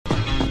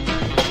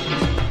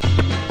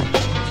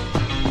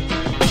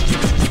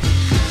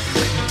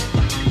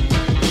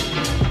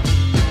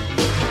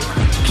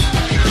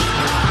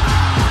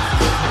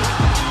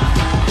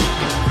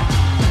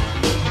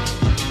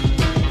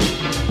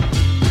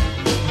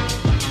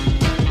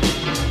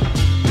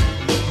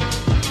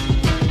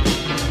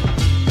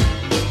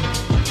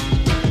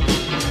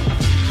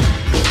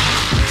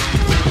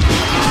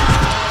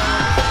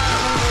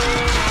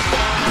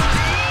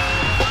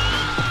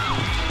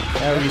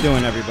you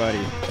doing, everybody?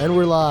 And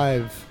we're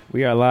live.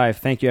 We are live.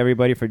 Thank you,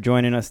 everybody, for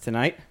joining us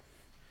tonight.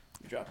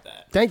 Drop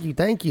that.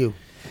 Thank you.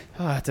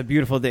 It's a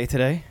beautiful day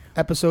today.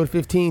 Episode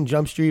 15,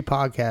 Jump Street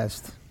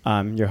Podcast.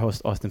 I'm your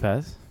host, Austin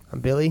Paz.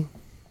 I'm Billy.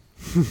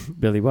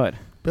 Billy what?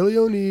 Billy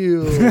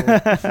O'Neill.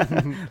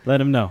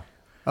 Let him know.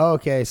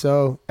 Okay,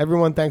 so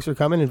everyone, thanks for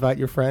coming. Invite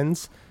your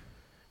friends.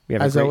 We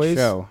have As a great always,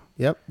 show.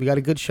 Yep, we got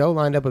a good show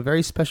lined up. A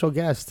very special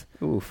guest.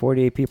 Ooh,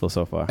 48 people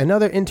so far.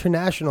 Another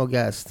international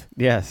guest.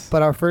 Yes.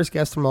 But our first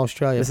guest from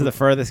Australia. This is the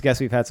furthest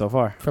guest we've had so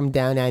far. From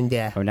down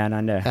under. From down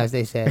under. As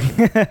they say.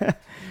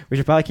 We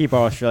should probably keep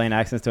our Australian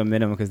accents to a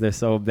minimum because they're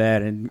so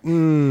bad,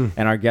 and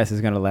our guest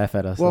is going to laugh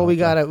at us. Well, we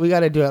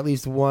gotta do at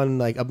least one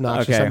like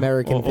obnoxious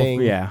American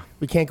thing. Yeah.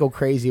 We can't go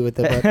crazy with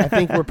it, but I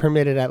think we're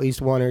permitted at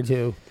least one or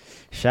two.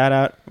 Shout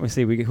out. Let's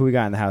see who we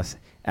got in the house.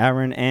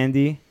 Aaron,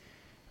 Andy,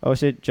 oh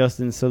shit,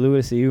 Justin, salute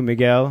to see you,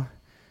 Miguel,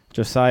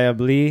 Josiah,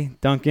 Blee,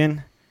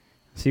 Duncan.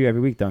 See you every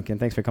week, Duncan.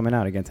 Thanks for coming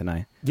out again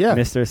tonight. Yeah.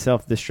 Mr.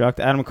 Self-Destruct,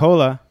 Adam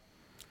Cola.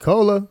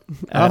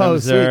 Adam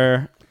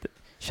Zer.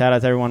 Shout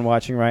out to everyone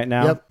watching right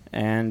now. Yep.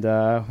 And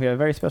we have a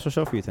very special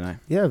show for you tonight.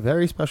 Yeah,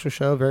 very special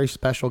show, very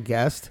special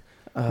guest.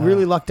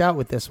 Really lucked out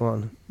with this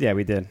one. Yeah,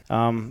 we did.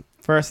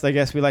 First, I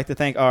guess we'd like to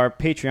thank our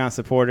Patreon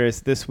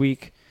supporters this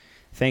week.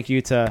 Thank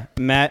you to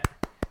Matt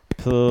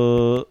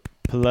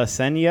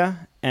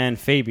Placenia and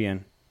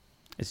Fabian.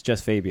 It's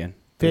just Fabian.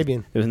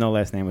 There was no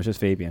last name. It was just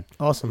Fabian.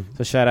 Awesome.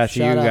 So shout out to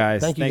you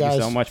guys. Thank you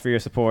so much for your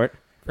support.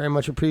 Very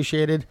much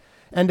appreciated.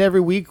 And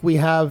every week we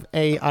have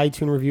a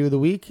iTunes review of the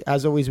week.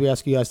 As always, we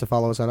ask you guys to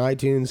follow us on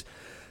iTunes.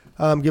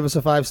 Give us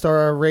a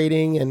 5-star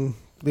rating and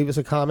leave us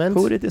a comment.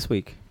 Who did this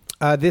week?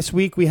 This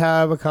week we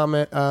have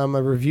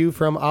a review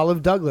from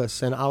Olive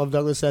Douglas. And Olive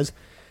Douglas says,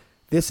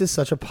 "This is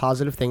such a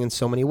positive thing in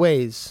so many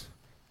ways.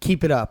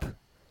 Keep it up.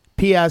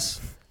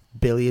 P.S.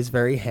 Billy is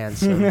very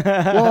handsome."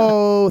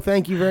 Whoa,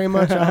 thank you very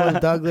much,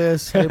 Olive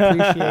Douglas. I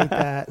appreciate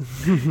that.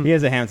 He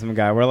is a handsome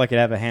guy. We're lucky to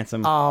have a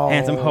handsome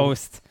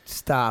host.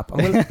 Stop.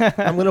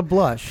 I'm gonna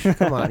blush.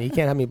 Come on, you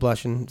can't have me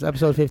blushing. It's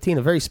episode 15,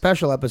 a very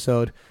special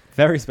episode.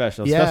 Very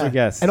special. Yeah. Special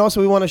guest. And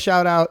also we want to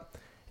shout out,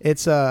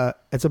 it's a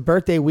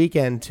birthday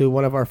weekend to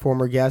one of our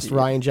former guests,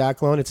 Ryan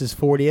Jacklone. It's his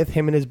 40th,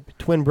 him and his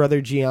twin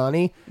brother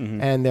Gianni,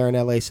 and they're in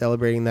LA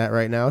celebrating that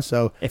right now.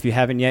 So if you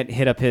haven't yet,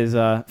 hit up his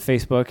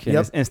Facebook and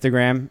his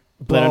Instagram.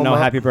 Let him know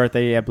happy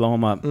birthday. Yeah, blow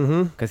him up.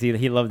 Because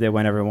he loved it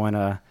when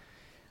everyone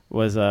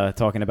was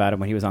talking about it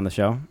when he was on the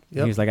show.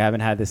 He was like, I haven't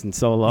had this in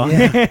so long.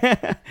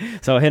 Yeah.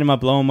 So hit him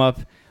up, blow him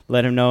up,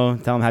 let him know,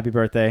 tell him happy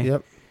birthday.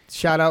 Yep.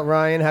 Shout out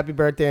Ryan, happy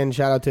birthday, and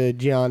shout out to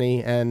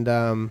Gianni. And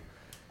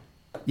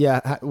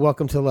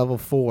welcome to level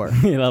 4.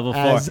 Level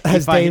 4.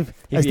 As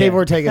Dave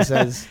Ortega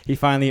says. He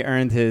finally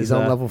earned his... He's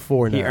on level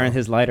 4 now. He earned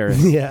his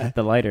lighters. Yeah.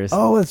 The lighters.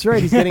 Oh, that's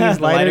right. He's getting his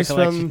lighters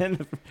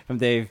from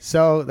Dave.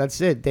 So that's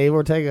it. Dave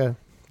Ortega.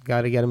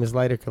 Got to get him his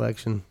lighter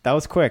collection. That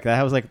was quick.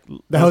 That was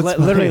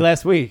literally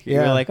last week.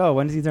 Yeah. You were like, oh,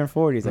 when does he turn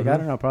 40? He's like, I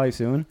don't know, probably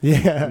soon.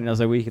 Yeah. And it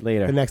was a week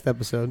later. The next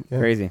episode. Yeah.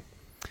 Crazy.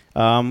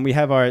 We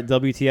have our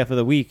WTF of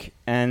the week.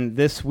 And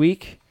this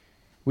week,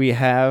 we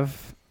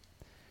have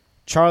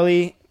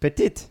Charlie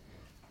Petit.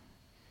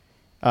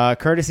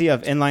 Courtesy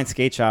of Inline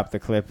Skate Shop, the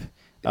clip.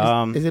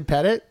 Is it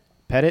Petit?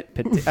 Petit?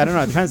 I don't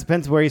know. It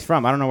depends where he's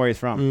from. I don't know where he's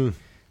from.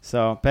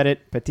 So,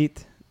 Petit.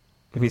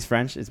 If he's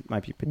French, it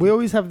might be Petit. We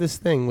always have this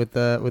thing with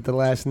the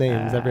last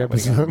names every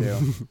episode.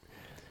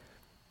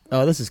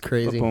 Oh, this is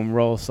crazy. Boom,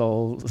 roll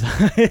souls.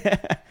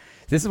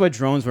 This is what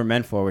drones were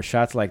meant for, with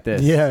shots like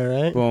this. Yeah,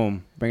 right?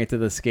 Boom. Bring it to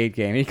the skate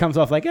game. He comes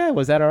off like,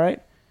 was that all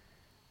right?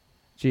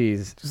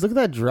 Jeez. Just look at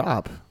that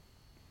drop.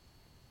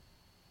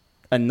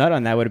 A nut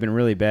on that would have been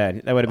really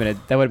bad. That would have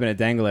been a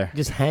dangler.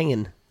 Just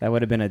hanging. That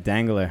would have been a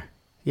dangler.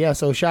 Yeah,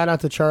 so shout out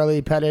to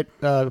Charlie Petit.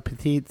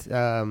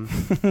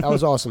 That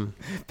was awesome.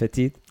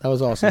 Petit. That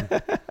was awesome.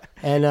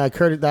 And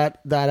Kurt,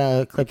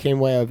 that clip came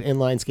way of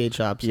Inline Skate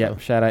Shop. So. Yeah,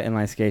 shout out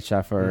Inline Skate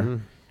Shop for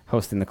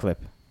hosting the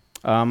clip.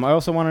 I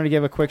also wanted to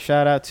give a quick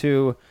shout out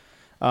to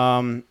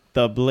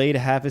the Blade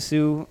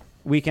Havasu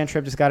weekend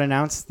trip just got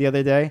announced the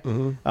other day.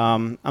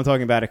 I'm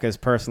talking about it because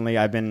personally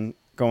I've been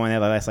going there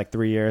the last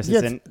 3 years.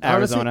 It's in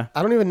Arizona. Honestly,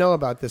 I don't even know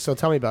about this, so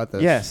tell me about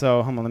this. Yeah,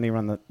 so hold on, let me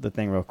run the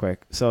thing real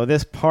quick. So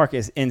this park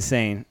is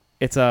insane.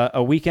 It's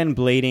a weekend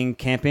blading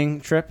camping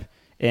trip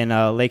in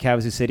Lake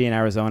Havasu City in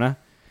Arizona.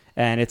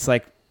 And it's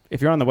like, if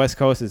you're on the West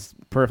Coast, it's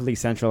perfectly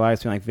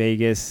centralized between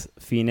Vegas,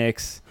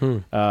 Phoenix,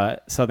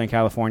 Southern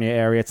California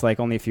area. It's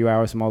only a few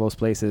hours from all those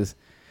places.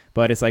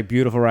 But it's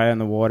beautiful right on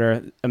the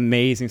water.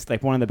 Amazing. It's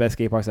one of the best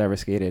skate parks I ever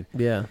skated.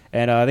 Yeah.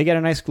 And they get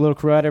a nice little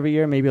crew out every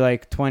year, maybe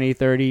 20,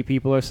 30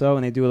 people or so.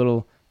 And they do a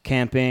little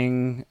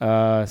camping,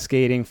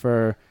 skating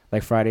for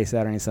Friday,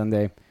 Saturday, and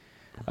Sunday.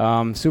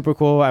 Super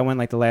cool. I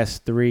went the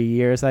last 3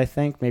 years, I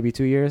think, maybe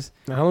 2 years.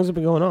 How long has it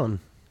been going on?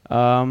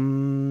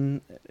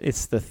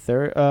 It's the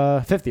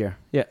fifth year.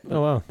 Yeah. Oh,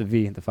 wow.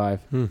 The 5.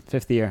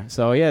 5th year.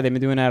 So, yeah, they've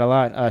been doing that a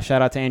lot.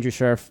 Shout out to Andrew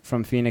Scherf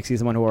from Phoenix. He's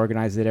the one who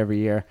organizes it every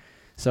year.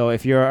 So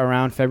if you're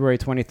around February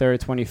 23rd,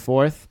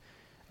 24th,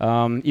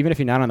 even if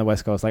you're not on the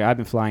West Coast, I've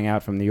been flying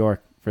out from New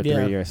York for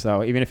Yeah. 3 years.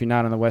 So even if you're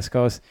not on the West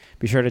Coast,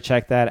 be sure to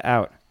check that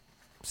out.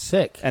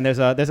 Sick. And there's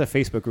a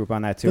Facebook group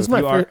on that too. This is If my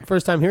you are,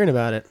 first time hearing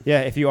about it.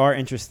 yeah, if you are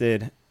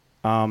interested,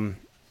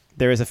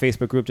 there is a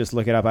Facebook group. Just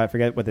look it up. I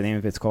forget what the name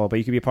of it's called, but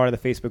you can be a part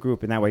of the Facebook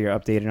group, and that way you're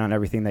updated on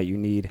everything that you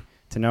need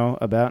to know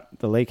about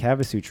the Lake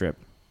Havasu trip.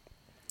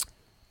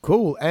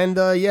 Cool. And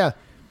yeah,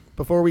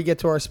 before we get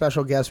to our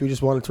special guest, we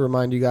just wanted to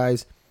remind you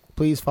guys,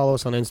 please follow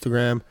us on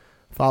Instagram,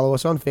 follow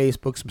us on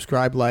Facebook,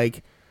 subscribe,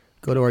 like,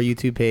 go to our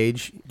YouTube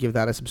page, give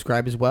that a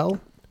subscribe as well.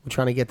 We're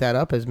trying to get that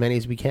up as many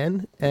as we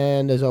can.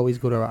 And as always,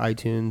 go to our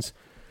iTunes,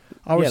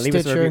 our Leave us a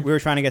Stitcher. review. We were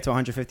trying to get to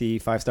 150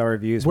 5-star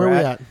reviews. Where are we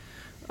at?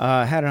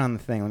 I had it on the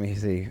thing. Let me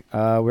see.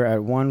 We're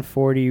at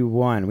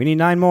 141. We need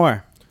 9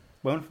 more.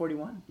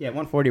 141? Yeah,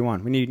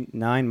 141. We need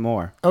 9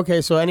 more. Okay,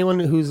 so anyone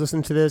who's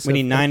listening to this, We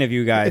need 9 of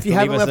you guys. if you to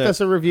haven't leave left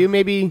us a review,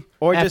 maybe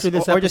or after just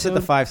this or just hit the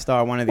episode,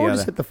 5-star, one or the or other.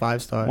 just hit the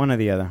 5-star. One or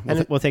the other.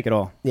 And We'll take it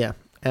all. Yeah,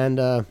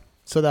 and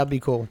so that'd be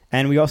cool.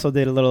 And we also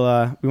did a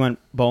little. We went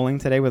bowling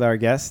today with our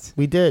guest,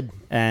 We did.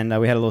 and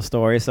we had a little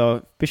story.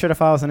 So be sure to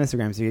follow us on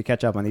Instagram so you can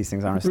catch up on these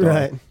things on our story.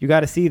 Right. You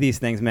got to see these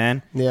things,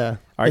 man. Yeah.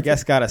 Our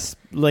guest got a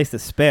place to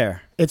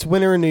spare. It's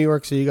winter in New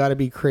York, so you got to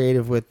be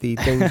creative with the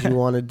things you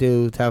want to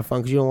do to have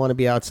fun, because you don't want to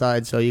be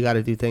outside. So you got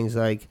to do things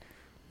like,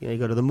 you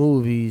go to the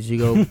movies, you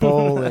go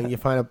bowling, you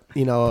find a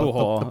Pool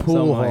hall, a pool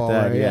something hall, like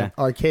that, or, yeah.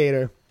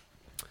 arcade.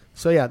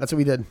 So yeah, that's what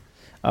we did.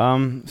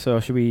 So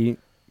should we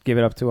give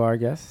it up to our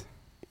guest?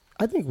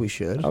 I think we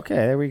should. Okay,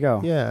 there we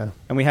go. Yeah.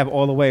 And we have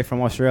all the way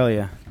from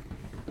Australia.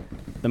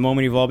 The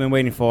moment you've all been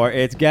waiting for.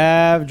 It's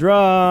Gav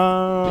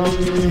Drum.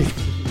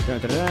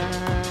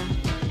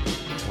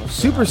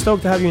 Super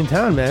stoked to have you in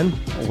town, man.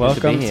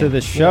 Welcome be to here.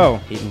 the show.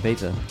 Eating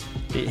pizza.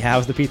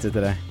 How's the pizza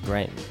today?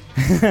 Great.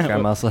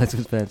 Grandma slice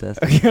was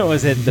fantastic.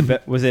 was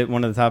it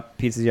one of the top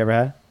pizzas you ever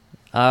had?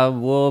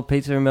 Well,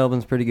 pizza in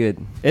Melbourne's pretty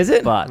good. Is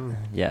it? But,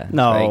 yeah,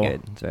 No. it's very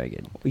good. It's very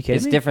good. We kidding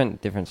It's me?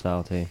 different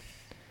style too.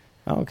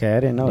 Oh, okay, I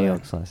didn't know New that.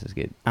 York slice is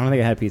good. I don't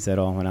think I had pizza at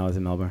all when I was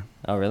in Melbourne.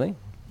 Oh, really?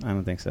 I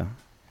don't think so.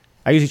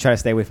 I usually try to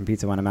stay away from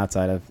pizza when I'm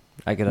outside of.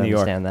 I could New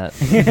York. understand that.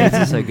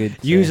 Pizza's so good. So,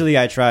 Usually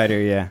I try to,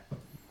 yeah.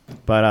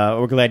 But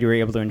we're glad you were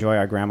able to enjoy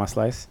our grandma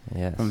slice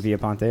yes. from Via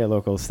Ponte, a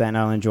local Staten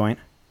Island joint.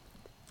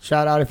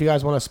 Shout out if you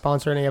guys want to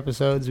sponsor any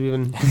episodes. We've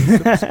been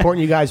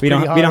supporting you guys. We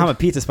pretty don't have hard. a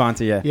pizza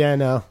sponsor yet. Yeah,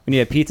 no. We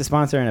need a pizza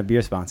sponsor and a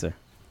beer sponsor.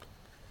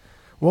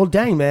 Well,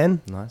 dang,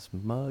 man. Nice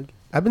mug.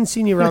 I've been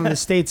seeing you around the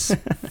States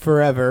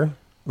forever.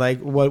 Like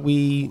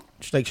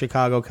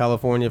Chicago,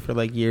 California for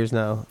like years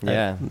now.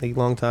 Yeah. Like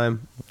long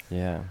time.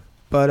 Yeah.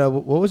 But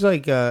what was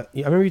like? I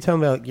remember you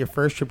telling me about like, your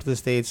first trip to the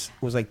States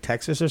was like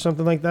Texas or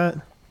something like that.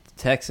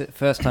 Texas.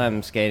 First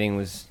time skating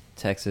was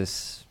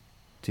Texas,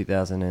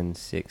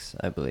 2006,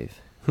 I believe.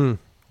 Hmm.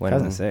 When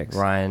 2006.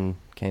 Ryan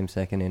came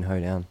second in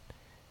Hoedown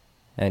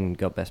and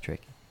got best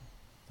trick.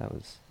 That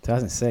was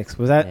 2006.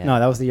 Was that? Yeah. No,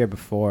 that was the year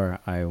before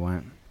I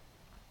went.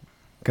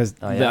 Because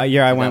Oh, yeah? the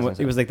year I went, it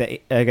was 2006. like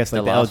the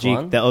The last LG.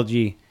 one? The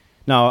LG.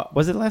 No,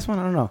 was it the last one?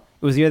 I don't know.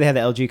 It was the year they had the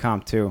LG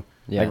comp too.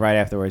 yeah. Like right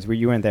afterwards.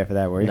 You weren't there for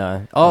that, were you?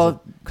 No. Oh,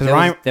 Because there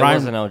Ryan. there Ryan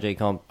was an LG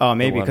comp. oh,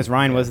 maybe the one- because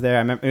Ryan yeah. was there. I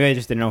remember. Maybe I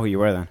just didn't know who you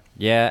were then.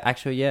 Yeah,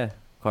 actually, yeah,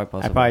 quite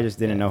possible. I probably just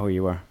didn't Yeah. know who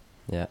you were.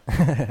 Yeah.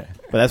 But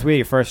that's weird.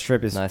 Your first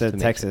trip is Nice to to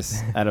meet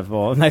Texas out of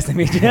all. Nice to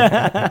meet you.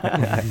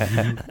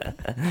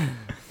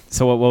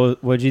 So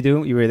what did you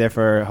do? You were there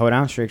for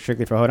Hoedown,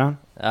 strictly for Hoedown?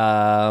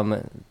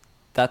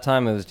 That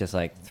time it was just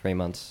like 3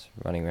 months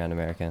running around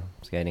America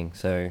skating.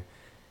 So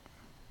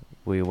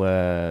we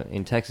were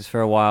in Texas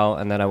for a while,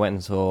 and then I went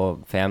and saw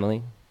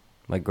family.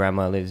 My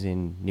grandma lives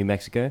in New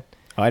Mexico.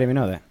 Oh, I didn't even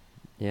know that.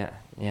 Yeah,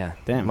 yeah.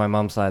 Damn. My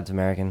mom's side's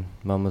American.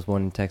 Mom was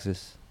born in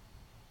Texas.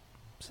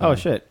 So, Oh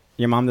shit!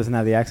 Your mom doesn't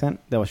have the accent,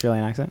 the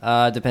Australian accent.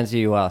 Depends who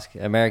you ask.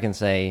 Americans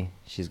say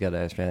she's got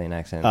an Australian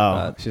accent.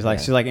 Oh, but, she's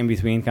like in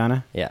between, kind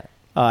of. yeah,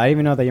 Oh, I didn't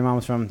even know that your mom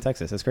was from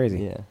Texas. That's crazy.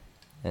 yeah.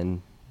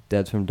 And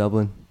dad's from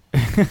Dublin.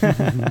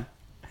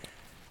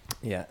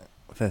 Yeah,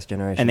 first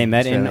generation. And they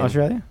met in Australian.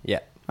 Australia. Yeah.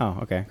 Oh,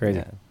 okay, crazy.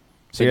 Yeah.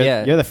 So But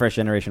yeah. you're the first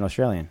generation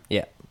Australian.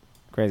 Yeah.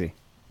 Crazy.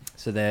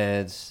 So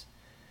there's,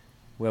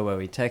 where were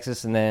we?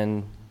 Texas and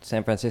then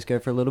San Francisco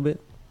for a little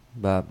bit.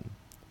 But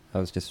I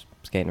was just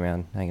skating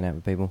around, hanging out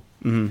with people.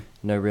 Mm-hmm.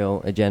 No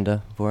real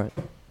agenda for it.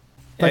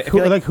 Like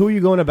who are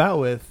you going about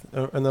with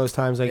in those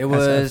times? Like It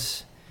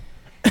was,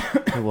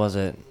 who was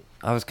it?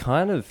 I was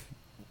kind of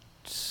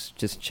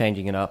just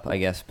changing it up, I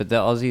guess. But the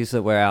Aussies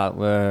that were out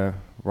were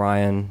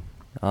Ryan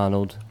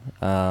Arnold,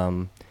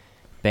 Ben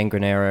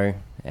Granero,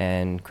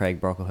 and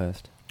Craig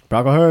Brocklehurst.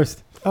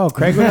 Brocklehurst. Oh,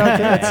 Craig went out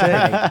there.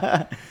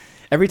 That's sick.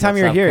 Every time What's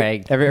you're up, here,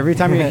 Craig? every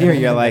time you're here,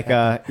 you're like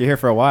you're here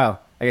for a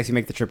while. I guess you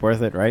make the trip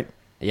worth it, right?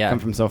 Yeah, Come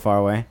from so far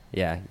away.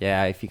 yeah.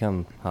 If you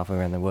come halfway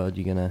around the world,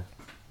 you're gonna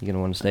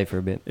want to stay for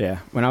a bit. Yeah.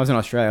 When I was in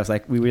Australia, I was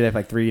like, we were there for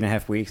like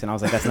 3.5 weeks, and I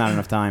was like, that's not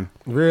enough time.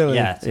 Really?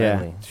 Yeah,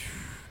 totally.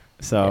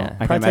 So Yeah. I can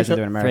Probably imagine takes doing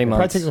a- America. It months.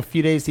 probably takes a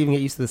few days to even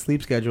get used to the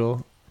sleep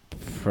schedule.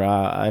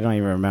 I don't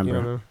even You remember.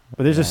 don't know?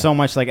 But there's just Yeah. so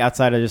much like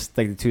outside of just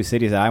like the two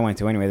cities that I went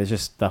to anyway. There's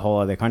just the whole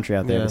other country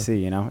out there Yeah. to see,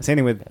 you know? Same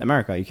thing with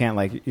America. You can't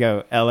like, you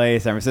go LA,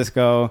 San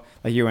Francisco,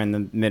 like you were in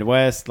the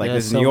Midwest, like Yeah,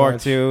 there's so New York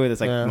much. too. There's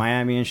like Yeah.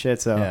 Miami and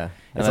shit. So yeah.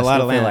 it's And a I lot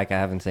still of feel land. like I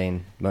haven't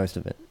seen most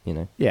of it, you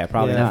know. Yeah,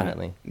 probably Yeah. not.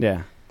 Definitely.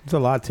 Yeah. There's a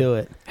lot to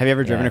it. Have you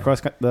ever driven Yeah.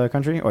 across the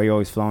country or you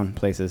always flown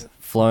places?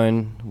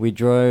 Flown.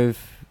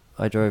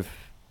 I drove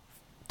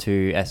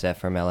to SF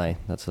from LA.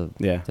 That's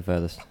Yeah. the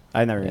furthest.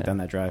 I've never Yeah. done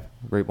that drive.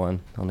 Route 1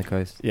 on the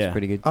coast. Yeah. It's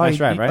pretty good. Nice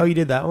drive, right? Oh, you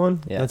did that one?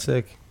 Yeah. That's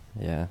sick.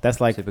 Yeah.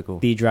 That's like super cool.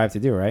 the drive to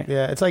do, right?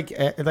 Yeah, it's like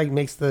it like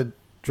makes the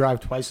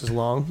drive twice as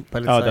long,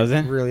 but it's Oh, like does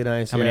it? really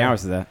nice. How many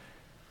hours is that?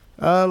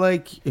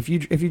 Like if you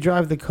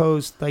drive the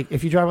coast, like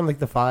if you drive on like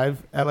the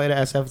 5 LA to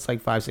SF, it's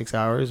like 5-6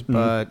 hours. Mhm.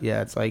 But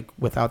yeah, it's like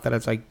without that,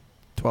 it's like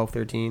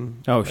 12-13.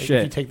 Oh, Like, if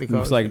shit. you take the It's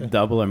coast, like yeah.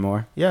 double or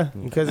more. Yeah,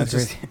 because That's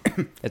it's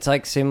just It's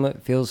like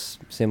feels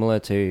similar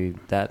to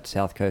that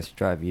South Coast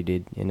drive you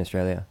did in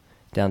Australia,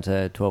 down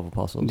to 12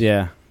 Apostles.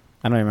 Yeah.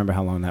 I don't remember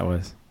how long that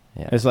was.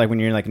 Yeah. It's like when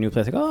you're in like a new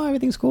place, like, oh,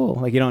 everything's cool.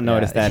 Like you don't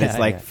notice that. It's Yeah,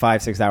 like yeah.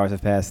 5-6 hours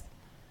have passed.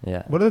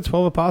 Yeah. what are the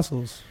 12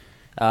 apostles?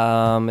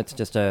 It's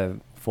just a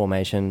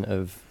formation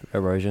of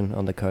erosion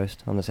on the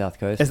coast, on the South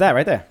Coast. It's that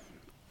right there.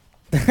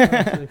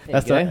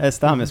 That's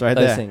Thomas right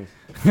Those there. things.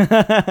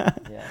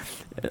 Yeah.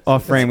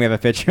 Off frame, we have a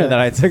picture that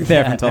I took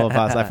there from Total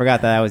Apostles. I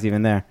forgot that I was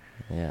even there.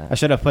 Yeah. I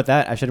should have put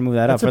that. I should have moved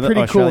that That's up a for the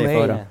pretty cool Australia name.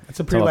 photo. Yeah. It's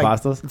a pretty Total like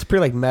Apostles. it's a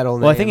pretty like metal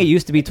name. Well, I think it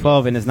used to be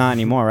 12 and it's not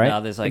anymore, right?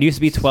 No, there's like- it used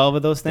to be 12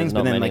 of those things, there's but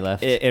not then many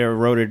like left. it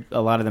eroded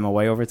a lot of them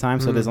away over time.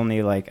 So Mhm. there's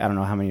only like I don't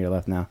know how many are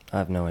left now. I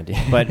have no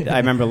idea. But I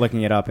remember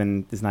looking it up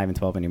and it's not even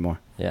 12 anymore.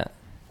 Yeah.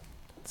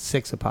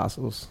 6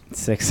 apostles.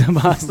 6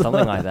 apostles.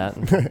 Something like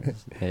that.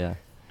 Yeah.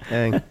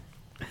 Dang.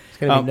 It's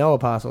gonna Oh. be no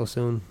apostles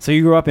soon. So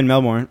you grew up in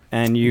Melbourne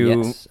and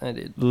you Yes, I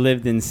did.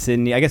 lived in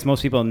Sydney. I guess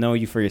most people know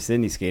you for your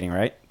Sydney skating,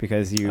 right?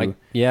 Because you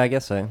Yeah, I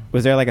guess so.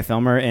 was there like a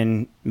filmer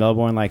in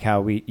Melbourne, like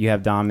how you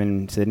have Dom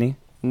in Sydney?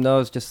 No,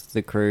 it's just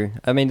the crew.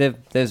 I mean,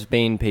 there's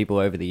been people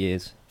over the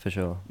years for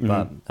sure, Mhm.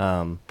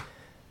 but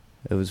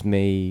it was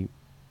me,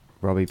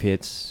 Robbie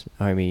Pitts,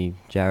 homie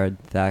Jared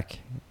Thack.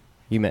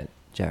 You met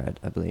Jared,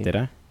 I believe. Did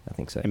I I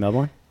think so. in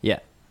Melbourne? Yeah,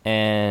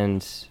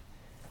 and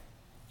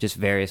just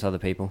various other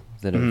people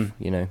that have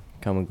Mhm.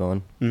 come and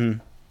gone, Mm-hmm.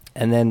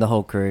 and then the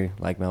whole crew.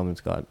 Like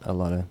Melbourne's got a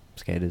lot of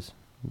skaters,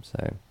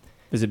 so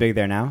Is it big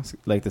there now?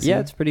 Like the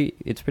yeah, scene?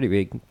 it's pretty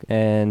big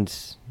and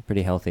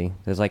pretty healthy.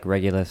 There's like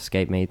regular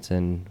skate meets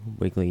and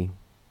weekly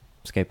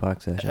skate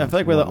park sessions. I feel like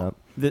and we're whatnot.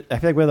 I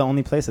feel like we're the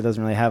only place that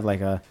doesn't really have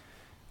like a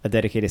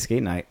dedicated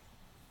skate night.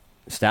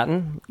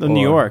 Staten, New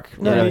Or- York.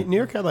 No, really. New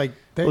York had like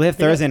Well, they have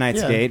Thursday got- night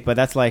yeah. skate, but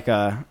that's like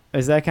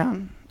does that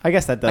count? I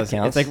guess that does. That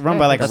counts. It's like run Yeah,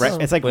 by like that's-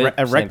 it's like Wait,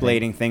 a same rec thing.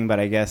 blading thing, but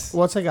I guess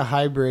Well, it's like a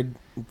hybrid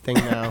thing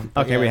now.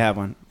 but okay, yeah. we have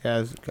one. Yeah,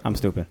 it's- I'm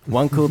stupid.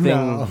 One cool thing.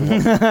 No.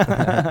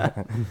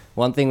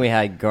 One thing we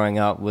had growing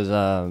up was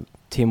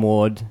Tim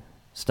Ward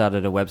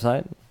started a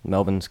website,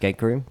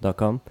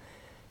 melbourneskatecrew.com,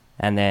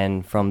 and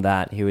then from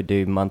that he would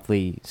do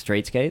monthly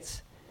street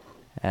skates.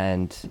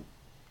 And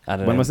I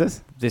don't know. When was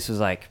this? This was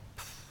like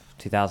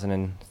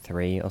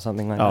 2003 or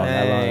something like Oh, that.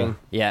 that long Dang. ago.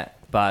 Yeah,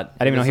 but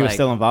I didn't even know he was like-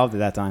 still involved at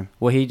that time.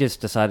 Well, he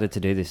just decided to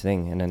do this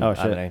thing, and then Oh, I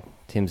shit. don't know.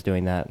 Tim's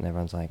doing that, and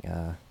everyone's like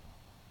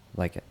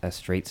a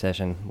street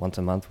session once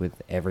a month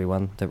with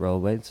everyone that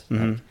rollerblades.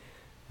 Mhm. Like,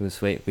 it was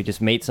sweet. We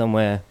just meet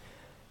somewhere,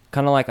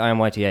 kind of like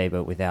IMYTA,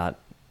 but without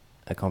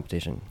a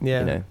competition.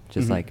 Yeah.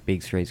 Just Mhm. like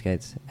big street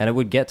skates, and it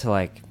would get to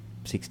like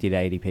 60 to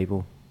 80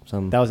 people.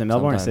 That was in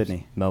Melbourne or sometimes.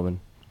 Sydney? Melbourne.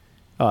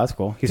 Oh, that's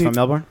cool. He's Dude. from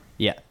Melbourne.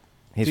 Yeah,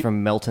 he's Dude.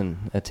 from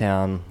Melton, a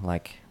town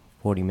like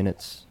 40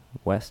 minutes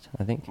west,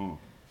 I think,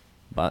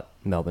 but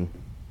Melbourne.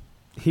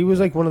 He was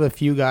like one of the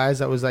few guys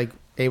that was like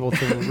able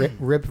to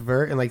rip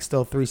vert and like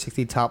still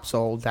 360 top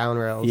sole down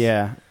rails.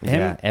 Yeah, him.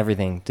 Yeah,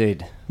 everything,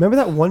 dude. Remember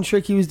that one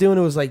trick he was doing?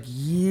 It was like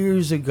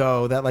years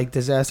ago. That like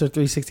disaster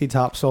 360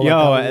 top sole.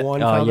 Yo, like, that one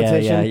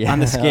competition. On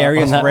the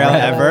scariest On that rail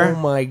rail. ever. Oh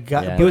my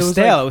god! Yeah. But It was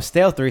stale. like- It was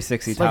stale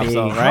 360 top like,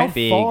 sole, how right?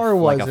 Big, far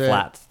like was a it?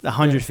 flat.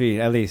 100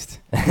 feet at least.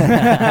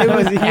 it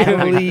was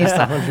at least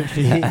 100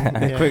 feet.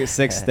 Yeah. Quick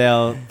 6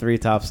 stale, 3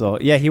 top sole.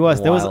 Yeah, he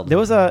was. Wild. There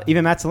was a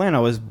even Matt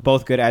Solano was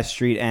both good at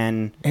street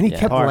and And he Yeah.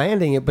 kept Park.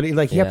 landing it, but he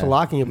kept Yeah.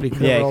 locking it, but he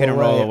couldn't. Yeah, he roll couldn't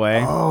away. roll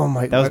away. Oh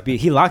my! that was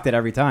he locked it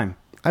every time.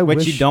 I Which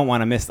wish you don't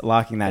want to miss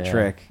locking that Yeah.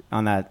 trick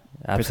on that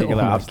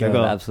particular Oh my obstacle.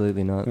 God,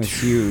 absolutely not. It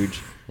was huge.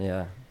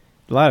 Yeah.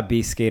 A lot of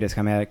beast skaters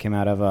came out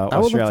of I would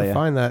love Australia. to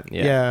find that.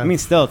 Yeah. Yeah, I mean,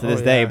 still to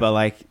this Oh, day, yeah. but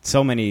like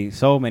so many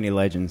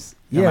legends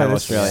come out yeah, of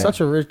it's Australia. such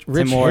a rich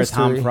Tim Moore, history.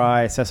 Tom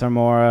Fry, Cesar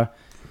Mora.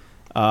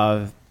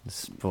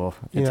 It's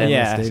Yeah.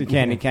 Yeah, dude. so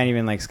you can't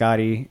even like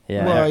Scotty.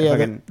 Yeah. Well, yeah,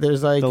 fucking-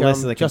 there's like the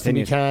list of Justin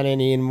continues. Buchanan,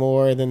 Ian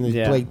Moore, then there's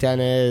Yeah. Blake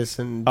Dennis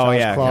and Oh Josh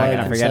yeah, Clark I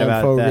and forget Sam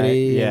about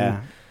Fogarty that.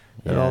 Yeah,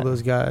 and Yeah. all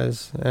those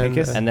guys. And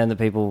Pickus? And then the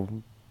people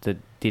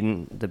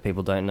that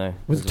people don't know.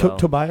 was as it well.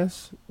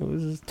 Tobias? It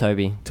was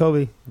Toby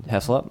Toby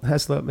Heslop.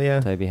 Heslop. Yeah,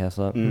 Toby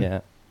Heslop.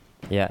 Mm.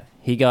 Yeah.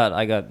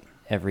 I got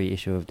every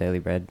issue of Daily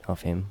Bread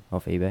off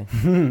eBay.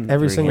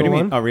 every Three. single What do you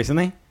one. mean? Oh,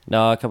 recently?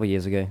 No, a couple of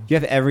years ago. You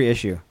have every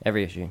issue.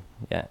 Every issue.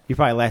 Yeah. You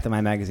probably laughed at my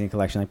magazine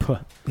collection. Like, "Puh."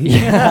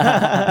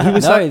 Yeah. He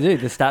was no, like-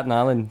 dude, the Staten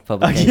Island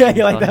publication. yeah,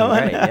 you like that fucking one?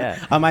 Great,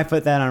 yeah. I might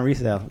put that on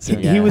resale. He,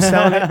 soon. Yeah. he was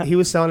selling it. He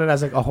was selling it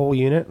as like a whole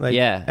unit, like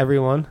Yeah. every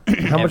one.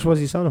 How much was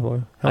he selling it for?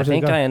 How I much did it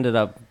think go? I ended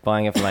up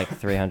buying it for like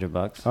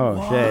 $300. Oh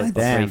What? shit!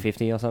 Damn.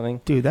 $350 or something.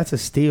 Dude, that's a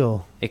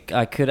steal. I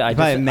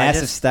Probably a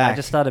massive stack. I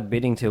just started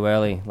bidding too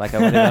early. Like I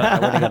would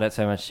have got it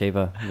so much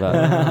cheaper.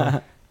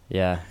 But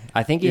yeah,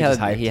 I think You're just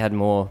hyped. he had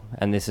more,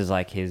 and this is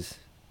like his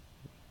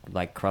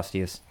like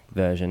crustiest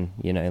version.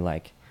 You know,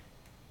 like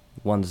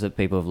ones that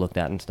people have looked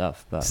at and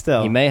stuff. But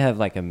Still. he may have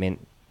like a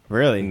mint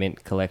Really?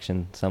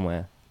 collection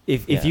somewhere.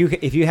 If Yeah.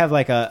 you have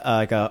like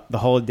a the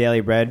whole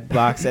Daily Bread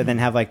box and then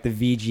have like the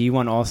VG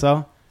one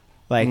also,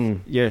 like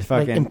you're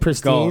fucking in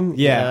pristine? gold.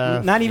 Yeah.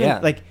 Yeah. Not even Yeah.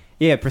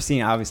 like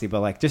pristine obviously,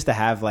 but like just to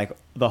have like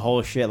the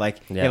whole shit. Like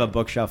you Yeah. have a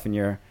bookshelf in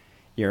your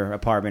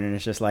apartment and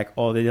it's just like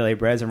all the Daily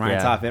Breads and right on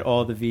Yeah. top of it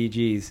all the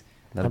VGs.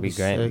 That'd be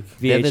That'd great.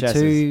 be They're the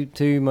VHSs.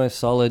 two most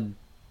solid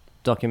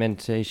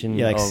documentation.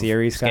 Yeah, like of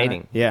series kinda?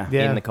 skating. Yeah.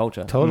 Yeah. In the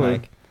culture. Totally.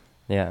 Like,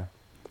 yeah.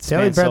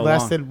 Daily Spanned Bread so long.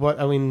 lasted what?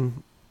 I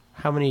mean,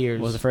 how many years?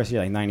 What was the first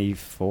year? Like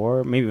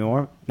 94, maybe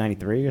more,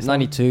 93 or something.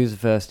 92 is the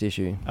first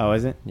issue. Oh,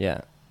 is it?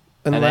 Yeah.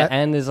 And And, la-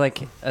 and there's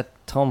like a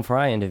Tom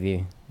Fry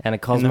interview and a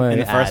Cosmo in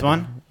the first ad.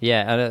 one?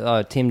 Yeah,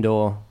 and Tim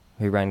Dorr,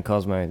 who ran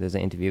Cosmo, there's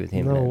an interview with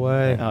him. No and-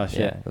 way. Oh shit.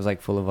 Yeah, it was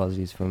like full of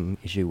Aussies from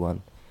issue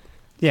 1.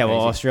 Yeah, well,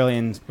 Crazy.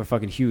 Australians were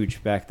fucking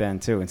huge back then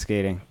too in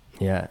skating.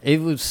 Yeah, it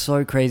was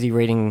so crazy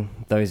reading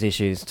those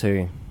issues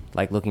too.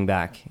 Like looking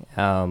back,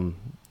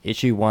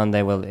 issue 1,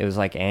 it was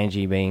like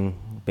Angie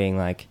being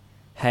like,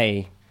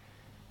 "Hey,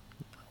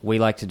 we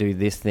like to do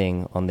this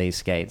thing on these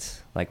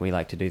skates. Like we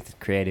like to do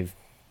creative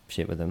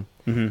shit with them.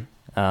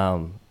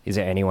 Mm-hmm. Is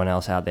there anyone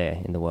else out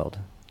there in the world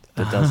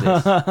that does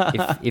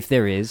this? if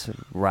there is,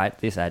 write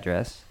this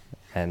address."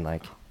 And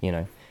like, you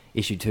know,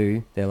 issue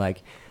 2, they're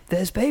like,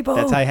 "There's people."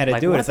 That's how you had to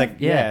Like, do it. what It's the-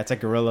 like it's like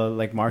guerrilla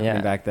like marketing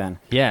Yeah. back then.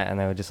 Yeah, and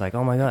they were just like,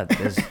 "Oh my god,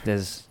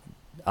 there's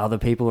other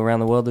people around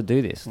the world that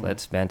do this.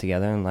 Let's band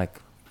together and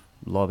like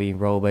lobby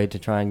Rollerblade to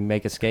try and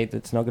make a skate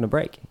that's not going to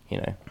break." You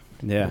know,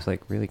 Yeah, it was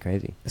like really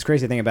crazy. it's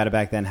crazy to think about it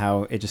back then.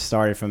 How it just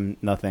started from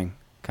nothing,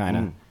 kind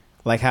of Mm.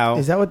 like how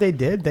Is that what they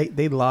did?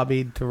 They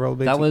lobbied to roll.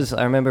 That was,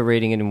 I remember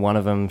reading it in one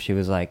of them. She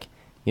was like,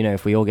 you know,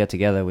 if we all get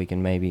together, we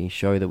can maybe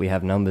show that we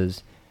have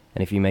numbers,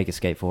 and if you make a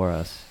skate for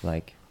us,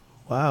 like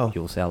wow.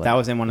 you'll sell it. that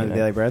was in one of you the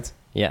know? Daily Breads.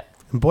 Yeah,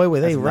 And boy, were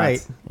they That's right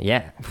nuts.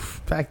 yeah,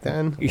 back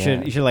then. You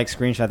Yeah. should like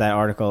screenshot that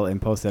article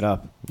and post it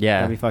up.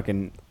 yeah. That'd be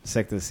fucking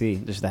sick to see,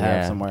 just to have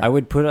Yeah. somewhere. I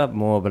would put up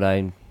more, but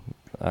I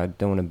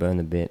don't want to burn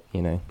the bit.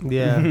 You know,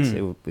 Yeah.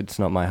 it's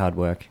not my hard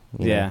work.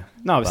 you know? Yeah,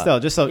 no, but But- still,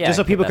 just so Yeah,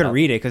 keep people that could up.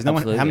 read it, because no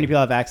one. How Absolutely. many people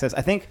have access?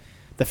 I think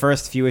the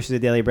first few issues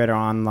of Daily Bread are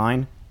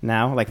online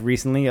now, like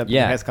recently, the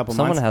Yeah, past couple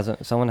someone months.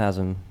 has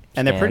them,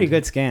 And they're pretty scanned.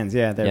 good scans.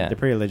 Yeah, they're Yeah.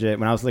 pretty legit.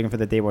 When I was looking for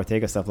the Dave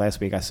Ortega stuff last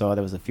week, I saw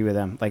there was a few of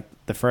them. Like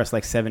the first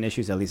like 7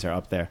 issues at least are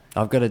up there.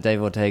 I've got a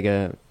Dave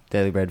Ortega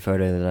Daily Bread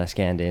photo that I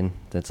scanned in.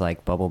 That's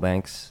like Bubble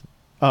Banks.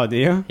 Oh, do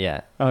you?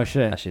 Yeah, Oh I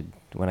shit! should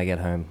when I get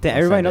home. Damn, I'll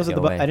everybody send knows it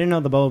what your I way. didn't know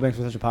the Bubble Banks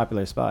was such a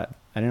popular spot.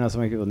 I didn't know so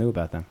many people knew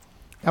about them.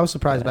 I was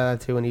surprised by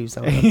that too when he was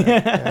telling me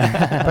about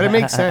that. Yeah. But it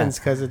makes sense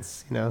because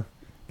it's, you know,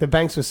 the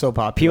banks was so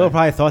popular. People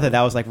probably thought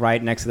that was like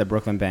right next to the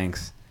Brooklyn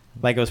banks.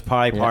 Like it was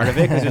probably part of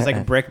it because it was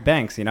like brick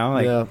banks, you know,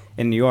 like Yeah.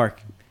 in New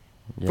York.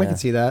 Yeah. I can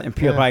see that. And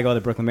people Yeah. probably go to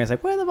the Brooklyn banks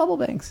like, where are the Bubble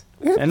Banks?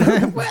 And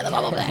where are the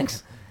Bubble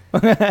Banks?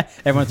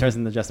 Everyone turns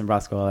into Justin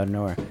Brosco out of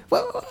nowhere.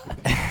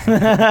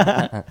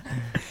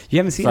 You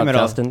haven't seen Sup, him at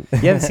all. Justin? You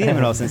haven't seen him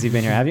at all since you've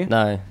been here, have you?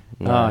 No.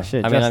 Oh,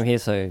 shit, I mean, Justin- I'm here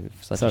so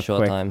such So a short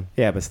quick. time.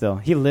 Yeah, but still,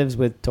 he lives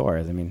with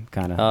Torres. I mean,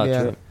 kind of. Oh,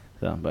 Yeah. true.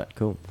 So, but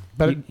Cool.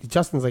 But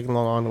Justin's like on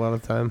a lot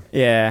of time.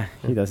 yeah,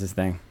 he does his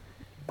thing.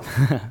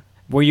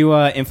 Were you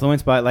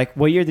influenced by like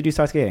what year did you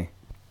start skating?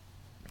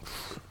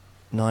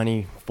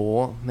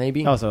 94,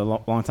 maybe. Oh, so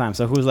a long time.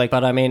 So who's like?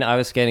 But I mean, I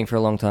was skating for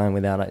a long time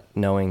without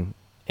knowing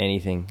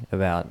anything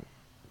about,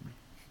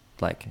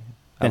 like.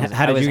 I then was-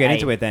 how I did was you get 8.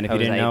 into it then? If I you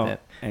was didn't 8 know then.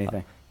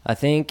 anything, I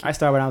think. I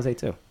started when I was 8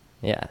 too.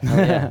 Yeah. Hell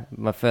yeah.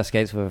 My first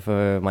skates were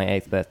for my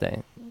 8th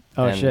birthday.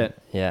 Oh And, shit!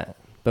 Yeah.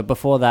 But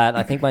before that,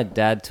 I think my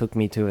dad took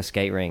me to a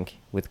skate rink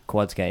with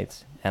quad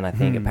skates. And I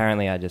think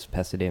apparently I just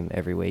pestered him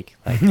every week.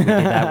 Like, we did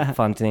that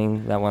fun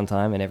thing that one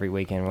time, and every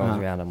weekend rolls Uh-huh.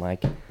 around, I'm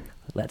like,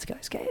 let's go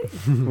skating.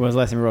 When was the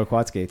last time you rode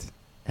quad skates?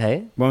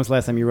 Hey? When was the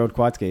last time you rode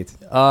quad skates?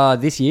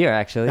 This year,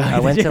 actually. I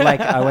went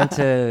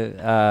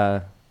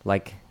to,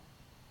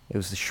 it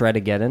was the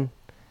Shreddageddon.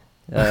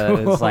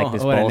 It's like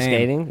this What a ball name.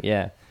 skating.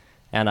 Yeah.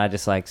 And I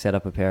just, like, set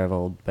up a pair of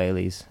old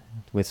Baileys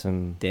with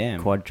some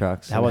Damn. quad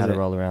trucks How and was had it? to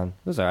roll around.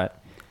 It was all right.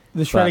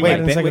 The Wait,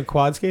 Shreddageddon's wait, like wait. a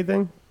quad skate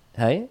thing?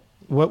 Hey?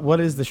 What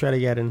is the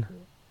Shreddageddon?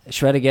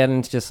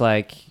 Shreddageddon's just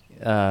like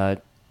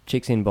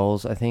Chicks in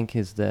Bowls, I think,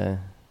 is the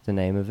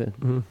name of it,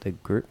 Mhm. the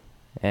group.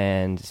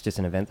 And it's just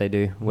an event they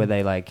do where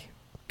they like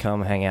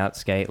come hang out,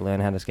 skate, learn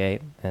how to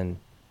skate, and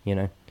you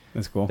know,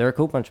 That's cool. they're a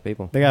cool bunch of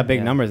people. They got big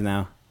Yeah. numbers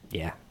now.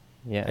 Yeah.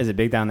 Yeah. Is it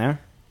big down there?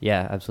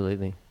 Yeah,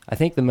 absolutely. I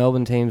think the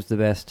Melbourne team's the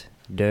best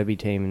derby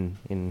team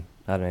in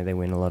I don't know, they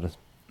win a lot of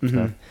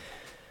stuff.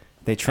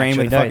 They train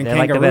Actually, with no, fucking they're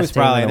like the kangaroos, best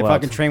team in probably. the They world.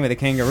 fucking train with the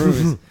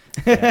kangaroos.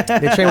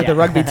 They train with the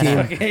rugby team.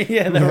 Okay,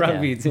 yeah, the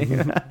rugby team.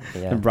 The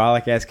Yeah.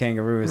 brolic ass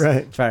kangaroos.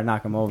 Right. Try to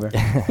knock them over.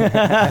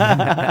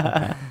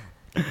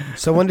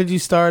 So when did you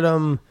start?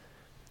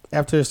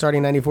 After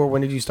starting '94,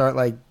 when did you start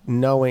like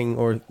knowing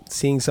or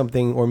seeing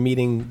something or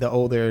meeting the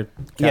older guys?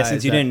 Yeah,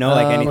 since you that- didn't know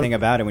like anything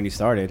about it when you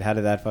started, how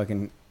did that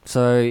fucking?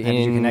 So How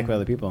did you connect with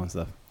other people and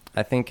stuff?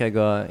 I think I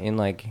got in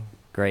like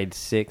grade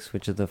 6,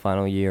 which is the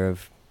final year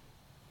of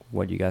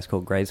what you guys call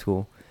grade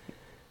school.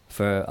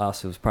 For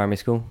us, it was primary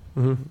school.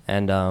 Mhm.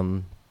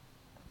 And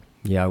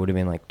yeah, I would have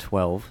been like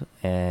 12,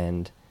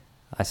 and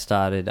I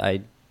started.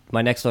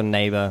 My next door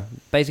neighbor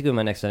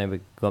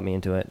got me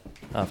into it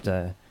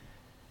after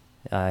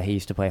he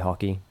used to play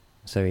hockey,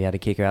 so he had a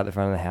kicker out the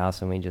front of the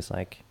house, and we just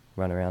like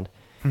run around.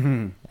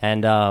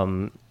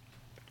 And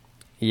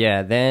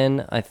yeah,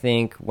 then I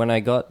think when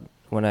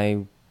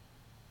I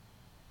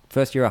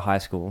first year of high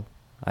school,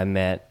 I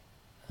met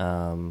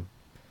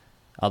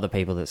other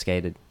people that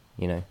skated,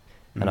 you know.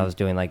 And I was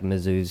doing like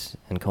Mizzous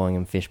and calling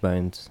them fish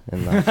bones,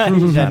 and like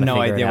You trying had to no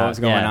figure it idea what out. was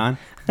going Yeah. on.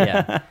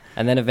 Yeah.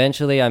 And then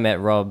eventually I met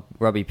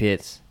Robbie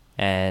Pitts,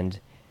 and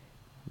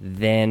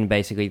then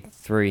basically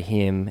through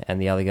him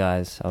and the other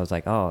guys, I was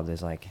like, oh,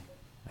 there's like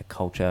a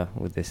culture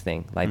with this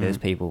thing. Like there's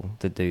people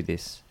that do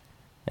this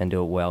and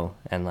do it well.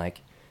 And like,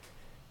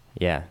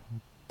 yeah.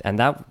 And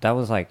that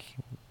was like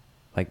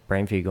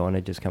Brain Fugue Gone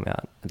had just come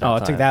out at that Oh, it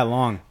time. took that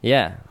long.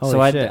 Yeah. Holy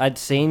So shit. I'd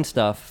seen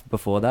stuff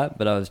before that,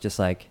 but I was just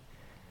like,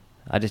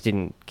 I just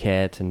didn't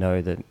care to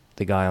know that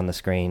the guy on the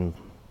screen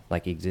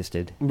like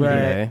existed. you Right.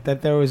 know?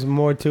 That there was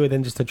more to it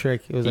than just a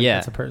trick. It was like, Yeah.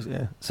 that's a person.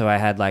 Yeah. So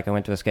I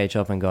went to a skate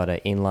shop and got an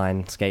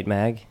inline skate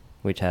mag,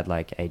 which had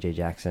like AJ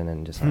Jackson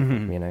and just like,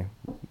 you know,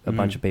 a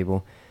bunch of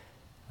people.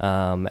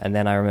 And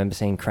then I remember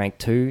seeing Crank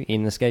 2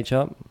 in the skate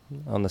shop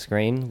on the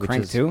screen. Which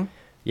Crank is, 2?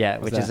 Yeah,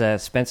 What's which is that? a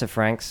Spencer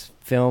Franks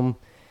film.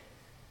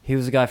 He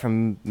was a guy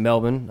from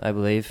Melbourne, I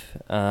believe.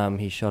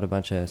 He shot a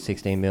bunch of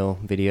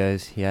 16mm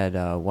videos. He had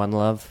One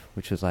Love,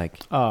 which was like,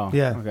 Oh,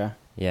 Yeah. Okay.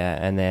 yeah,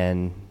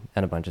 and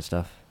a bunch of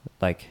stuff.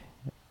 Like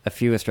a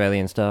few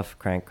Australian stuff,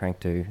 Crank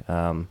 2.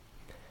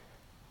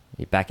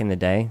 Back in the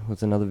Day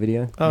was another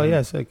video. Oh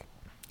yeah, sick.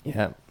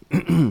 Yeah.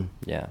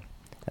 Yeah.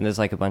 And there's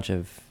like a bunch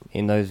of,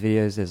 in those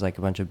videos, there's like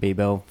a bunch of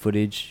B-Bell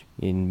footage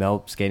in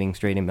skating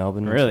street in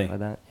Melbourne. and Really? stuff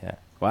like that. Yeah.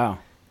 Wow.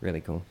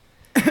 Really cool.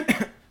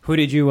 Who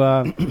did you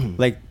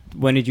like?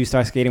 When did you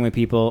start skating with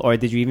people, or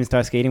did you even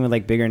start skating with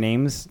like bigger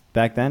names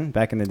back then?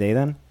 Back in the day,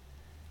 then?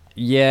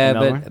 Yeah, In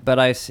Melbourne? but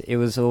I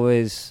was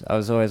always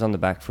on the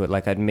back foot.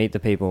 Like I'd meet the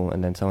people,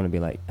 and then someone would be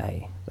like,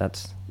 "Hey,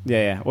 that's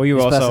Yeah. Well, you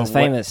were This also person's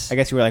famous." I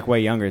guess you were like way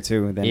younger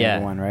too than Yeah.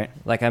 everyone, right?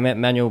 like." I met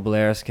Manuel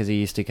Balearis because he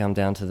used to come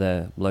down to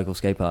the local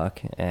skate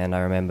park, and I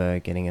remember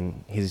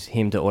getting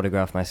him to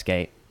autograph my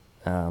skate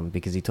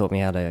because he taught me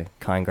how to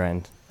kind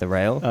grind the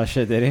rail. Oh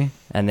shit, did he?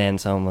 And then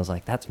someone was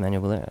like, "That's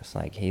Manuel Balearis.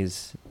 Like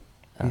he's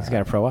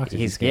Got a pro oxygen.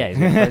 he's skate.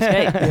 got a pro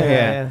skate."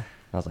 Yeah.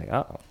 I was like,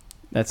 "Oh,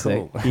 That's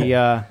Cool. sick. He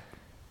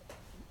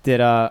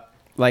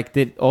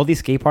did all these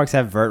skate parks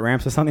have vert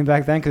ramps or something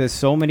back then? Because there's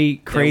so many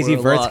crazy were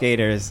a vert lot.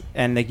 skaters,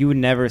 and like you would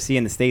never see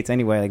in the States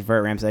anyway, like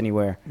vert ramps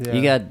anywhere. Yeah.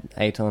 You got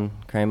Aton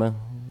Kramer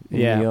in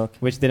Yeah, New York."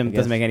 which I doesn't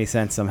guess. make any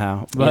sense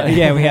somehow. But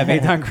yeah, we have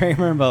Eitan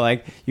Kramer, but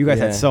like you guys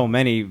Yeah. had so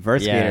many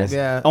vert Yeah. skaters.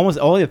 Yeah. Almost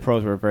all the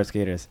pros were vert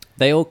skaters.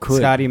 They all could.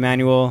 Scotty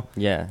Manuel.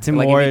 Yeah. Tim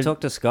like if Ward. you talk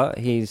to Scott,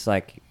 he's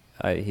like,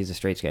 he's a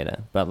street skater.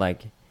 But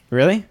like,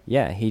 Really?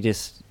 yeah, he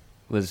just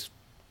was,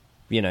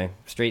 you know,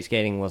 street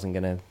skating wasn't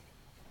going to,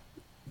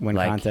 Win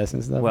Like, contests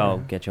and stuff. well, or-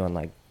 get you on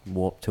like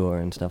Warp Tour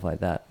and stuff like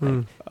that.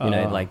 Mm. You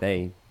know, Oh. like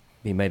he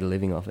made a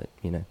living off it,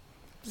 you know.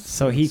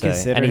 So he So-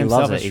 considered and he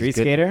himself loves a it. He's street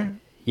good. skater.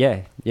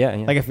 Yeah.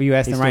 Like if you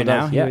asked He him still right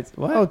now, does, he yeah. would,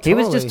 what? Oh, He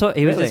was just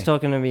totally. he was Really? just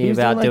talking to He me was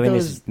about doing, like, doing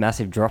those- this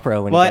massive drop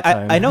row when Well, he gets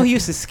home. I know he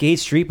used to skate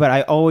street, but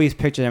I always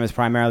pictured him as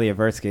primarily a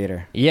vert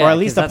skater. Yeah, or at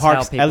least 'cause a that's how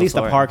park, people at least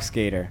saw a him. park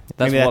skater.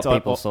 That's Maybe what all-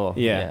 people saw,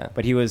 Yeah. yeah.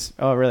 But he was.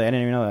 Oh, really? I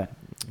didn't even know that.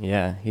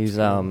 Yeah, he's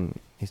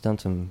done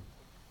some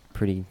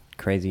pretty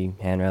crazy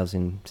handrails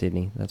in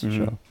Sydney. That's for Mhm.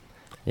 sure.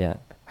 Yeah.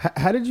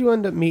 How did you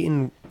end up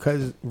meeting?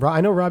 Because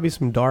I know Robbie's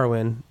from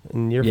Darwin,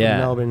 and you're Yeah. from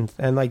Melbourne,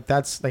 and like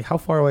that's like how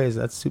far away is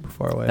that? That's super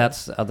far away.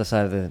 That's the other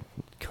side of the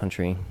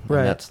country. Right.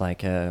 And that's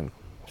like a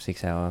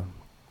 6-hour,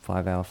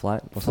 5-hour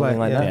flight or Flight, something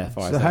like yeah. that. Yeah,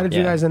 far So as how that. did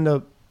you Yeah. guys end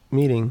up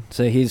meeting?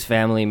 So his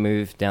family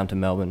moved down to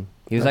Melbourne.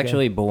 He was Okay.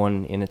 actually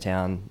born in a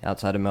town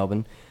outside of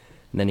Melbourne.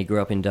 And then he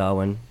grew up in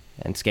Darwin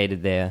and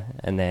skated there.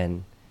 And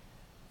then,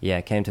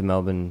 yeah, came to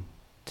Melbourne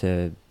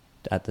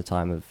at the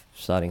time of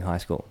starting high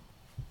school,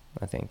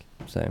 I think.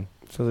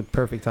 So the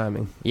perfect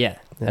timing. Yeah.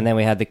 Yeah. And then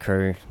we had the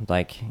crew,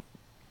 like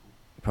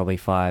probably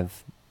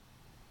 5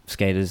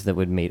 skaters that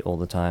would meet all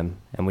the time.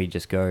 And we'd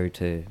just go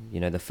to,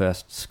 the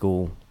first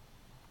school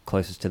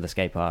closest to the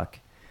skate park,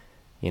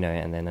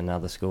 and then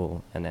another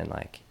school. And then,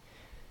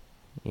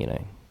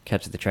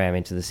 catch the tram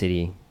into the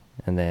city.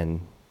 And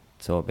then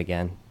so it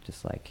began,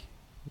 just like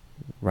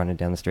running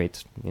down the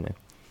streets,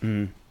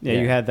 Mm. Yeah,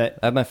 Yeah. you had that.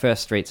 I had my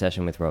first street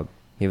session with Rob.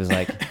 He was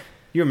like,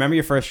 You remember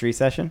your first street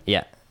session?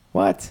 yeah.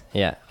 What?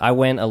 Yeah, I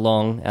went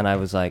along and I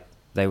was like,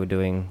 they were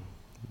doing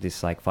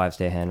this like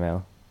 5-stair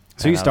handrail.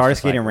 So you And I was started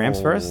just like, skating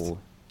ramps first? "Whoa."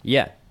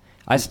 Yeah,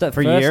 I started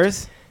For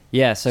years?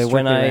 Yeah, so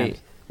when Strictly I ramps.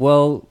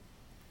 well,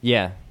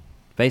 yeah,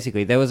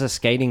 basically there was a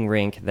skating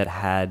rink that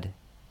had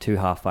 2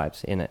 half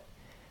pipes in it,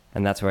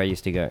 and that's where I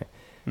used to go.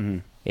 Mm-hmm.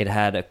 It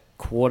had a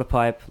quarter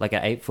pipe, like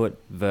an 8-foot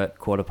vert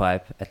quarter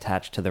pipe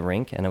attached to the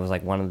rink, and it was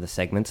like one of the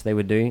segments they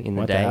would do in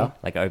the What the day, hell?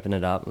 like open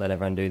it up, let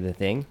everyone do the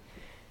thing.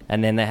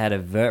 And then they had a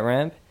vert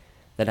ramp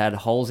that had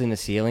holes in the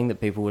ceiling that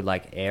people would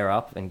like air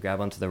up and grab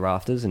onto the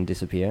rafters and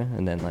disappear,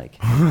 and then like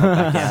pop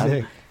back down.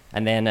 Sick.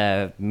 And then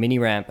a mini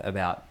ramp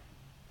about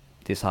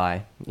this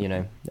high,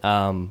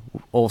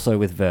 also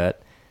with vert.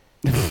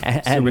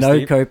 and Super no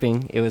steep.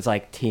 coping. It was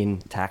like tin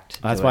tacked.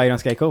 Oh, that's to why it. you don't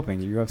skate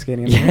coping. You grew up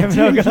skating.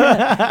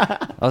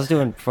 I was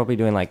probably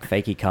doing like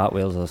fakey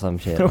cartwheels or some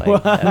shit. Like,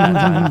 at that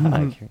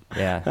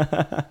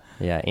time.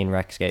 Yeah, in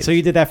rec skates. So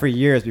you did that for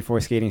years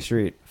before skating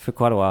street. For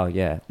quite a while,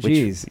 yeah.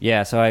 Jeez.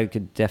 Yeah, so I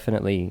could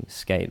definitely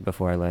skate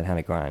before I learned how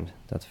to grind.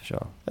 That's for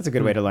sure. That's a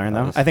good way to learn, I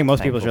though. was I think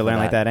most people thankful should learn for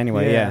like that. that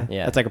anyway. Yeah. Yeah.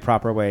 Yeah. That's like a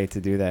proper way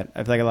to do that.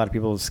 I feel like a lot of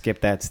people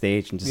skip that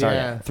stage and just start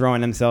Yeah.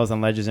 throwing themselves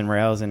on ledges and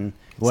rails and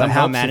Well, it somehow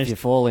helps manage. if you're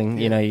falling,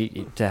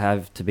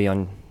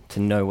 to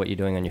know what you're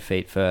doing on your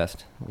feet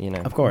first,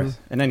 Of course.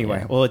 And anyway,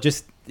 Yeah. well,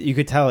 you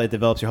could tell it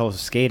develops your whole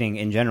skating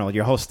in general.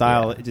 Your whole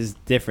style is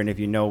different if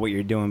you know what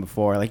you're doing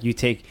before. Like you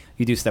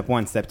do step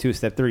 1, step 2,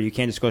 step 3. You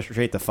can't just go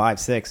straight to 5,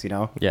 6.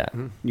 Yeah.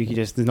 You can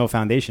there's no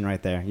foundation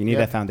right there. You need that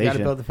Got to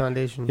foundation. build the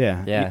foundation.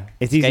 Yeah, Yeah.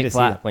 It's skate easy to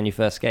flat see. when you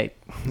first skate.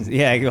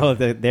 Yeah,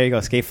 there you go.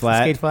 Skate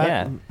flat. Skate flat.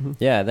 Yeah.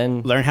 Yeah,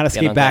 then Learn how to get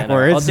skate on that.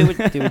 backwards. Or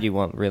do what you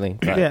want, really.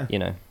 But, Yeah.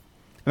 I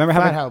remember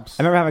Flat having helps.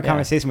 I remember having a Yeah.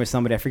 conversation with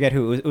somebody. I forget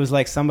who. It was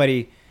like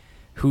somebody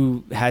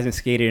who hasn't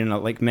skated in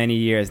like many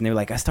years, and they were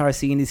like, "I started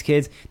seeing these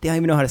kids. They don't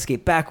even know how to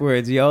skate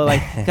backwards, yo.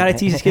 Like, gotta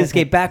teach these kids to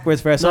skate backwards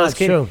first." So No, this it's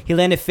kid, true. he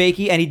landed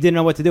fakie, and he didn't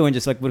know what to do, and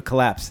just like would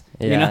collapse.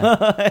 Yeah. You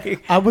know?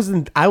 Like,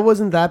 I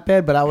wasn't that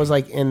bad, but I was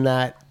like in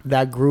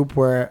that group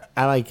where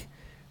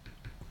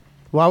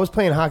I was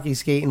playing hockey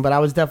skating, but I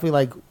was definitely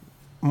like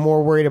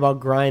more worried about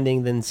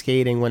grinding than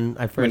skating when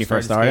I When you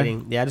first started?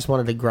 skating. Yeah, I just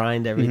wanted to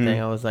grind everything.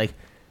 Mhm. I was like,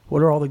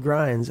 what are all the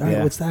grinds? All right,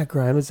 Yeah. what's that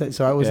grind? What's that?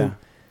 So I wasn't.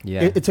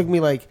 Yeah. It took me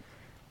like.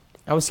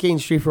 I was skating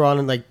street for on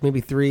and like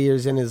maybe 3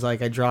 years in is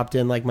like I dropped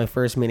in like my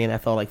first mini and I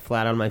fell like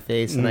flat on my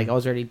face and like I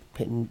was already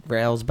hitting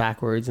rails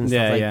backwards and stuff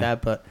Yeah, like yeah.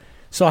 that. But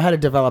so I had to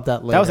develop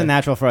that later. that was a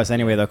natural for us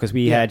anyway, though, because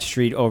we Yeah. had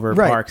street over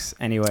Right. parks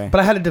anyway. But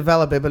I had to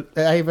develop it. But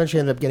I eventually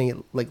ended up getting it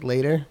like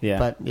later. Yeah.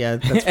 But yeah,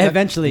 that's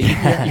Eventually,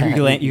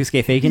 you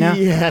skate fakie now.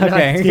 Yeah, no,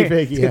 okay. I skate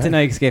fakie, It's good yeah. to know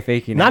you can skate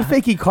fakie now. Not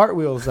fakie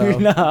cartwheels though,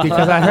 No.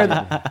 because I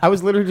heard I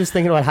was literally just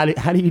thinking about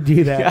how do you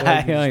do that? I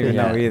Like, don't even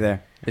know Yeah.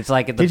 either. It's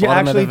like at the Did you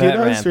bottom of the actually do vert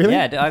those? ramp. Really?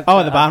 Yeah.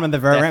 Oh, the bottom of the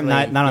vert ramp,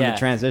 definitely, not on yeah. the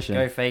transition.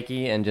 Go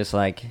fakie and just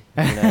like,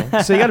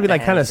 So you got to be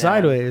like kind of hands down.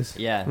 sideways.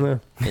 Yeah. Yeah.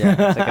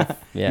 Yeah. It's like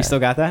yeah. You still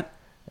got that?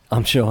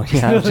 I'm sure.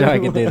 Yeah, I'm sure I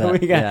can do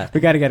that. we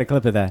got to get a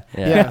clip of that.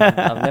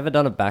 Yeah. I've never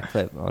done a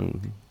backflip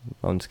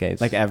on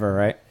skates. Like ever,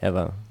 right?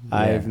 ever.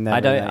 I've never, I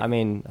don't. like- I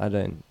mean, I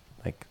don't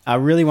like. I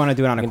really want to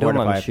do it on I a can do quarter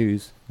them on pipe.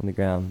 shoes on the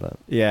ground, but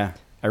Yeah,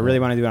 I really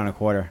want to do it on a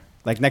quarter.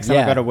 Like next time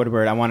I Yeah. go to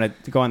Woodward, I want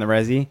to go on the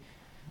resi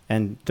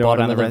and throw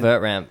bottom it on of the the resi.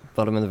 vert ramp.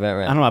 Bottom of the vert I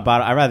ramp. don't know about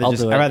bottom. I'd rather I'll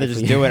just do it I'd rather if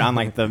just we- do it on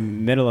like the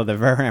middle of the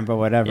vert ramp or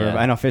whatever. Yeah. But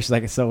I know Fish is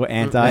like so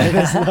anti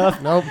this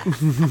stuff. Nope.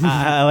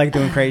 I like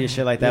doing crazy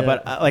shit like that, Yeah.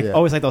 but like Yeah.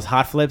 always like those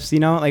hot flips, you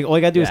know. Like all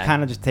you gotta do is Yeah.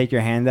 kind of just take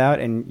your hand out,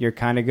 and you're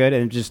kind of good,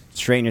 and just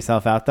straighten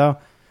yourself out though.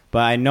 But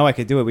I know I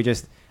could do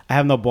it. I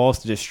have no balls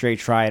to just straight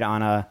try it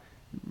on a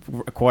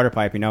quarter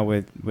pipe, you know,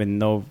 with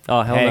no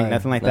Oh, hell heading, no.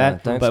 nothing like No,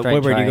 that. don't But straight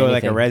Woodward, try you go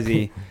like a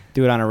anything. resi,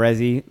 do it on a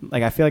resi.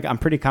 Like I feel like I'm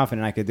pretty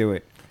confident I could do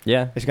it.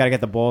 Yeah. I just gotta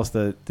get the balls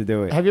to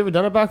do it. Have you ever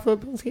done a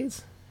backflip on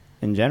skates?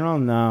 In general,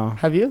 no.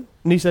 Have you?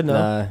 No, you said no.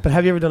 No. But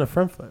have you ever done a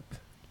front flip?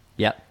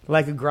 Yep.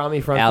 Like a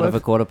Grammy front Out flip? of a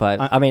quarter pipe.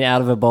 I- I mean,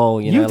 out of a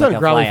bowl. You You've know, done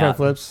like a Grammy fly front out.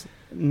 flips.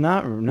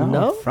 No,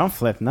 No? front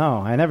flip. No,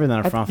 I never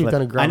done a I front think you've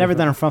flip. done a I never ground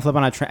done a front flip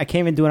on a. I can't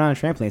even do it on a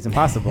trampoline. It's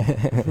impossible.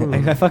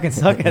 I fucking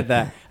suck at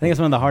that. I think it's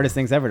one of the hardest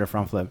things ever to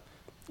front flip.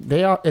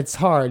 It's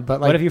hard,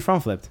 but like What if you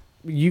front flipped?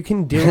 you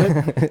can do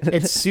it.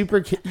 It's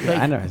super. Like,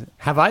 I know.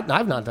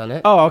 I've not done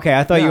it. Oh, okay.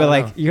 I thought you No,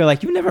 were no.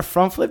 like you never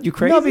front flipped. You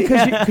crazy? No,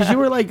 because you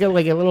were like a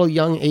little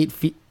young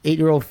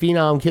 8-year-old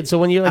phenom kid. So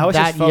when you're like I was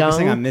that just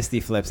focusing young, on misty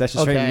flips. That's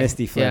just straight okay,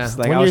 misty flips. yeah.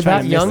 Like when I was you're trying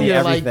that to young, misty you're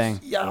everything.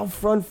 like, yeah, I'll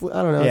front flip.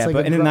 I don't know. Yeah, it's like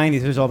but a in the gr-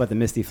 '90s, it was all about the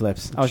misty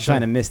flips. I was Sure.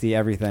 trying to misty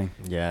everything.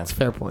 Yeah. It's a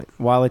fair point.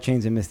 Wallet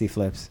chains and misty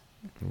flips.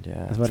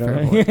 Yeah. That's what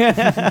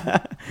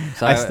fair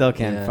So I still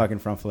can't yeah. fucking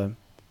front flip.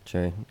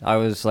 True. I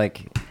was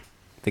like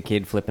the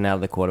kid flipping out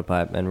of the quarter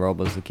pipe, and Rob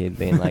was the kid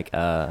being like,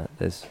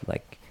 there's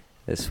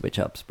switch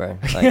ups, bro.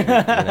 Like, you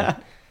know,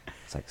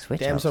 it's like switch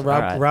Damn. ups. So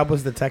Rob, alright. Rob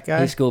was the tech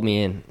guy. He schooled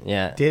me in.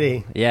 Yeah. Did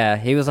he? Yeah,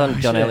 he was on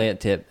John shit. Elliott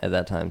tip at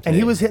that time too. And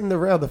he was hitting the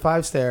rail, the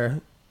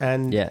 5-stair.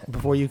 And Yeah.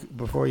 before you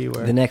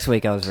were, The next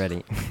week I was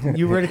ready.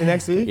 you were ready the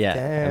next week. Yeah,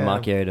 Damn. a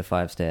Marchio to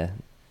 5-stair,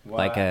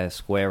 like a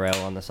square rail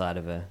on the side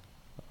of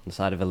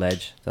a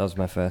ledge. That was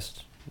my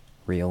first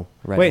real.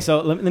 Rail. Wait,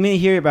 so let me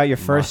hear about your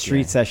first Mark, street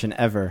yeah. session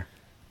ever.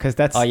 Because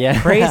that's Oh, yeah.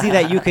 crazy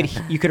that you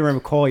could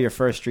recall your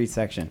first street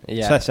section.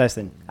 Yeah.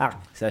 Session.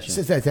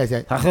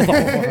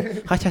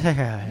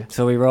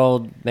 So we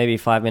rolled maybe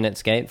 5-minute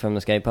skate from the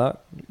skate park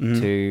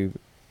Mhm. to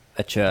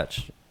a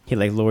church. He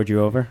like lured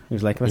you over. He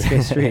was like, "Let's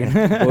get street."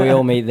 We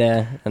all meet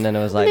there, and then it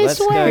was like, Me let's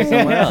go swear.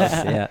 somewhere else.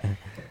 Yeah.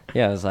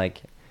 It was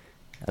like,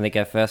 I think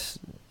I first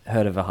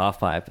heard of a half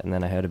pipe, and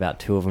then I heard about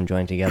 2 of them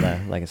joined together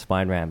like a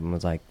spine ramp, and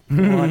was like,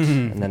 what?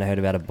 And then I heard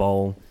about a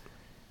bowl,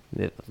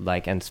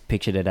 and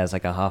pictured it as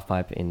like a half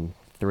pipe in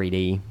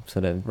 3D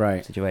sort of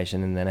Right.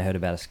 situation, and then I heard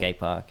about a skate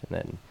park, and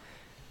then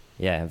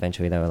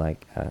eventually they were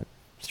like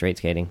street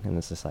skating, and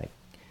it's just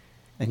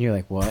And you're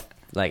like, "What?"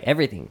 like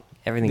everything.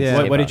 Everything's Yeah.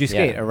 skate What did park, you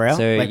skate? A rail?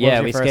 So Like, what was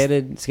your we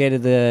first-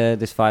 skated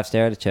this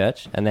 5-stair at a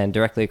church, and then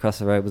directly across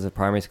the road was a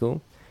primary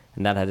school,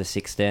 and that had a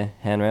 6-stair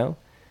handrail,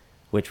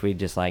 which we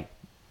just like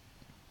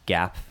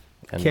gap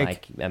and Kick.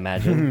 like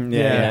imagine, Yeah.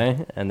 you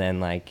know, and then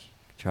like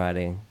try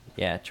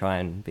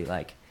and be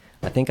like,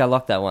 I think I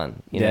locked that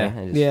one, you Yeah. know,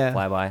 and just Yeah.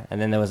 fly by.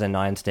 And then there was a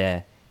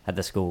 9-stair at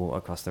the school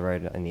across the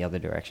road in the other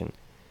direction.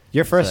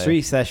 Your first So-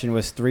 street session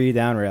was 3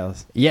 down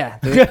rails. Yeah,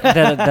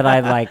 that I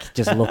like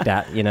just looked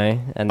at, you know.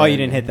 And Oh, you then-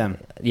 didn't hit them.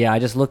 Yeah, I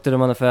just looked at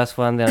them on the first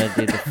one. Then I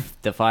did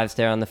the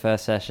 5-stair on the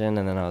first session,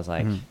 and then I was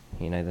like, Mhm.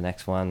 you know, the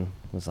next one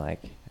was like,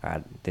 all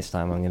right, this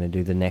time I'm going to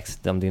do the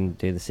next. I'm going to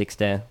do the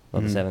 6-stair or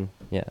Mhm. the 7.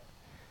 Yeah,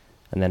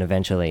 and then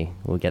eventually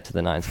we'll get to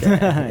the 9-stair.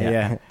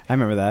 Yeah. I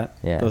remember that.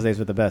 Yeah. Those days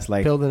were the best.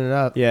 Like, Building it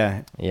up.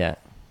 yeah. Yeah.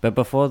 But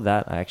before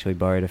that, I actually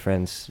borrowed a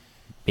friend's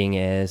Bing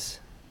Airs,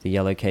 the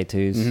yellow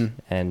K2s, Mhm.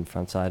 and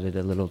front-sided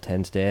a little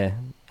 10-stair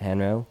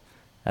handrail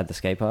at the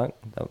skate park.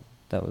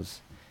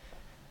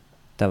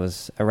 That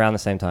was around the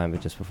same time,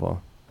 but just before.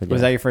 But Was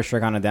yeah. that your first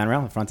trick on a down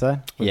rail, the front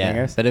side? With Yeah,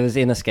 fingers? but it was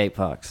in a skate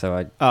park, so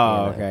I.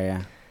 Oh, you know, okay,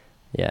 yeah.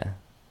 Yeah.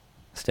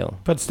 Still.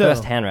 But still,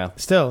 First handrail.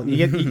 still,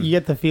 you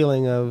get the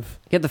feeling of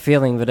Get the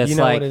feeling, but it's You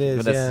know like. what it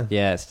is, but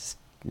it's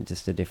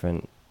just a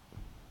different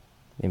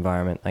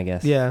environment, I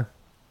guess. yeah.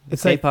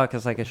 It's skate like park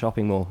is like a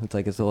shopping mall. It's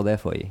like it's all there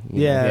for you.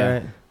 you yeah, know? Yeah.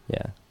 right.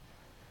 Yeah.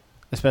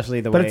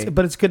 Especially the But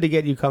way. it's good to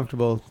get you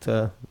comfortable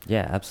to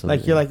Yeah, absolutely.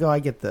 like you're like, oh, I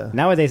get the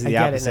Nowadays, it's I the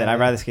get it opposite. now. I'd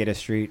rather skate a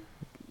street.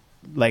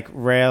 Like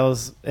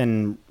rails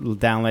and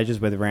down ledges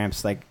with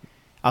ramps. Like,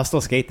 I'll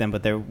still skate them,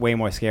 but they're way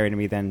more scary to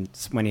me than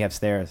when you have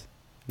stairs.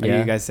 Are Yeah.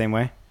 you guys the same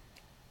way?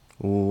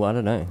 Ooh, I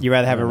don't know. You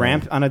rather have I a don't know.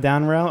 ramp on a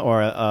down rail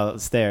or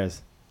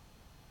stairs?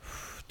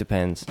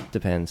 Depends.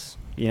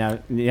 You know,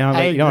 I you don't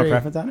have a agree.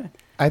 preference on it.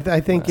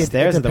 I think it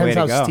Stairs are the way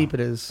depends to how go. steep it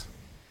is.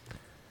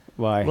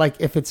 Why? Like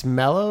if it's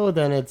mellow,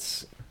 then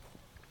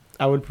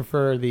I would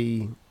prefer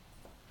the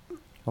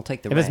I'll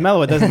take the if it's ramp.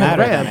 mellow, it doesn't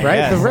matter. ramp, then, I right?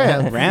 guess. The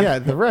ramp. Ramp? Yeah,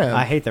 the ramp.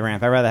 I hate the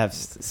ramp. I'd rather have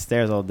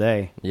stairs all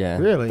day. Yeah.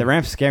 Really? The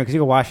ramp's scary because you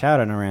can wash out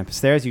on a ramp.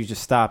 Stairs, you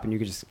just stop and you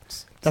can just.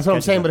 That's what I'm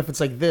get saying. to But if it's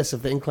like this,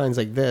 if the incline's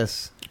like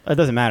this, it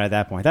doesn't matter at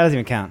that point. That doesn't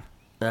even count.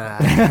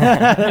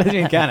 that doesn't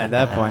even count at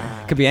that point.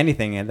 It could be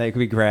anything. It could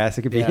be grass.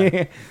 It could be Yeah.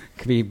 it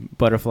could be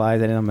butterflies.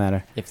 It don't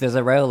matter. If there's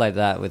a rail like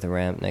that with a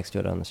ramp next to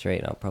it on the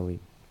street, I'll probably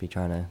be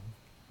trying to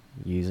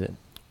use it.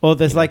 Well,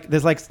 there's like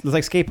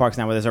skate parks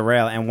now where there's a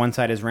rail and one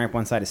side is ramp,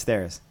 one side is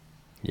stairs.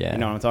 Yeah. You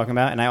know what I'm talking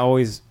about? And I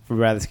always would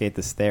rather skate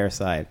the stair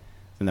side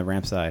than the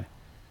ramp side.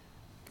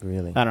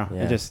 Really? I don't know.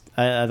 Yeah. It just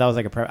that was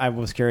like I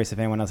was curious if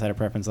anyone else had a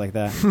preference like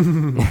that.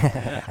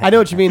 I know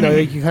what you mean though.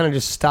 Like, you kind of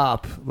just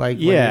stop. Like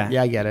when Yeah.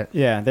 yeah, I get it.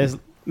 Yeah, there's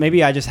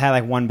maybe I just had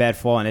like one bad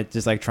fall and it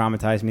just like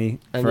traumatized me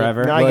And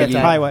forever. no, I Well, get that's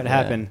that. probably what Yeah.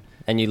 happened.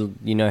 And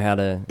you know how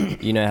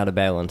to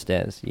bail on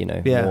stairs. You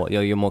know, Yeah.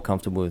 you're more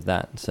comfortable with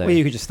that. So Well,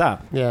 you could just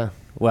stop. Yeah.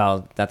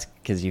 well, that's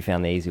because you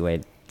found the easy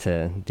way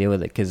to deal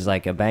with it. Because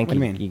like a bank, What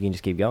do you mean? you can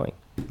just keep going.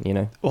 You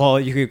know. Well,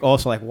 you could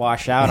also like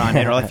wash out on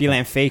it, or if you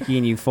land fakey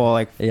and you fall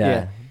like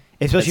Yeah.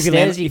 Especially if you But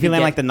land stairs, you if you could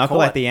land get like the knuckle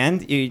caught. at the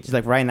end, you just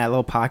like right in that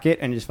little pocket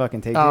and just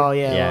fucking take Oh it.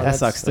 yeah. Yeah, well, that that's-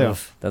 sucks too.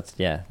 That's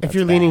If that's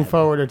you're leaning bad.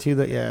 forward or to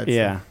the yeah. It's,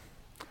 Yeah,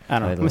 I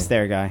don't know. I'm a Totally.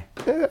 stair guy.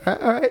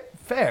 All right.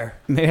 Fair.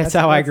 Maybe that's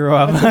That's- how I grew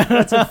up.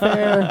 That's a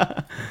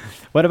fair.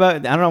 What about? I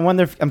don't know. I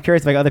wonder. I'm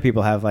curious if like other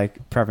people have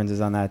like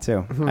preferences on that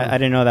too. Mhm. I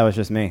didn't know that was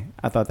just me.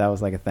 I thought that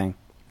was like a thing.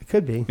 It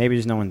could be. Maybe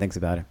just no one thinks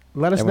about it.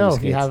 Let us Everyone know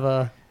if you skates. have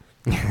a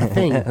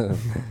thing.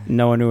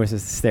 No one knew it was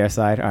just the stair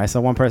side. All right,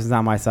 so one person's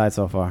on my side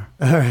so far.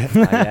 All right. Oh,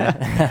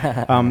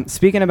 yeah.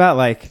 Speaking about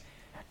like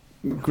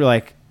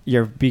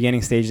your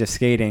beginning stages of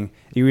skating,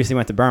 you recently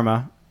went to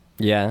Burma,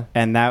 Yeah.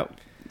 and that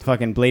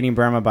fucking Blading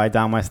Burma by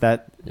Don West.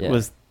 That Yeah.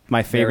 was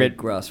my favorite.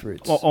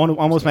 grassroots.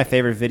 Almost my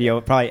favorite video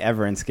probably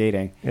ever in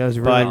skating. Yeah, it was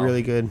But- really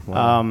really good.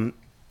 Wow.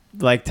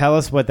 Like tell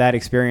us what that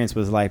experience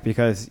was like,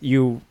 because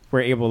you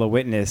were able to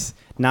witness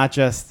not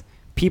just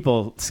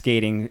people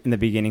skating in the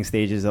beginning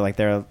stages of like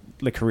their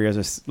careers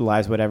or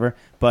lives, whatever,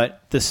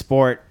 but the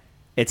sport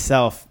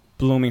itself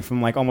blooming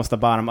from like almost the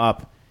bottom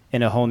up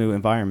in a whole new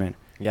environment.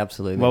 Yeah,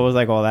 absolutely. What was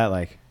like all that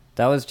like?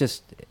 That was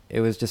just, it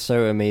was just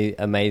so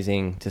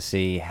amazing to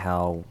see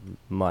how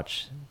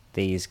much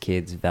these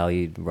kids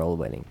valued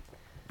rollerblading.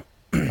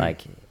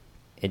 Like,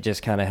 it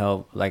just kind of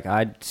helped. Like,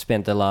 I'd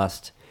spent that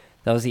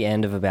was the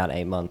end of about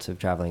 8 months of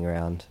traveling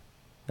around.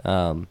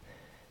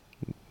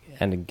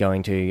 and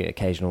going to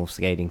occasional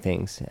skating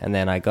things. And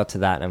then I got to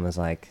that and was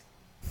like,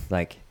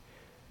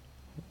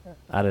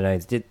 I don't know,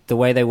 the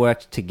way they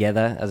worked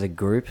together as a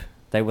group,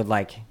 they would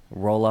like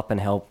roll up and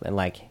help and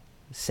like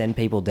send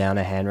people down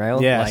a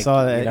handrail. Yeah, like, I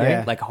saw that. You know,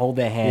 Yeah. like hold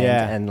their hand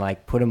Yeah. and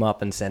like put them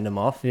up and send them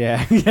off.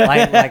 Yeah.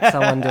 like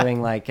someone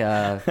doing like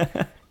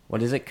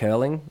what is it,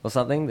 curling or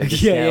something? They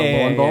just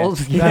lawn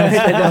balls.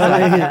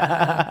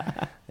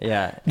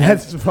 Yeah,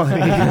 That's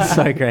funny. it's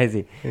so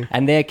crazy.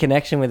 And their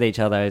connection with each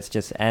other, it's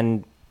just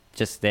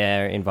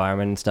their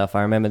environment and stuff.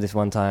 I remember this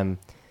one time,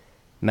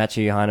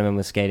 Matthew Heinemann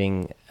was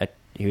skating.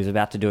 He was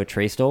about to do a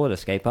tree stall at a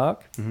skate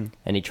park, Mhm.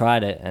 and he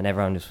tried it, and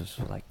everyone just was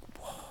like,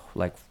 whoa,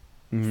 like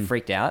Mhm.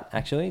 freaked out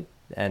actually,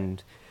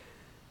 and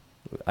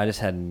I just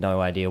had no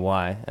idea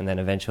why. And then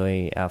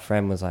eventually, our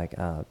friend was like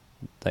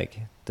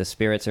the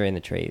spirits are in the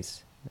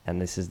trees,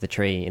 and this is the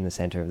tree in the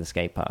center of the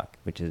skate park,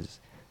 which is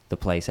the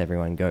place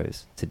everyone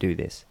goes to do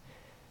this.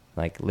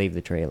 Like, leave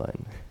the tree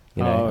alone,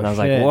 you know. Oh, and I was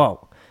shit. like,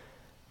 whoa.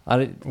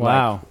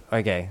 Wow.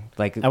 Okay.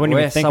 Like, I wouldn't we're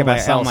even think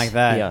about somewhere something else. like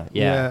that.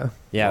 Yeah.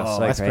 Yeah. Whoa, So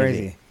that's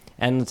crazy.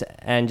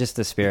 And just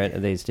the spirit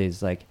of these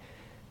dudes. Like,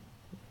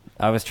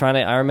 I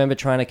remember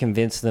trying to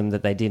convince them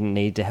that they didn't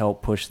need to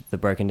help push the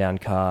broken down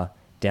car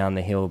down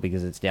the hill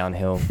because it's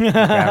downhill.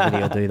 Gravity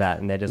will do that.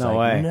 And they're just No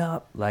like, way.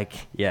 no. Like,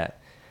 yeah.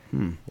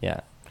 Hmm. Yeah.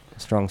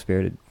 Strong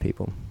spirited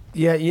people.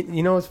 Yeah,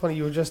 you know what's funny?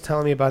 You were just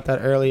telling me about that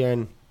earlier,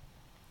 and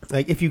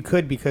like if you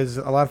could, because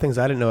a lot of things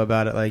I didn't know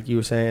about it. Like you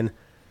were saying,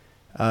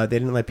 they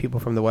didn't let people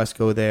from the West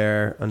go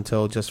there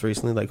until just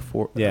recently. Like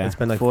Yeah. it's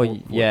been like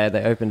Yeah,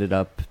 they opened it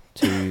up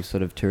to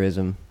sort of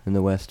tourism in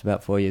the West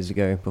about 4 years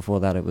ago. Before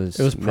that, it was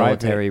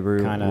military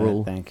kind of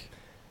rule. I think.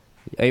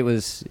 It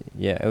was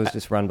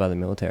just run by the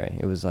military.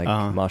 It was like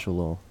martial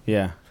law,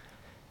 Yeah.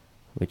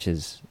 which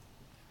is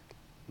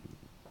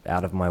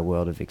out of my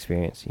world of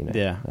experience. You know,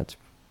 Yeah. that's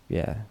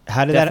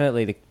How did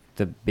definitely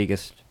the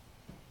biggest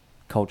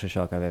culture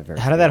shock I've ever.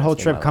 How did that whole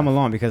experienced in trip my come life.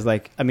 along? Because,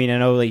 like, I mean, I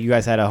know like you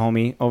guys had a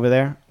homie over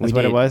there. That's We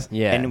what it did, was.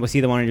 yeah. And was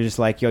he the one who just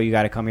like, yo, you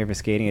got to come here for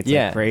skating? It's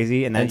Yeah. like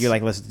crazy. And then It's- you're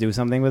like, let's do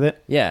something with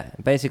it. Yeah,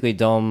 basically,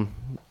 Dom.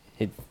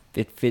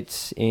 It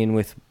fits in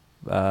with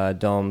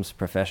Dom's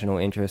professional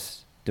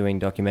interests, doing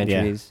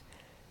documentaries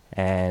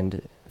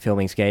and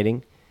filming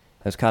skating.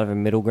 It's kind of a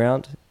middle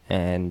ground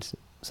and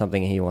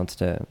something he wants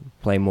to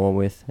play more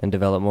with and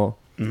develop more.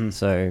 Mm-hmm.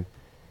 So,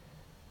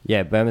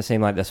 yeah, Burma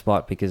seemed like the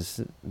spot because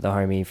the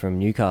homie from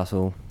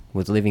Newcastle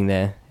was living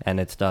there and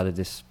had started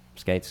this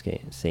skate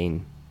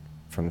scene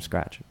from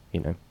scratch,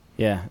 you know.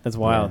 Yeah, that's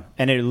wild. Yeah.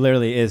 And it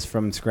literally is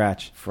from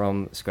scratch.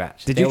 From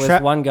scratch. Did there you was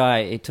tra- one guy,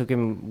 it took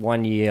him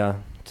 1 year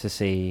to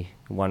see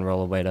one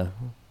rollerblader,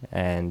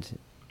 and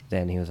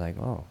then he was like,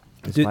 oh,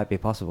 this might be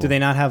possible. Do they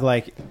not have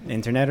like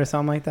internet or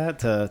something like that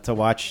to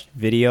watch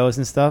videos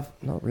and stuff?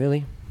 Not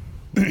really.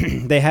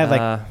 They have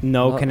like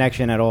no not-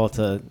 connection at all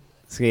to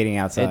skating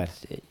outside.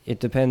 It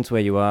depends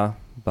where you are,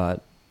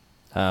 but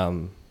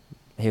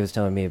he was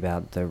telling me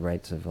about the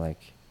rates of like,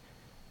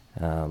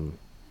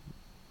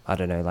 I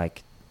don't know,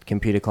 like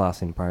computer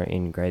class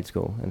in grade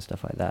school and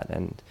stuff like that,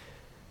 and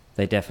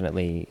they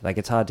definitely like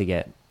it's hard to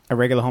get. A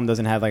regular home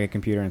doesn't have like a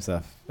computer and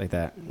stuff like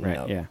that, right?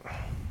 No. Yeah.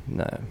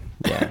 No,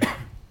 yeah,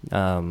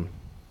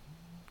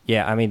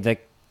 yeah. I mean,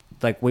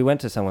 like we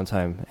went to someone's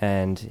home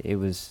and it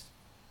was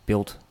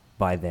built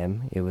by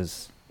them. It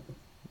was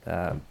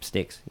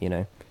sticks, you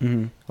know,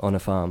 Mm-hmm. on a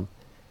farm,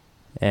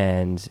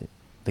 and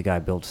the guy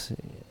built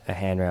a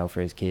handrail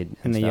for his kid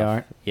In the stuff.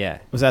 yard? Yeah,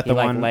 Was that he the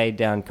like one? laid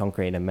down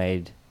concrete and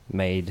made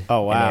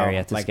Oh wow, an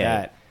area to like skate.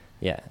 that.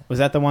 Yeah. Was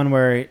that the one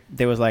where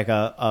there was like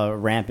a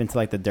ramp into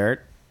like the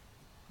dirt?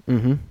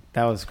 Mm-hmm.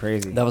 That was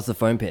crazy. That was the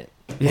foam pit.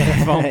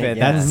 Yeah, foam pit.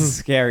 Yeah. That's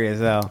scary as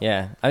hell.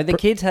 Yeah, I mean the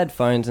kids had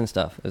phones and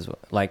stuff as well.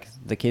 Like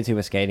the kids who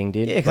were skating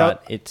did, Yeah, 'cause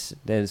but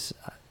there's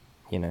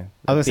you know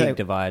I a was big gonna say-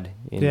 divide.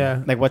 In,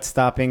 Yeah. Like, what's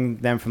stopping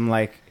them from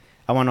like?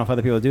 I want to know if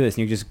other people do this,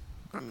 and you just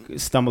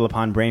stumble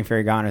upon Brain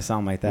Fairy Gone or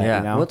something like that. Yeah,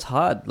 You know? well, it's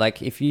hard.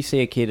 Like, if you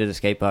see a kid at a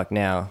skate park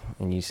now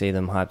and you see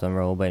them hyped on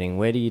rollerblading,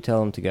 where do you tell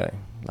them to go?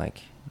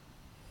 Like,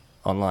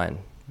 online.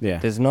 yeah.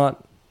 There's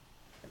not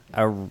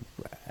a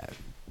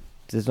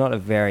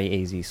very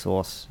easy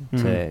source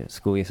Mhm. to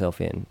school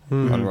yourself in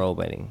Mhm. on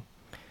rollerblading.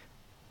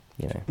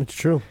 You know, It's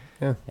true.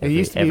 Yeah, Every- it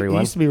used to be. everyone.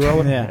 It used to be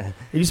rolling. Yeah.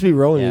 It used to be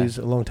rolling Yeah. news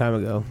a long time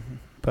ago,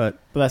 but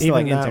But that's still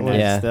like even that internet. was-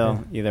 Yeah. Still,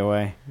 either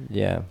way.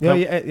 yeah. yeah,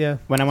 yeah.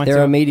 When I went There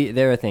to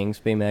are things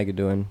BMAG are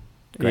doing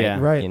great. Yeah.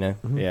 Right. You know.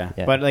 Mhm. Yeah.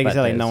 Yeah, But like you but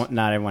said, like there's-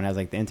 not everyone has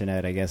like the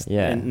internet, I guess.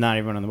 Yeah. And not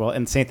everyone in the world.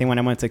 And same thing when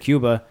I went to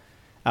Cuba,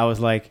 I was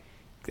like,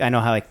 I know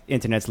how like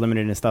internet's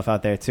limited and stuff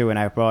out there too. And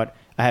I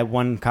had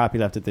one copy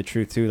left of The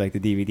Truth too, like the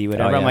DVD,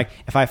 whatever. Oh, yeah. I'm like,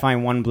 if I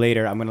find one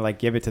blader, I'm gonna like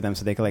give it to them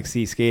so they could like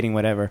see skating,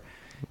 whatever.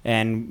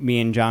 And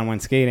me and John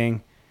went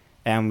skating,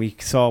 and we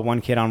saw one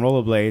kid on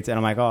rollerblades, and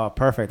I'm like, oh,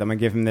 perfect. I'm gonna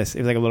give him this. It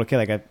was like a little kid,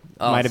 like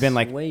might have been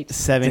like sweet.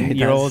 7-year-old, Dude,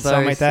 that's so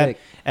something like that. sick.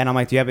 And I'm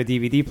like, do you have a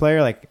DVD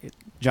player? Like,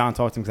 John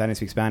talked to him because I didn't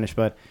speak Spanish,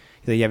 but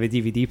he's like, you have a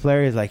DVD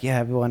player? He's like, yeah, I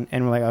have one.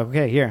 And we're like,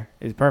 okay, here.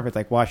 It's perfect.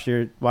 Like, watch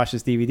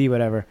this DVD,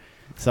 whatever.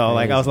 So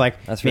like I was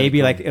like, That's really maybe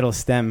cool. like it'll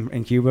stem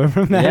in Cuba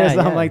from that Yeah, or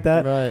something yeah. like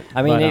that. Right.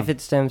 I mean, But, if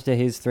it stems to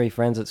his 3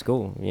 friends at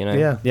school, you know,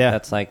 Yeah. Yeah.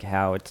 that's like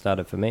how it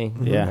started for me,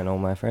 Yeah. and all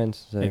my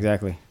friends. So,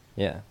 Exactly.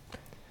 yeah,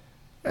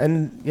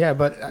 And yeah,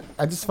 but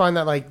I just find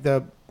that like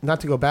not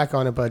to go back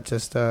on it, but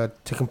just to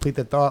complete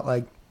the thought,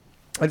 like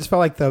I just felt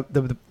like the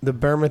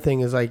Burma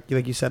thing is like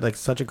you said, like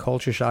such a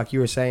culture shock. You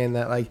were saying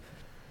that like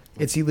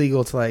it's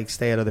illegal to like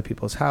stay at other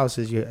people's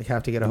houses. You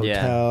have to get a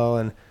Yeah. hotel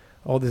and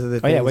all these other Oh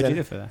things. yeah, what'd you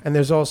and, do for that? and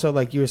there's also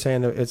like you were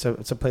saying, it's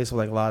a place of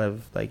like a lot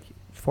of like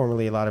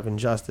formerly a lot of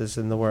injustice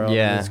in the world. and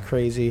Yeah. it's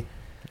crazy,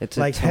 it's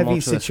like a heavy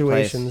tumultuous place.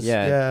 situations.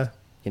 Yeah. Yeah.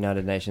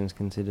 United Nations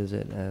considers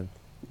it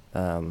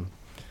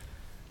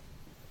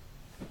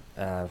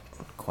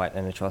quite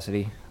an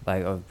atrocity.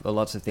 Like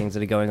lots of things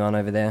that are going on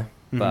over there,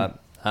 Mhm. but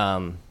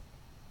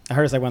I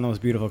heard it's like one of the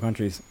most beautiful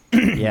countries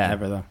yeah,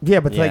 ever though. Yeah,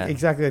 but Yeah. like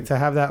exactly to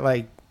have that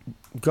like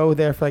go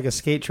there for like a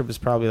skate trip is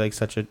probably like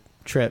such a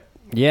trip.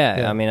 yeah.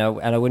 Yeah. I mean,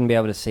 I wouldn't be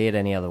able to see it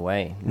any other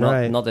way. Not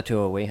Right. not the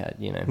tour we had,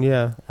 you know.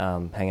 Yeah.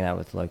 Hanging out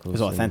with locals. It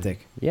was and-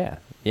 authentic. Yeah,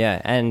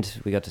 yeah, and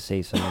we got to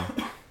see some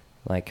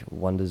like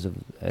wonders of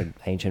an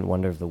ancient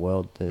wonder of the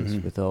world. There's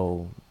Mhm. with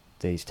all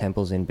these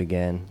temples in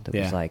Bagan. That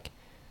was Yeah. like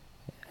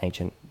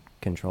ancient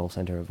control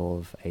center of all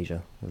of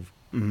Asia. Of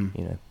hmm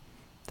you know,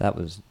 that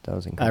was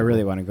incredible. I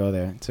really want to go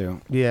there too.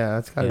 Yeah,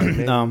 that's kind of Yeah.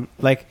 amazing.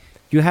 Like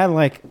you had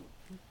like,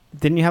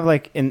 didn't you have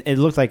like? It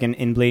looked like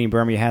in Blading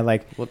Burma, you had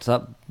like What's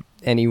up,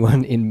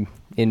 anyone in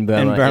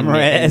Burma? in Burma.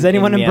 Is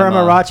anyone in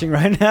Burma watching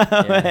right now?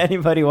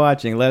 Anybody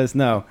watching? Let us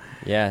know.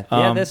 Yeah,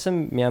 there's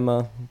some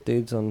Myanmar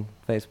dudes on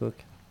Facebook.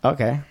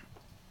 Okay,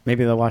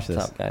 maybe they'll watch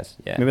What's this. up, guys?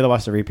 Yeah, Maybe they'll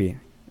watch the repeat.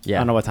 yeah. I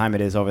don't know what time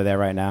it is over there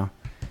right now,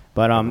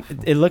 but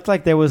it looked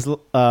like there was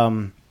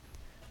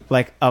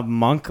like a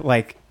monk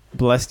like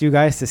blessed you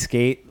guys to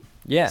skate.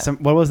 Yeah,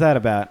 What was that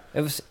about?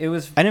 it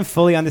was. I didn't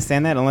fully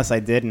understand that unless I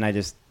did, and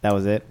that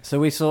was it. So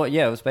we saw.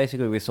 Yeah, it was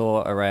basically we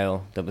saw a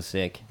rail that was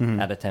sick Mhm.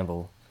 at a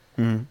temple.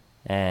 Mm-hmm.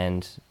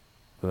 And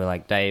we were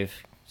like, Dave,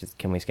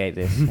 can we skate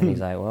this? And he's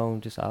like, well,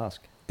 just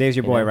ask. Dave's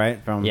your You boy, know? right?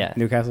 From Yeah.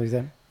 Newcastle, you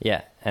said?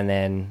 Yeah. And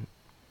then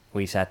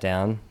we sat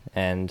down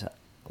and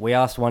we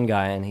asked one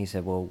guy, and he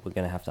said, well, we're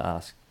going to have to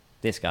ask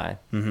this guy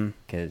Mm-hmm.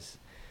 because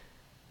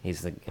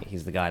he's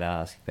the guy to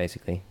ask,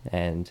 basically.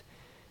 And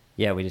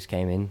yeah, we just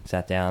came in,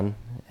 sat down,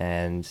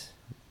 and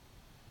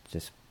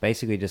just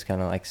basically just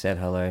kind of like said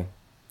hello,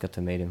 got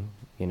to meet him,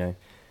 you know,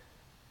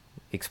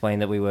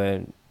 explained that we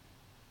were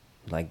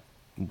like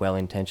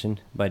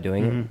well-intentioned by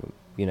doing Mhm. it.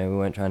 You know, we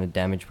weren't trying to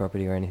damage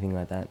property or anything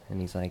like that.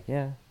 And he's like,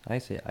 yeah, I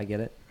see it. I get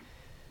it.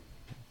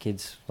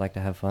 Kids like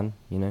to have fun,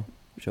 you know,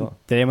 sure.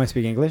 Did anyone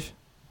speak English?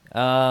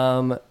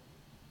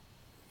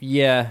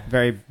 Yeah,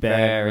 Very bad,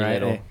 very right?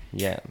 little.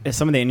 Yeah.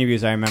 Some of the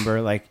interviews I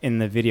remember, like in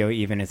the video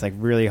even, it's like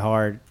really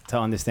hard to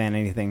understand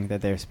anything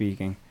that they're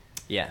speaking.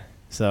 Yeah.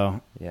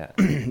 So, Yeah.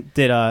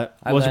 did, what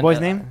was your learned boy's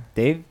that- name?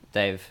 Dave?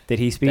 Dave. Did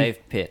he speak?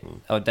 Dave Pitt.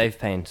 Oh, Dave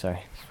Payne,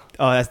 sorry.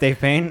 Oh, that's Dave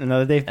Payne?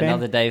 Another Dave Payne?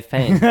 Another Dave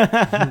Payne.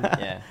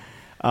 Yeah.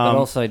 But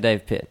also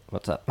Dave Pitt.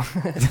 What's up?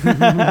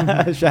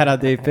 Shout out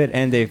Dave Pitt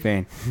and Dave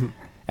Payne.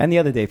 And the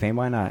other Dave Payne,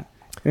 why not?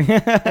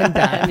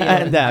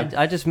 And Dab.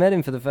 I just met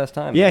him for the first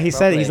time. Yeah, he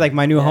said he's like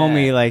my new Yeah,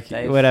 homie, like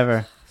Dave's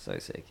whatever. So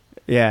sick.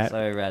 Yeah,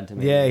 So rad to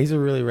me. Yeah, he's a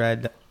really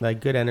rad, like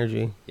good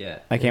energy. Yeah.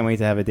 I can't wait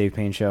to have a Dave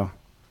Payne show.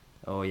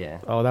 Oh, yeah.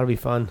 Oh, that'll be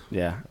fun.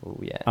 Yeah. Oh,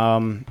 yeah.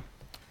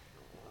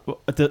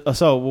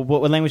 So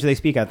what language do they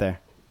speak out there?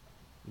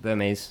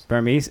 Burmese.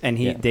 Burmese, and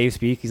Yeah. Dave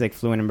he's like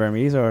fluent in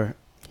Burmese, or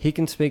He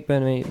can speak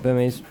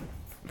Burmese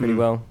pretty Mm.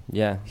 well.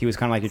 Yeah. he was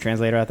kind of like your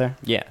translator out there.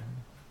 Yeah.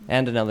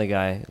 And another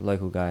guy,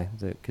 local guy,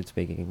 that could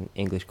speak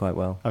English quite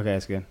well. Okay,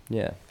 that's good.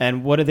 Yeah.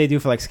 And what do they do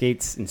for like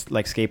skates and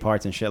like skate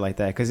parts and shit like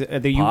that? Because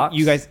Parts?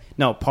 you guys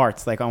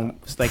parts like on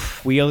like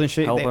wheels and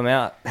shit. Help him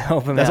out.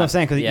 Help him That's out. what I'm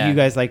saying. Because Yeah. you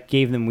guys like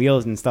gave them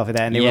wheels and stuff like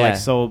that, and they were Yeah. like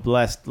so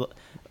blessed.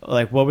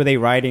 Like, what were they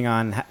riding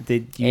on?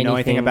 Did you know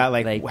anything Anything about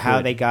like they how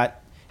could. they got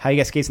how you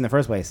got skates in the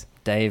first place?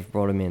 Dave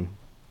brought him in.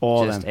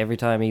 All of Just them. every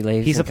time he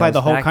leaves. He and supplied the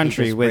comes whole back, he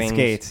country just with brings-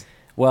 skates.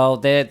 Well,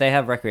 they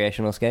have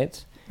recreational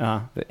skates,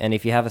 Uh, and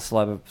if you have a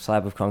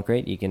slab of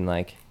concrete, you can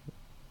like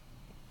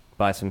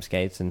buy some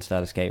skates and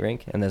start a skate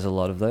rink. And there's a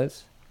lot of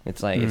those.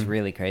 It's like it's Mm.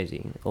 really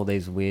crazy. All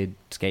these weird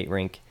skate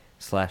rink /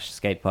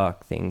 skate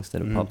park things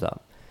that have Mhm. popped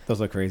up. those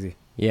look crazy.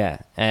 Yeah,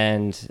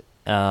 and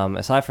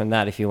aside from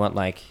that, if you want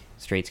like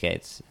street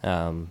skates,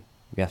 you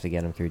have to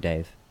get them through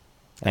Dave.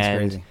 That's and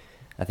crazy.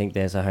 I think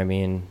there's a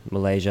homie in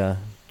Malaysia,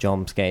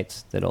 Jom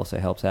Skates, that also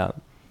helps out.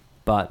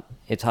 But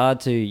it's hard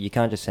to, you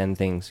can't just send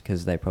things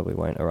because they probably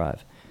won't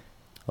arrive.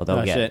 Or they'll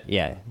Oh, get, shit.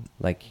 yeah,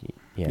 like,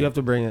 yeah. You have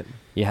to bring it.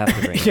 You have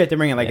to bring You it. have to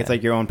bring it like Yeah. it's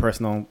like your own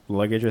personal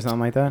luggage or something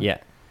like that. Yeah.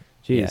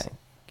 Jeez.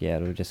 Yeah,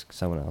 it'll just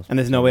someone else. And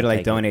there's no way to like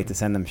take it. donate to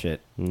send them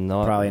shit.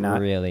 Not Probably not.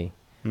 really.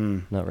 Hmm.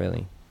 Not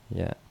really.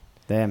 Yeah.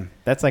 Damn,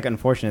 that's like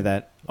unfortunate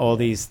that all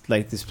these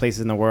places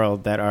in the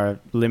world that are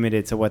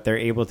limited to what they're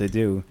able to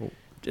do,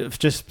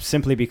 just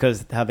simply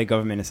because how the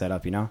government is set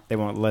up. You know, they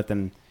won't let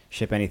them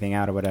ship anything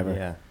out or whatever.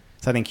 Yeah.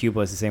 So I think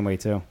Cuba is the same way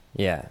too.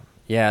 Yeah.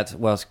 Yeah.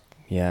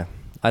 Yeah.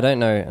 I don't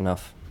know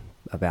enough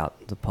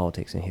about the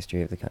politics and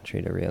history of the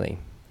country to really.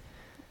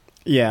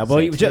 Yeah, well,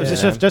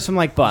 Six, just from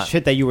like But-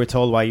 shit that you were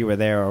told while you were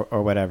there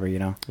or whatever, you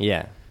know.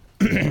 Yeah,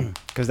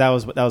 Because that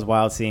was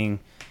wild seeing.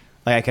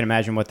 Like I can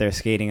imagine what they're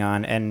skating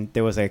on, and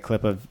there was a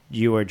clip of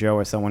you or Joe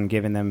or someone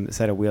giving them a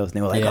set of wheels, and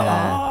they were like,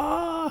 Yeah.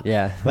 "Oh!"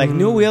 yeah. Like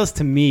new wheels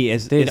to me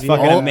is Dude, it's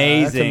fucking old-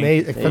 amazing.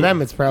 That's amazing. For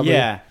them, it's probably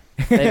Yeah,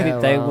 They, Yeah,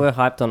 they wow. were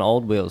hyped on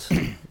old wheels.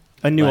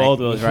 a new Like, old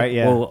wheels, right?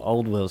 Yeah, Well,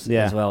 old wheels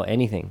Yeah. as well.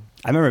 Anything.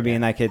 I remember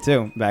being that kid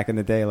too back in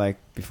the day, like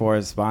before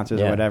his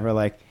sponsors or Yeah. whatever.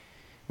 Like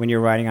when you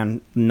were riding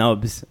on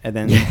nubs, and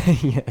then Yeah.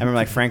 I remember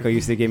like Franco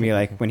used to give me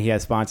like when he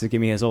had sponsors,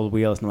 give me his old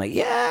wheels, and I'm like,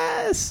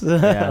 yes,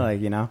 Yeah.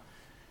 like you know,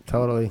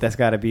 totally. that's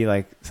got to be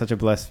like such a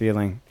blessed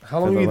feeling. How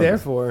long for were the you there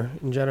locals. for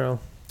in general?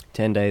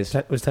 10 days.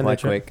 It was 10 Quite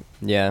day trip? quick.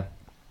 Yeah.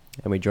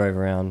 And we drove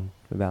around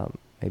about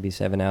maybe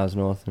 7 hours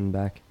north and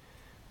back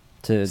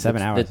to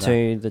 7 hours,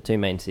 the two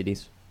main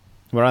cities.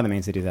 What are the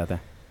main cities out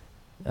there?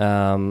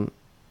 God.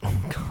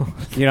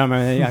 You don't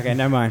remember? Okay,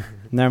 never mind.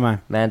 Never mind.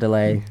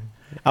 Mandalay.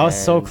 I was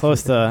so And-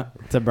 close to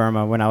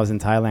Burma when I was in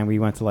Thailand. We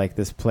went to like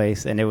this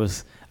place, and it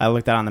was. I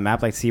looked out on the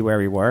map, like see where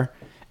we were,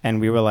 and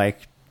we were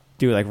like,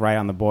 dude, like right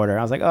on the border.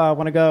 I was like, oh, I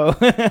want to go.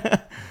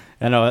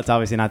 I know it's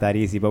obviously not that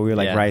easy, but we were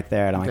like Yeah. right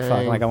there, and I'm like, fuck,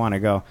 Dang. like I want to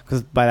go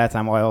because by that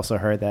time I also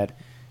heard that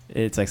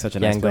it's like such a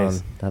nice Yangon.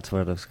 place. That's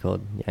what it was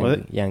called. Was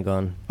it?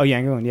 Yangon. Oh,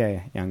 Yangon,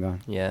 yeah, Yangon,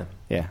 Yeah.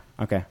 yeah,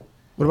 okay.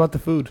 What about the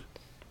food?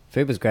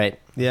 Food was great.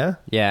 Yeah?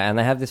 Yeah, and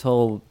they have this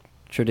whole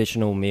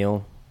traditional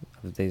meal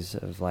of these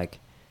of like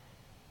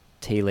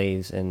tea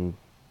leaves and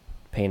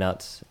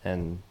peanuts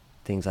and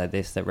things like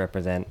this that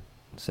represent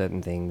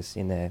certain things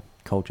in their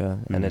culture,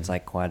 and it's Mhm.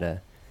 like quite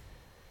a.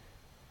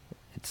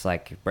 It's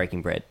like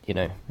breaking bread, you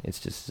know. It's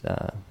just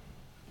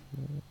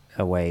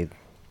a way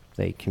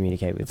they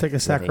communicate with. It's like a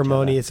with each other.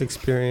 sacrimonious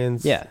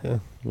experience. Yeah.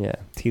 Yeah,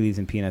 Tea leaves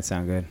and peanuts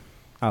sound good.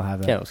 I'll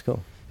have that. yeah, it was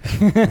cool.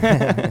 We're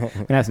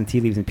gonna have some tea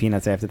leaves and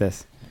peanuts after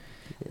this.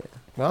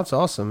 Well, that's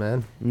awesome,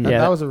 man. Mm. That, Yeah.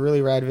 that was a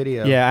really rad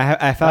video. Yeah,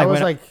 I felt That like, was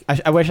when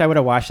like, I wish I would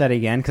have watched that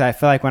again because I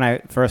feel like when I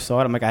first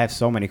saw it, I'm like, I have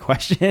so many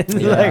questions.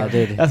 Yeah, Like,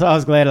 dude. that's why I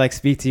was glad to like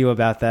speak to you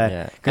about that.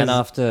 Yeah, 'Cause and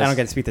after I don't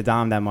get to speak to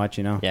Dom that much,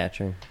 you know. Yeah,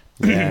 true.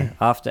 Yeah,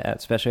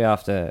 especially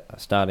after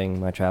starting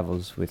my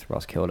travels with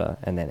Roskilde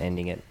and then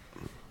ending it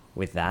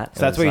with that.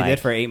 So that's what you did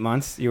for 8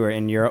 months. You were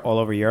in Europe, all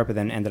over Europe, and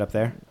then ended up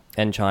there.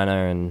 and China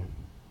and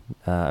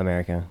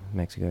America,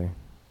 Mexico.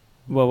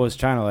 What was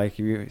China like?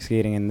 You were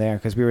skating in there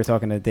because we were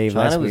talking to Dave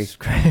China last was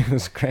week. it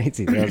was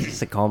crazy. There was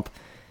just a comp,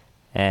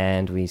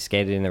 and we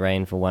skated in the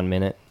rain for 1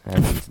 minute,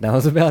 and that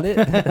was about it.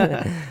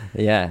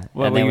 Yeah,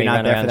 Well, and were then you we not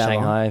ran there for around that long?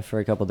 Shanghai for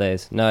a couple of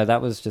days. No,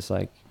 that was just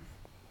like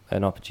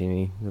an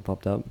opportunity that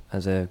popped up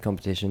as a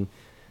competition.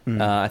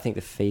 Mm. I think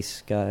the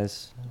Feast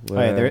guys were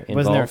Oh, yeah, there, wasn't there a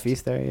involved.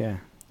 feast there? Yeah.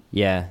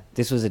 Yeah,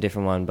 this was a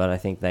different one, but I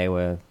think they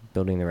were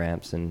building the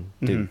ramps and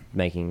Mhm.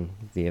 making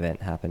the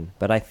event happen.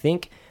 But I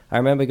think I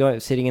remember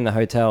sitting in the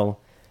hotel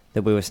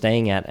that we were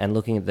staying at and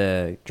looking at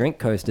the drink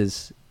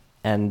coasters,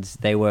 and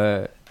they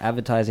were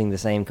advertising the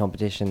same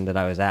competition that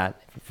I was at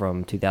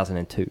from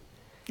 2002.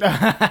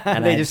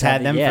 And They I just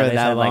had them yeah, for they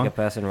that had long. like a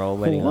person roll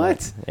wedding. on What?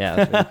 it. Yeah, it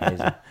was really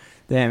crazy.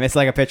 Damn, it's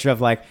like a picture of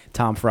like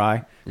Tom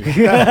Fry.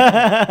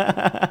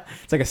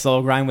 It's like a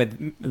soul grind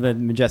with the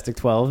Majestic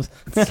 12s.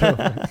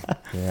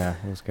 Yeah,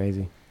 it was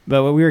crazy.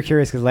 But what we were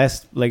curious because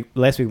last week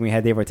when we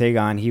had Dave Ortega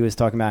on, he was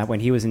talking about when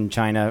he was in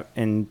China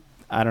in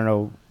I don't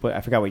know, I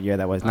forgot what year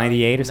that was,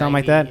 98 or something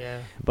like that. Yeah.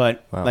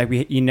 But Wow. like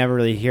you never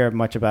really hear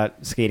much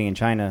about skating in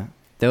China.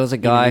 There was a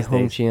guy, these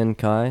Hong days. Chien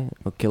Kai,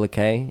 or Killer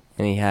K,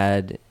 and he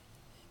had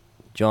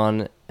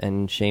John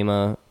and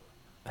Shima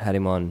had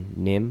him on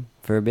Nim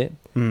for a bit.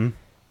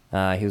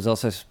 Mm-hmm. He was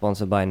also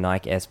sponsored by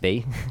Nike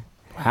SB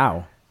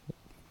Wow.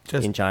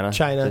 Just in China.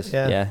 China,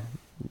 yeah.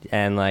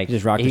 And like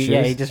Just rock the Yeah,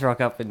 shoes? he just rock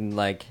up in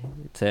like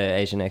to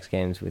Asian X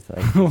Games with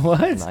like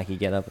What? Nike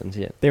get up and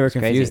shit. They were It's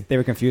crazy. confused. They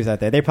were confused out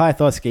there. They probably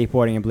thought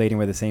skateboarding and blading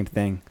were the same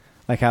thing.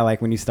 Like how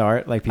like when you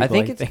start, like people. I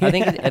think like,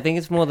 it's I think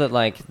it's more that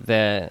like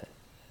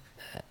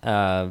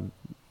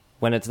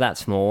when it's that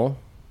small,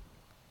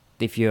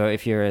 if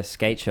you're a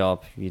skate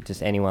shop, you're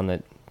just anyone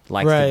that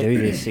likes Right. to do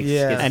this.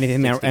 Yeah.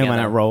 Anything that- anyone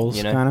that rolls,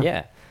 you know?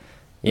 kinda?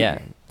 Yeah.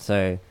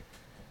 So,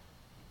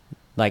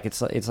 like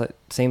it's like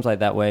seems like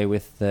that way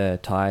with the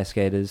Thai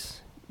skaters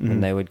when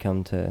Mhm. they would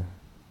come to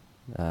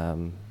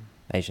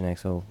Asian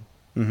X or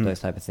Mhm. those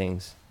type of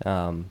things.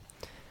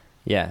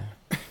 Yeah,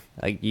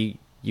 like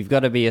you've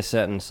got to be a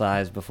certain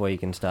size before you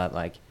can start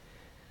like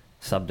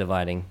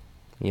subdividing.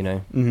 You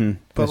know, Mhm.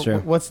 But That's true.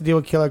 what's the deal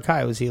with Killer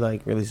Kai? Was he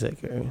like really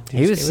sick? Or did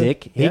he was skate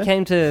with sick. him? He Yeah?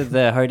 came to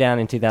the hoedown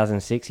in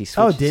 2006. He switched,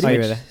 Oh, did he? Oh, you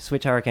were there.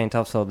 switch Hurricane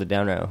Top sold the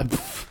down rail.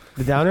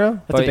 The down row?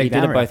 That's a big He did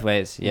down it rail. both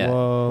ways. Yeah,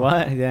 Whoa.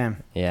 What? Damn.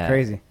 yeah,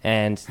 Crazy.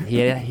 And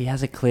he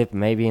has a clip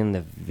maybe in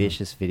the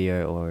Vicious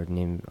video or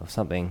Nim or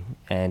something,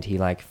 and he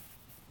like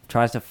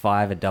tries to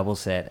 5 a double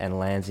set and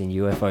lands in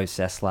UFO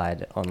cess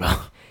slide on like,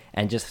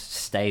 and just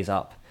stays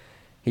up.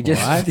 He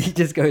just What? he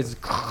just goes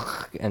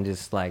and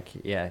just like,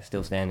 yeah,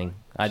 still standing.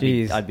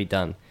 Jeez. I'd be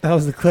done. That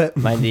was the clip.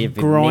 My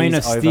Groin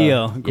knees of over.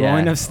 steel.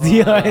 Groin Yeah. of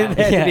steel. To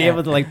be Yeah.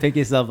 able to like pick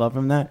yourself up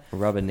from that.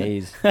 Rubber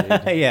knees. Dude.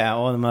 Yeah,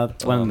 one of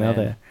the man.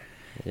 other.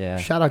 Yeah.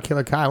 Shout out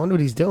Killer Kai. I wonder what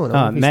he's doing.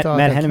 I Oh, wonder if he's Matt still out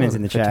there Henneman's killing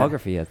in the it. chat.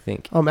 Photography, I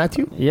think. Oh,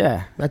 Matthew?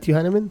 Yeah. Matthew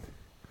Heineman?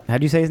 How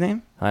do you say his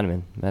name?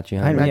 Heineman. Matthew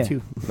Heineman.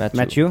 Heineman.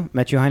 Matthew.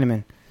 Matthew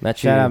Heineman.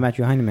 Matthew. Shout out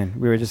Matthew Heineman.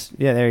 We were just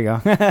there you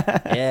go.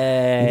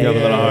 Yeah. He drove a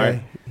little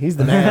hard. He's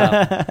the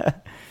man.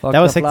 Fuck That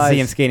was the sick to see flies.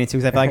 him skating too,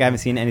 because I feel like I haven't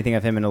seen anything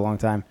of him in a long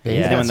time. He's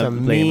Yeah. got Doing the some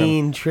blading room.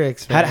 mean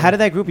tricks, man. How did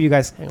that group of you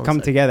guys Hang on a come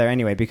sec. together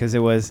anyway? Because it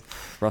was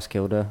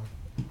Roskilde.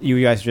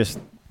 you guys just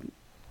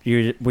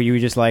were you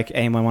just like, hey,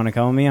 anyone want to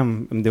come with me?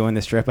 I'm doing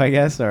this trip, I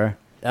guess, or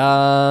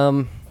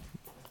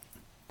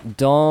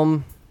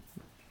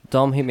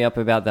Dom hit me up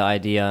about the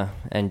idea,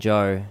 and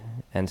Joe,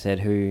 and said,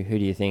 who do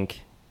you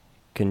think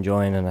can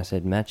join? And I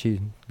said, Matthew.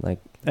 Like,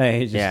 hey,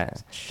 he just Yeah.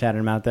 shouted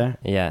him out there.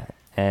 yeah.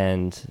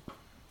 And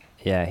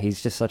yeah,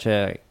 he's just such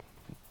a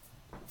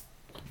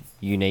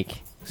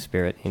unique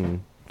spirit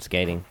in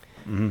skating.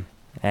 Mm-hmm.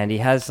 And he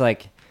has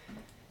like,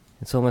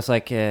 it's almost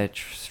like a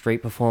street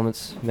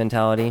performance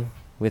mentality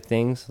with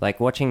things. Like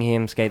watching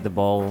him skate the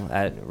bowl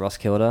at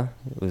Roskilde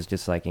was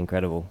just like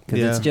incredible, because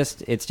Yeah.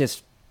 it's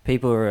just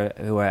people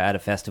who are at a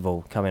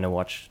festival come in and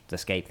watch the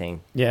skate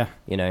thing, Yeah.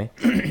 you know.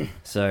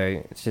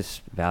 So it's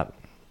just about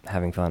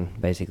having fun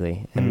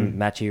basically. And Mhm.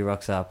 Matthew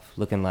rocks up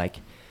looking like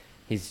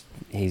he's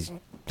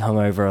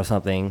hungover or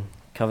something,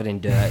 covered in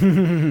dirt.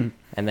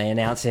 And they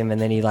announce him, and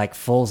then he like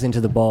falls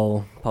into the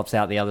bowl, pops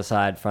out the other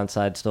side, front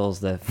side stalls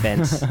the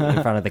fence in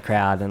front of the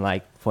crowd, and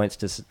like points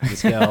to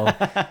this girl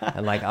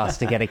and like asks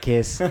to get a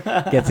kiss.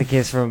 Gets a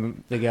kiss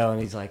from the girl, and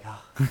he's like,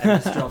 oh,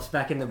 and just drops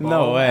back in the bowl.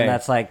 No way. And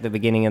that's like the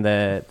beginning of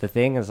the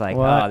thing. It's like,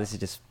 What? oh, this is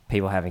just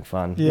people having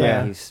fun.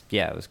 Yeah.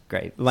 It was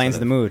great. Lightens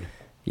Sort the of- mood.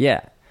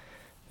 Yeah.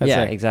 That's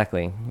yeah, sick.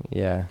 exactly.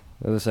 Yeah,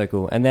 it was so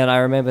cool. And then I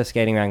remember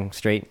skating around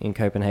street in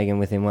Copenhagen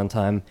with him one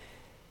time,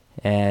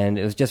 and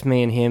it was just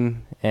me and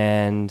him,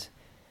 and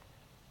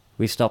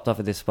we stopped off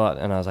at this spot,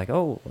 and I was like,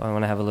 oh, I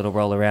want to have a little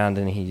roll around,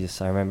 and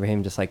I remember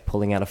him just like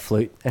pulling out a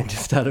flute and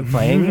just started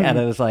playing, and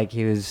it was like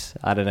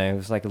I don't know, it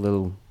was like a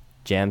little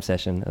jam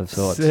session of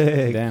sorts.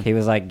 Sick. Damn. He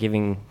was like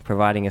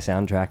providing a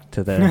soundtrack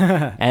to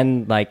the,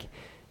 and like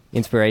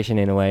inspiration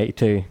in a way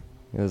too.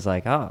 It was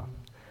like, oh,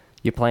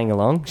 you're playing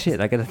along? Shit,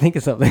 I gotta think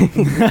of something.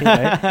 You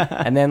know?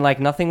 And then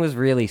like nothing was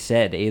really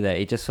said either.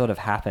 It just sort of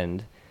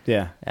happened,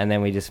 Yeah. and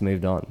then we just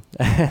moved on.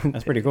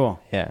 That's pretty cool.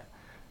 Yeah.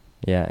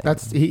 Yeah.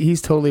 He's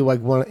totally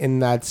like one in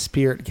that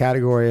spirit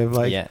category of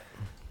like yeah.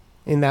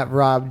 in that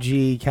Rob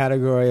G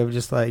category of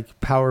just like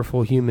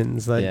powerful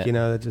humans, like Yeah. you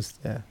know, that just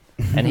yeah.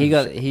 And he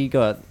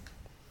got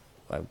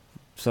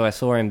so I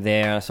saw him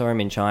there, I saw him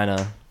in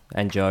China,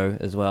 and Joe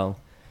as well.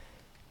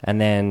 And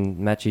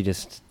then Matthew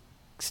just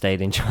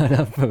stayed in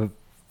China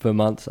for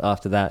months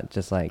after that,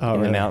 just like Oh, in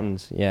really? the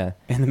mountains. Yeah.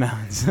 In the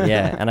mountains.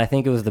 Yeah. And I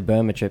think it was the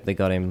Burma trip that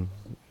got him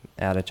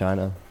out of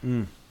China.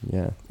 Mm.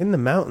 Yeah. In the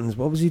mountains.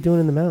 What was he doing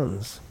in the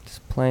mountains?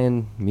 Just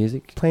playing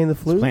music. Playing the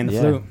flute. Playing the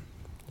Yeah. flute.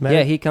 Man.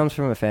 Yeah, he comes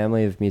from a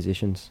family of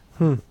musicians.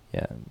 Hmm.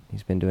 Yeah.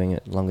 He's been doing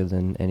it longer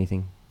than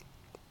anything.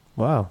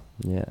 Wow,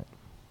 Yeah.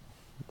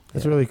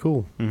 that's Yeah. really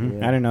cool. Mhm.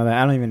 Yeah. I didn't know that.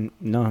 I don't even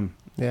know him.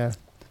 Yeah,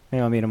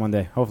 Maybe I'll meet him one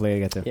day. Hopefully I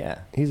get to. Yeah.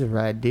 he's a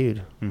rad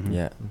dude. Mhm.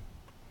 Yeah.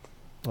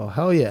 Well,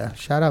 hell yeah!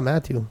 Shout out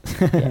Matthew.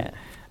 Yeah.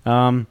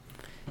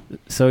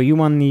 So you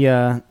won the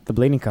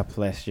Blading Cup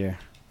last year.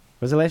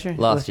 Was it last year?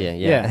 Last year,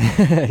 Yeah.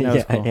 yeah. That was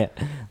yeah, cool. yeah.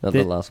 Not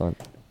Did- the last one.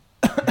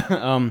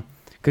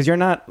 Because you're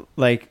not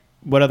like.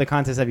 What other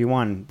contests have you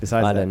won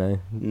besides I that? don't know.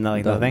 No,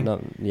 like No-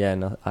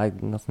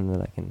 nothing. nothing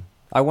that I can.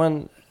 I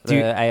won Do the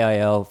you-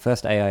 AIL,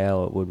 first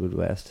AIL at Woodward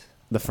West.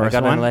 The I first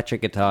got an one.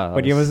 electric guitar. I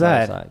What year was so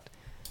that? psyched.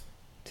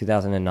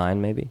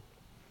 2009 maybe.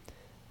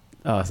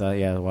 Oh, so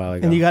yeah, a while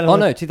ago. And you got Oh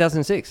no,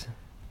 2006.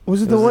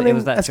 Was it it the was- one it in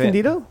was that trip.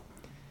 Escondido?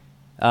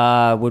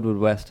 Woodward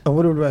West. Oh,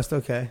 Woodward West.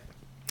 Okay.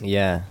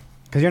 Yeah.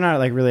 Because you're not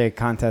like really a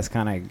contest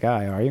kind of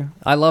guy, are you?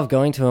 I love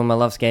going to them. I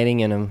love skating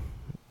in them.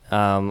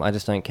 I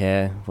just don't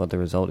care what the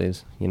result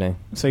is, you know.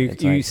 So you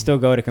It's you like- still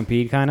go to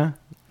compete, kind of?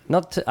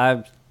 Not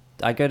to,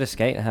 I go to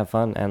skate and have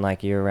fun, and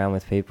like you're around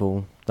with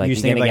people, like You you're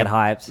just think gonna like get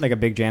hyped. Like a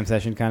big jam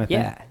session kind of thing?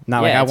 Yeah. Not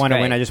Yeah, like I it's want to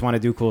win, great. I just want to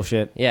do cool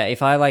shit. Yeah,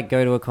 if I like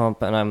go to a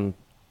comp and I'm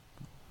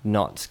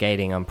not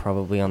skating, I'm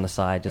probably on the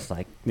side just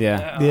like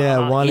Yeah.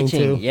 Yeah, wanting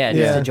itching. to. Yeah,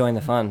 just to join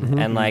the fun. Mhm.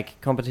 And like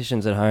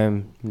competitions at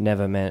home they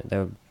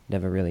were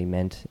never really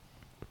meant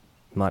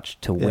much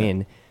to Yeah.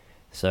 win.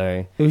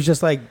 So It was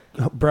just like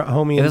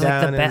homie it was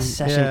down like the best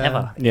and- session yeah.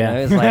 ever. You Yeah. know,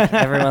 it's like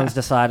everyone's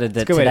decided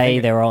that a good way to today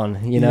think- they're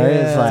on. You know, Yeah. it's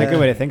It's It's like a good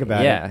way to think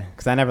about yeah. it.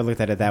 Because I never looked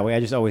at it that way. I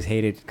just always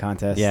hated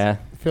contests. yeah,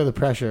 Feel the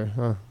pressure.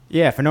 Huh?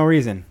 Yeah, for no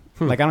reason.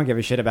 Hmm. Like, I don't give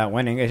a shit about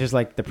winning. It's just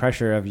like the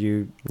pressure of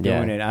you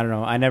doing Yeah. it. I don't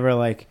know. I never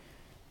like.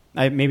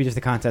 Maybe just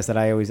the contest that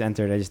I always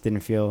entered. I just didn't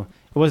feel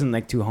it wasn't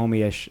like too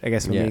homey-ish. I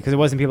guess for me Yeah. because it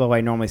wasn't people who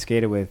I normally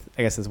skated with.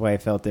 I guess that's why I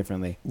felt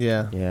differently.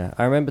 Yeah. yeah.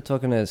 I remember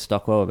talking to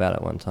Stockwell about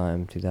it one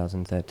time,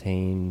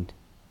 2013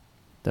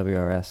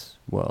 WRS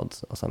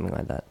Worlds or something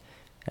like that,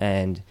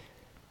 and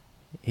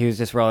he was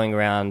just rolling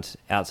around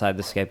outside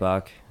the skate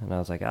park, and I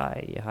was like,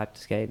 you hyped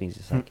to skate? And he's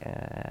just like,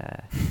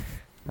 I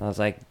was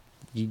like,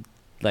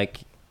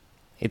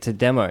 it's a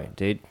demo,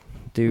 dude.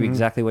 Do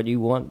exactly what you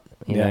want,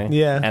 you know?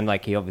 Yeah. And,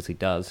 like, he obviously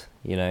does,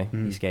 you know?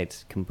 Mhm. He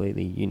skates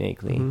completely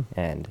uniquely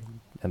and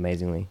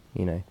amazingly,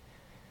 you know?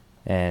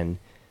 And,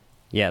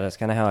 yeah, that's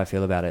kind of how I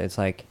feel about it. It's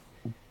like,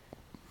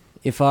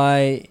 if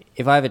I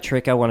have a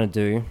trick I want to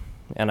do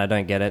and I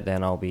don't get it,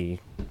 then I'll be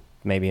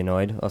maybe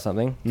annoyed or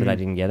something that I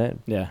didn't get it.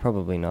 Yeah.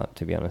 Probably not,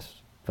 to be honest.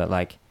 But,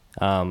 like,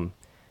 and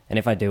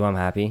if I do, I'm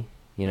happy,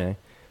 you know?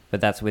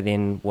 But that's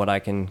within what I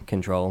can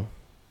control,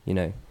 you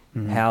know?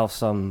 How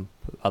some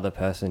other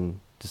person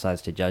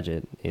decides to judge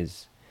it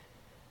is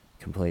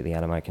completely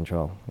out of my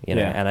control, you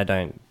know. Yeah. And I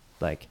don't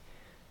like.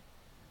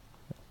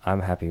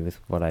 I'm happy with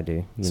what I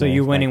do. So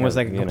you winning was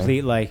like a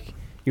complete like.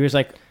 You was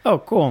like, oh,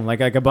 cool, like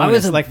a bonus. I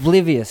was like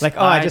oblivious. Like,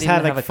 oh, I just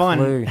had didn't like have a fun.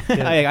 clue.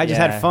 I just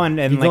had fun,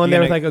 and You like go in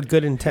there you with like a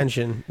good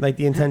intention. Like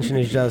the intention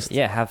is just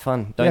Yeah, have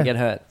fun. Don't Yeah. get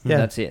hurt. Yeah.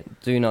 That's it.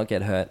 Do not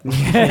get hurt.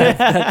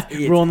 gotta-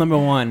 rule number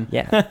one.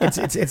 Yeah.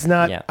 it's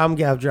not. Yeah. I'm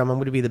Gav Drum. I'm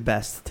going to be the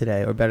best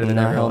today or better than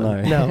No,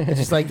 everyone. hell no. It's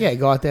just like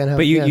go out there and have.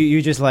 But yeah.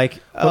 you just like.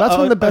 Well, that's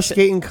when the best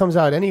skating comes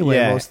out anyway.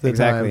 Yeah, Most of the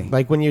exactly. time,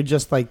 like when you're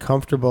just like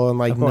comfortable and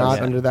like Of course, not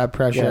yeah. under that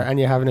pressure, Yeah. and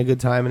you're having a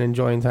good time and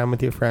enjoying time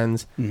with your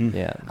friends.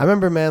 Yeah. I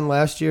remember, man,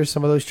 last year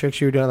some of those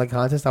tricks you were doing at the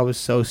contest, I was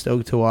so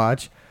stoked to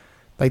watch.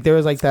 Like there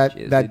was like that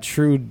Cheers, that dude.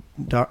 true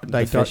dark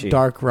fishy.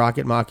 dark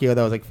rocket Machio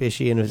that was like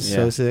fishy and it was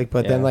so Yeah. sick.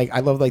 But then Yeah. like I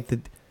love like the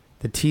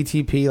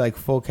TTP, like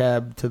full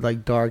cab to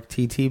like dark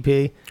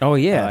TTP. Oh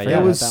yeah, I It forgot It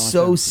about was that one,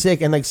 so too.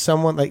 sick, and like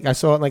someone like I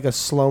saw it in like a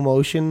slow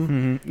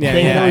motion. Yeah,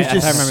 thing, yeah, and it was I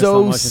just remember slow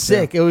so motion, too.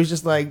 sick. It was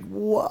just like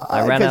what?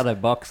 I ran 'Cause- out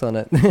of box on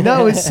it.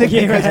 No, it's sick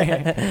Yeah, because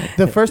right.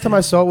 the first time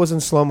I saw it was in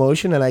slow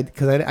motion, and I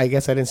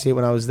guess I didn't see it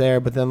when I was there,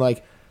 but then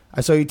like I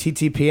saw you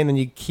TTP, and then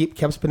you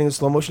kept spinning in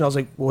slow motion. I was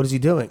like, what is he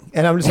doing?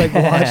 And I'm just like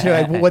watching,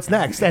 like, well, what's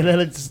next? And then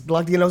it's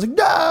lucky, and I was like,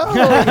 no.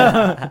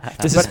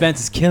 The suspense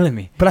is killing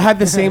me. But I had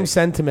the same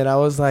sentiment. I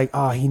was like,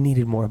 oh, he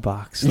needed more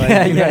box. Like,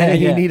 Yeah, you know, yeah,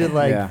 he yeah. needed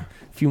like Yeah.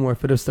 a few more,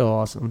 but it was still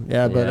awesome.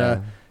 Yeah, but yeah,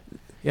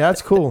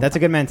 that's cool. That's a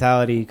good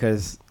mentality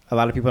because a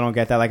lot of people don't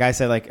get that. Like I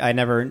said, like I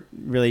never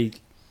really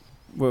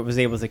was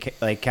able to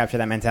like capture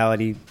that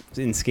mentality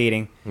in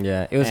skating.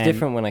 Yeah. It was And-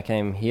 different when I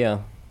came here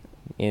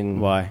in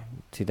Why?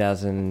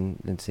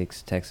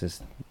 2006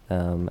 Texas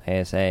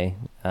ASA.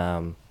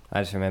 I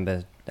just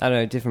remember, I don't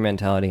know, different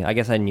mentality. I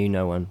guess I knew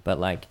no one, but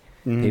like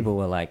Mhm. people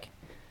were like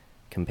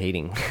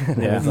competing. Yeah.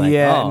 It was like,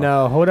 yeah, oh,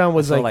 no, hold on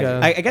was So, like,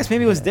 like, I guess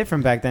maybe it was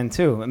different back then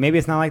too. Maybe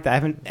it's not like that. I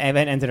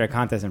haven't entered a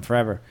contest in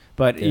forever,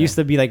 but it Yeah. used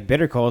to be like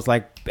bitter coals.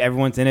 Like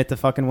everyone's in it to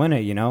fucking win it,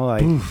 you know?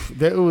 Like,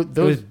 it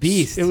was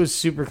beast. It was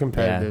super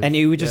competitive. and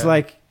you would just Yeah.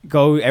 like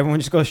go. Everyone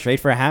just go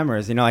straight for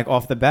hammers, you know, like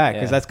off the bat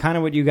because Yeah. that's kind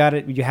of what you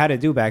had to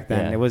do back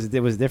then. Yeah.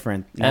 It was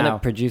different. and Now-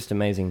 it produced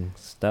amazing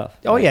stuff.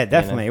 Oh Like, yeah, you know.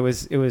 definitely.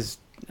 It was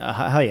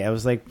hell yeah. It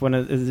was like it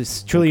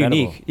was truly Incredible.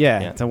 unique. Yeah,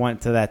 Yeah.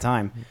 to that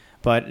time.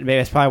 But maybe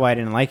that's probably why I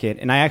didn't like it.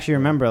 And I actually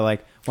remember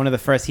like one of the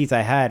first heats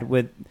I had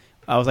with.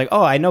 I was like,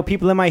 oh, I know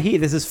people in my heat.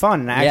 This is fun.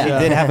 And I actually Yeah.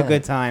 did have a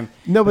good time.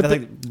 no, but That's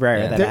like rare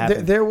Yeah. that there,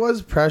 happened. there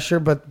was pressure,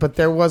 but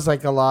there was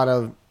like a lot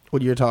of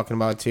what you're talking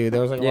about too.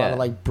 There was like a lot Yeah. of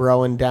like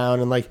broing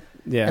down and like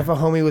yeah. if a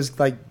homie was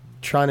like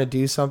trying to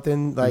do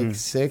something like Mhm.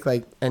 sick,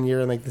 like and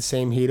you're in like the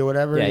same heat or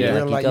whatever, Yeah, you're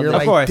you're like like, you're of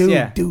like, course, dude,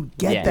 yeah. dude,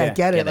 get Yeah. that,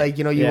 get it. Get it. Like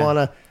you know, you Yeah.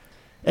 wanna.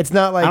 It's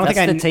not like I don't That's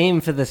think I the team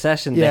for the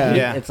session. Yeah. Then.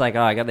 Yeah. It's like,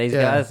 oh, I got these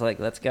Yeah. guys. Like,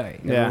 let's go,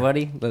 Yeah.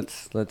 everybody.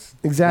 Let's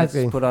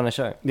exactly. let's put on a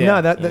show. Yeah.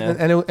 No, that you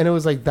know? and it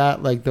was like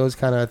that, like those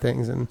kind of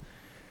things, and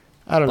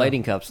I don't know.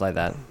 Blading cups like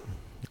that.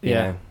 you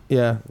Yeah. know.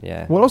 Yeah.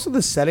 Yeah. Well, also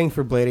the setting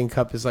for Blading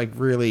Cup is like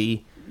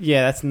really.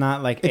 Yeah, that's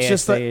not like It's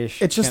just like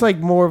ASA-ish it's just kind-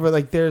 like more of a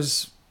like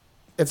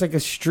it's like a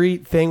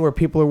street thing where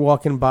people are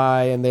walking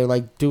by and they're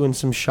like doing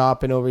some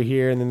shopping over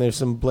here, and then there's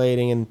some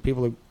blading and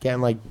people are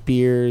getting like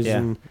beers Yeah.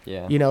 and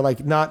Yeah. you know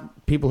like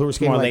not people who are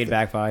skating more like laid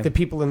back vibe. the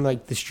people in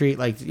like the street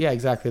like yeah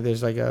exactly.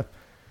 There's like a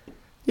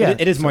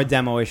It is so- more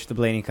demo-ish, the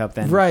Blading Cup,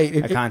 than right.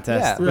 a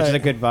contest, yeah. which is a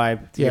Right. good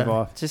vibe to Yeah. give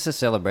off. It's just a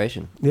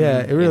celebration. Yeah,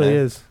 it really You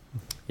know? is.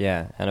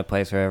 Yeah, and a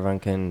place where everyone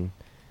can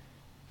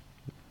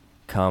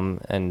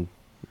come and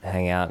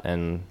hang out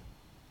and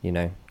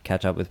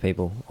catch up with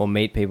people or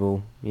meet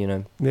people.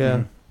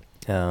 Yeah.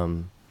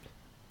 Mhm.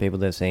 People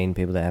they've seen,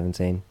 people they haven't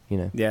seen.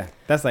 Yeah,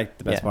 that's like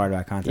the best Yeah. part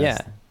about contest. Yeah,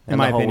 In and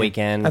my the whole opinion.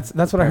 weekend.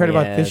 That's what I heard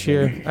about this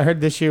premieres year. I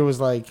heard this year was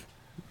like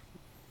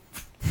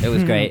It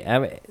was great. I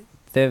mean,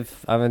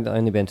 I've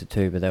only been to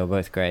two, but they were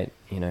both great.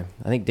 I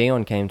think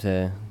Dion came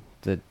to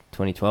the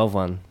 2012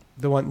 one.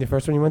 the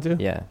first one you went to.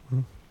 Yeah,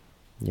 Mhm.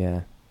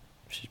 yeah,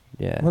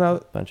 yeah. Well, A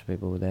bunch of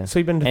people were there. so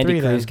you've been to Andy three.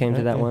 Cruz then, came to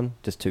right? that Yeah. one.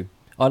 Just two.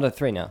 Oh no,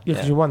 three now. Yeah,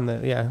 because you won the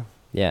yeah.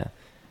 Yeah,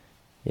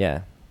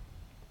 yeah,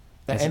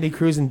 Andy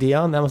Cruz and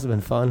Dion. That must have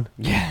been fun.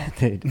 yeah,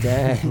 dude.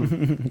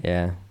 Dang.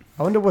 Yeah,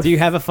 I wonder what. Do you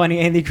have a funny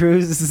Andy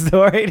Cruz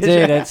story? to dude,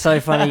 share? it's so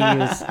funny.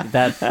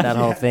 That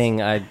whole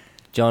thing. I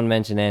John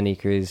mentioned Andy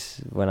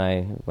Cruz when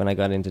I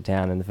got into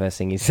town, and the first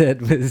thing he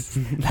said was,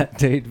 "That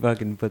dude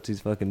fucking puts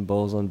his fucking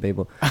balls on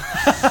people."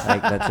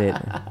 Like that's it,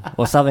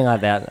 or something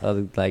like that.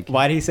 Or like,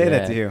 Why did he say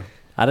that yeah. to you?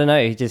 I don't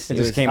know. He just It it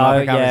just was, came up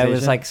in Yeah, it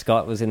was conversation? like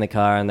Scott was in the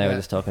car, and they were Yeah.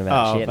 just talking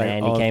about Oh, shit. like And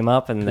Andy all- came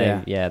up, and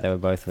yeah. they were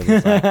both with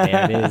us. Like,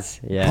 there it is.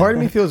 Yeah. Part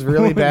of me feels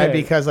really bad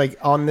Okay. because, like,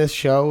 on this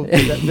show,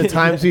 the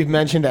times we've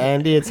mentioned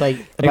Andy, it's like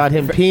about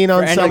him peeing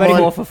on anybody someone.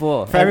 4 for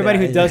 4. For everybody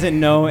who Yeah. doesn't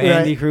know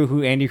Right.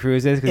 who Andy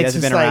Cruz is, because he It's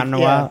hasn't just been around like, in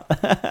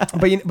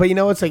a while. But you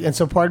know, it's like, and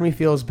so part of me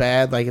feels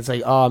bad. Like, it's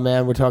like, oh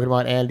man, we're talking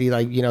about Andy,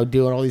 like, you know,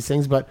 doing all these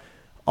things, but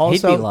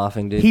He'd be also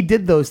laughing, dude. he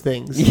did those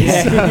things.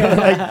 Yeah. So,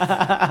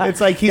 like, it's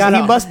like he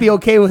Gotta- must be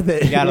okay with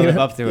it. You gotta you live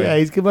know? up to it. Yeah,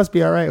 he must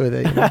be all right with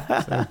it. You know?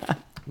 So,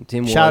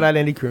 Tim shout Ward, out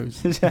Andy Cruz.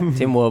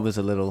 Tim Ward was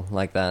a little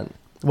like that.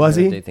 Was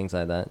He would he? do things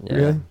like that? Yeah.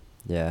 Really?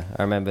 Yeah,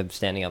 I remember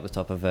standing up the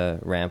top of a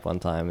ramp one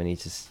time, and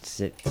he's just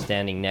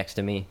standing next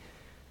to me,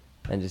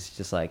 and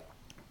just like,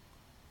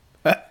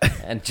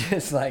 and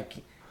just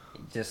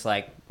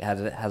like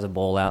has a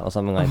ball out or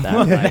something like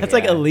that. That's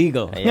like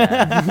illegal. Yeah,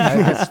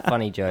 that's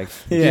funny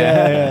jokes.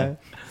 Yeah.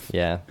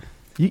 Yeah,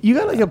 You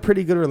got like a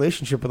pretty good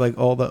relationship with like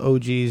all the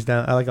OGs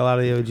down. I like a lot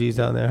of the OGs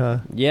down there, huh?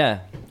 yeah.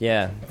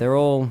 They're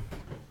all,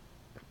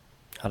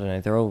 I don't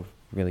know, they're all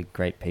really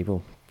great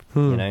people.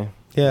 You know.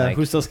 Yeah. Like-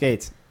 Who still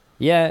skates?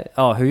 Yeah.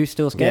 Oh, who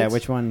still skates? Yeah,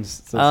 which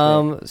ones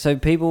still skate? So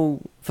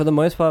people, for the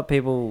most part,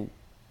 people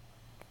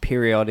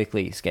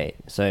periodically skate.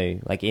 So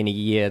like in a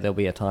year, there'll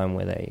be a time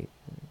where they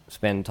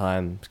spend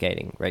time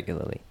skating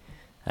regularly,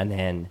 and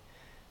then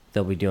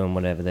they'll be doing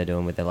whatever they're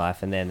doing with their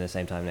life, and then at the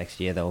same time next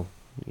year they'll,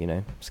 you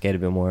know, skate a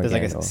bit more. There's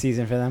again, like a or-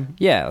 season for them.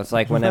 yeah, it's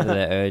like whenever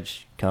the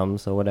urge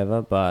comes or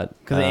whatever. But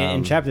Because in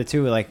um, chapter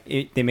 2, like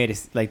they made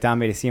it like Dom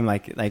made it seem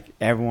like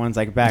everyone's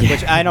like back,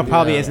 which I know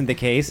probably Yeah. isn't the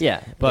case.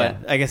 yeah, But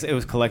yeah. I guess it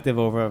was collective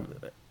over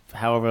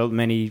however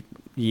many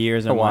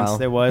years A or months while.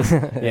 there was.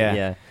 Yeah.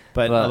 yeah.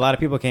 But But- a lot of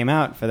people came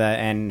out for that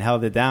and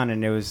held it down,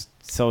 and it was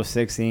so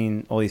sick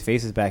seeing all these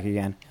faces back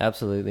again.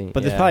 Absolutely.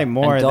 But there's yeah. probably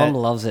more And Dom that-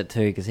 loves it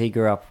too because he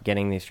grew up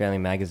getting the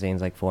Australian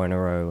magazines like 4 in a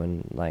row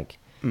and like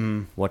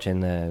Mm. watching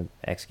the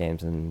X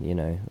Games and, you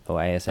know,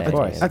 or ASA. Of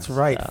course. games That's and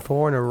right. stuff.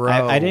 4 in a row.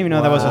 I didn't even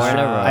know that was Wow.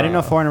 Australian. I didn't know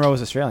Wow. 4 in a row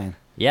was Australian.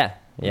 Yeah.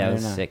 Yeah, I it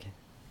was don't know. sick.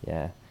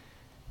 Yeah.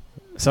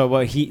 So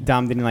what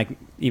Dom didn't like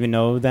even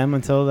know them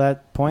until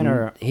that point,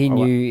 or he or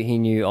what?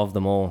 knew of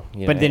them all.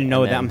 You but know, didn't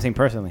know and them. I'm then saying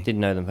personally. Didn't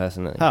know them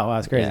personally. Oh, wow,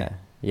 that's crazy. Yeah.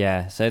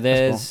 Yeah. So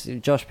there's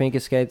Josh Pinker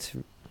skates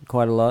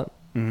quite a lot.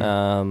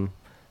 Mhm.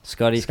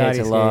 Scotty skates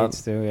a lot.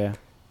 skates too,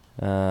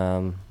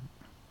 yeah.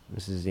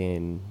 This is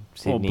in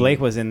Well, Sydney. Blake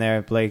was in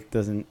there. Blake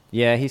doesn't.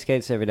 Yeah, he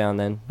skates every now and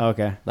then.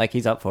 Okay. Like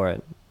he's up for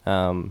it.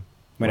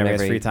 Whenever he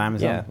has free time or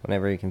Yeah, something?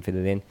 whenever he can fit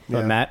it in. But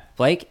Yeah. Matt,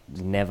 Blake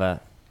never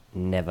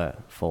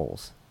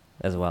falls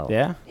as well.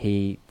 yeah,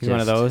 He's one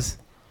of those.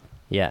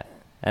 Yeah.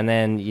 And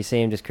then you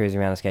see him just cruising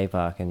around a skate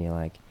park and you're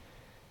like,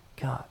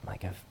 God,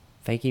 like a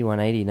fakie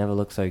 180 never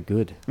looks so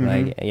good. Mhm.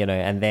 Like, you know,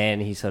 and then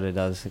he sort of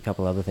does a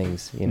couple other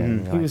things, you know. Mhm. and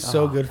He you're like, was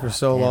so "Oh, good for God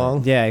so damn it."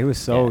 long. Yeah, he was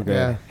so Yeah. good.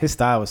 Yeah. His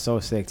style was so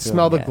sick too.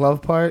 Smell the Yeah.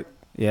 glove part.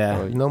 Yeah,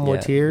 Oh, No more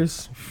yeah.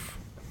 tears.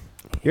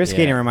 your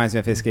skating Yeah. reminds me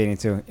of his skating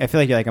too. I feel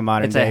like you're like a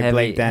modern It's a day heavy,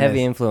 Blake Dennis.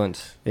 heavy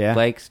influence. Yeah.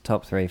 Blake's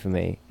top 3 for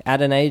me.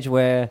 At an age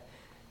where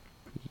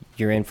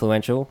you're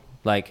influential,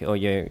 like, or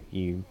you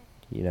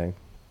know,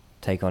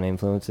 take on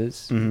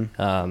influences.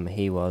 Mhm.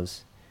 He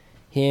was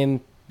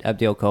him,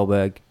 Abdiel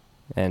Kohlberg,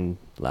 and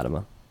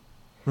Latimer.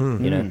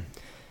 Mm. You know. Mm.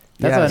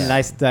 That's Yes. a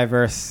nice,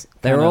 diverse.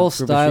 They kind were of all group of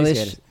street stylish.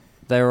 skaters.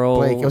 They were all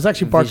Blake. It was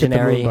actually Bark at the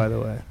visionary. Moon, by the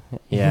way.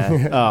 Yeah.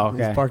 Oh, It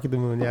was okay. Bark at the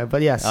Moon, yeah.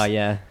 But yes. Oh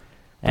yeah.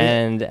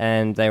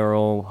 And they were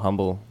all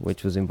humble,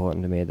 which was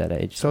important to me at that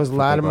age. So is For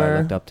people I Latimer-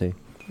 looked up to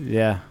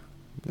Yeah.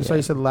 So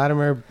you said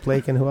Latimer,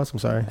 Blake, and who else? I'm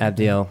sorry.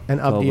 Abdiel And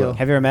Kohlberg. Abdiel.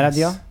 Have you ever met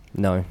Abdiel?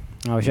 No.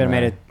 Oh, we should have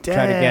made it.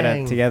 Try to get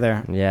Dang. it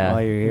together Yeah.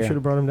 while you're You should here.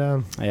 have brought him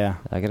down. Yeah.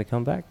 I gotta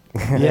come back.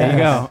 There you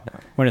go.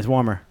 When it's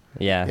warmer,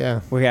 Yeah. Yeah. Yeah.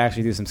 we could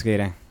actually do some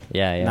skating,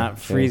 Yeah. not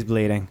sure. freeze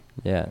bleeding.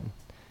 Yeah.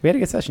 We had a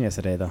good session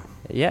yesterday, though.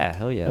 Yeah.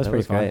 Hell yeah. That was That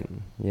pretty was great.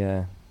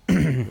 Yeah.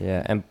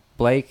 Yeah. And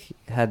Blake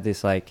had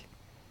this like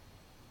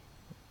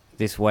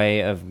this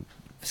way of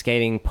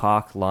skating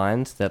park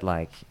lines that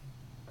like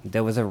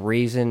there was a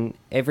reason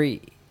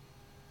every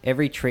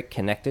trick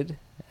connected,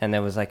 and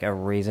there was like a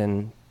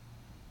reason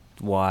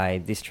why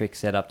this trick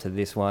set up to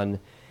this one,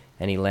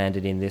 and he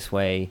landed in this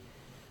way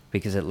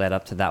because it led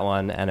up to that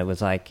one, and it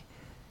was like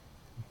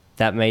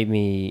that made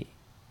me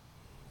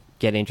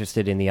get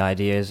interested in the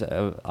idea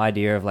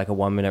of like a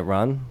 1 minute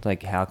run,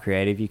 like how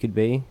creative you could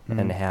be Mhm.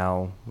 and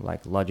how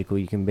like logical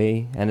you can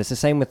be. And it's the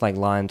same with like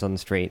lines on the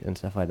street and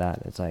stuff like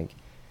that. It's like,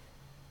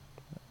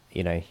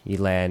 you know, you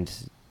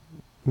land,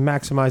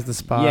 Maximize the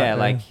spot.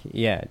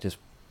 just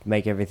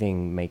make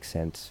everything make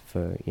sense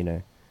for, you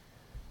know,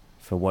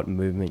 for what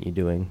movement you're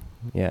doing.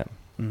 Yeah.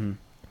 Mm-hmm.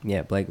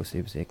 Yeah, Blake was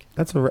super sick.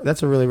 That's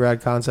a really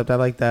rad concept. I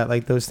like that.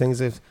 Like those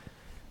things.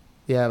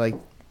 Like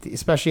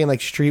especially in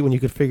like street when you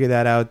could figure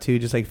that out too.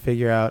 Just like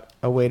figure out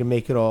a way to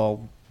make it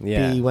all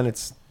Yeah. be when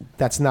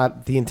that's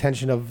not the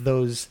intention of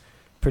those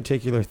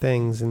particular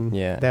things, and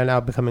Yeah. they're now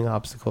becoming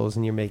obstacles,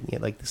 and you're making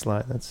it like this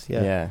line. That's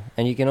Yeah.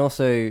 And you can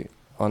also,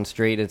 on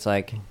street, it's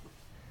like,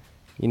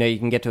 you know, you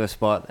can get to a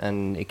spot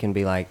and it can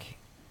be like,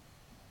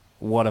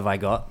 what have I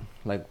got?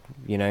 Like,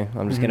 you know,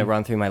 I'm just going to Mhm.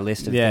 run through my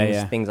list of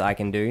Yeah, things I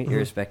can do, Mhm.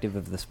 irrespective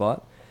of the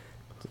spot,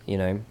 you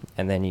know,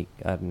 and then you,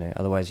 I don't know,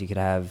 otherwise you could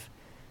have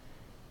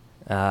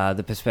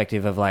the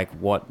perspective of like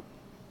what,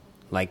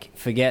 like,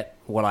 forget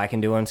what I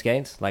can do on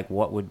skates, like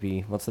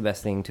what's the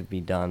best thing to be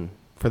done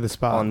for the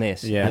spot on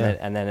this? Yeah.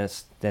 And then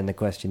then the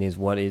question is,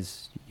 what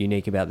is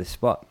unique about this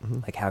spot?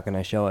 Mhm. Like, how can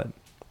I show it?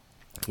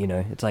 You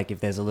know, it's like if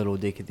there's a little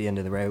dick at the end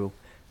of the rail,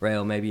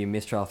 maybe you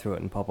mistrial through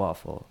it and pop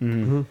off, or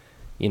Mhm.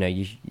 you know,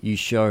 you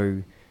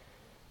show.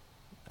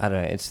 I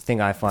don't know. It's the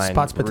thing I find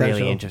Spots potential.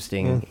 really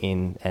interesting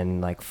in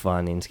and like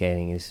fun in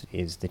skating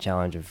is the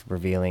challenge of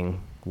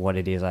revealing what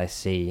it is I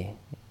see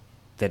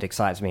that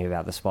excites me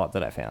about the spot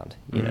that I found.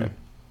 You know,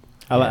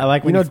 I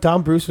like You when know,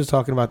 Don Bruce was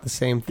talking about the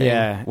same thing.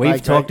 Yeah. we've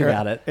Like, talked right,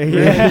 about it.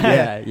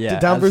 Yeah.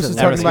 Don Bruce was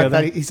never talking about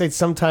skilled that. He said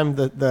sometimes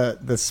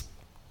the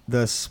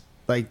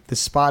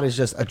spot is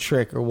just a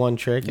trick or one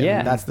trick, and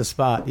Yeah. that's the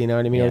spot. You know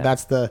what I mean? Yeah. Or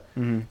that's the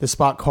Mhm.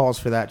 spot calls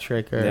for that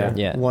trick, or Yeah.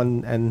 Yeah.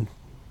 one and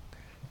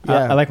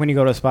I like when you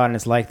go to a spot and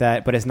it's like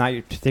that, but it's not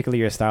particularly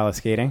your style of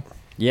skating.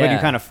 Yeah, But you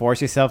kind of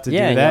force yourself to Yeah,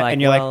 do and that, you're like,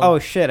 and you're like, well- "Oh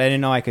shit, I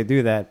didn't know I could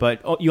do that." But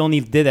you only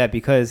did that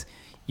because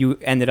you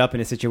ended up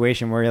in a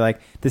situation where you're like,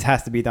 "This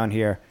has to be done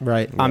here.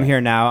 right. I'm Yeah.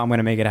 here now. I'm going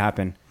to make it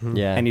happen." Mhm.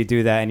 Yeah, And you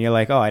do that, and you're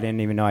like, "Oh, I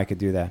didn't even know I could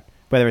do that."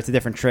 Whether it's a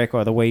different trick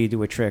or the way you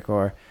do a trick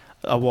or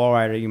a wall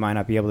rider you might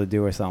not be able to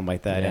do or something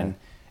like that, Yeah. and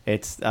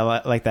it's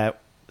like that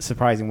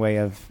surprising way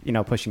of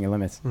pushing your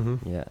limits. Mhm.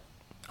 Yeah,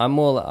 I'm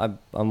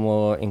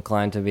more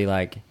inclined to be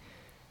like,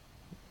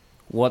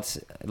 what's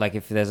like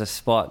if there's a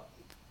spot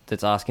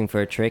that's asking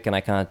for a trick and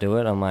I can't do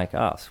it, I'm like,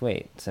 oh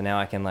sweet, so now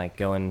I can like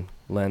go and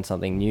learn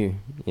something new,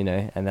 you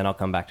know, and then I'll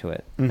come back to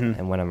it, Mhm.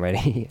 and when I'm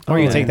ready, Or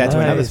you Oh, take that to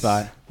another nice.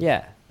 spot.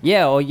 yeah,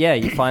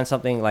 you find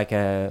something like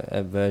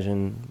a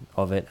version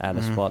of it at a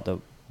Mhm. spot that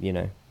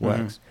Mhm.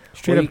 works.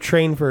 Straight Or up you-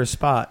 train for a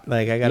spot.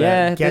 Like I gotta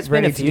Yeah, get there's been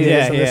ready a to few- do this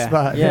Yeah, on the yeah.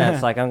 spot. Yeah,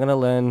 it's like I'm gonna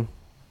learn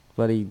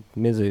bloody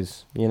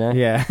Mizus, you know,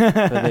 Yeah. for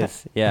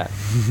this. Yeah,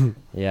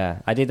 yeah.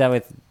 I did that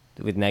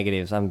with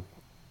negatives. I'm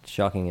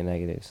shocking at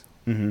negatives,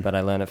 Mhm. but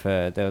I learned it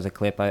for. There was a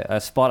clip,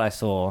 a spot I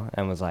saw,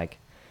 and was like,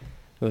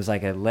 it was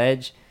like a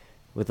ledge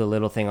with a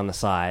little thing on the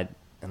side,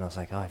 and I was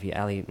like, oh, if you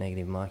alley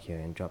negative mark here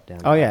and drop down.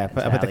 Oh yeah, it's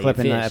I put the alley clip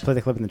in. I fish. put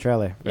the clip in the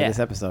trailer for Yeah. this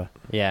episode.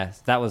 Yeah,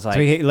 that was like.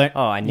 So you learn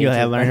oh, I need you to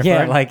had learned it Yeah,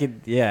 for it? like it.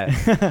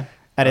 Yeah.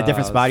 at a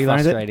different it spot. was You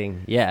learned it.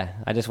 frustrating. Yeah,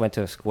 I just went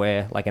to a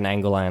square, like an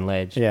angle iron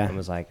ledge, Yeah. and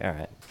was like, all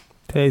right,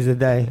 Today's the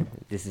day.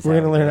 this is We're how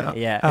gonna we do learn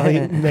it. Yeah. Ali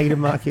negative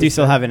mark. Do you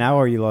still have it now,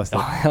 or you lost it?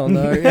 Oh hell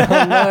no!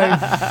 Hell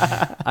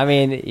no! I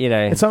mean, you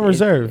know, It's on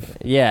reserve.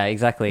 Yeah,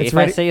 exactly. It's If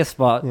ready- I see a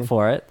spot Yeah.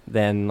 for it,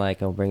 then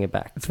like I'll bring it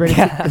back. It's ready.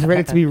 It's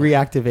ready to be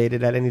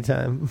reactivated at any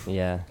time.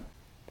 Yeah,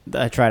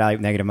 I tried out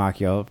negative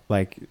Machio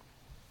like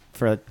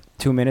for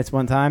 2 minutes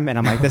one time, and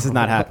I'm like, this is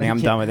not happening. I'm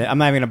done with it. I'm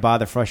not even gonna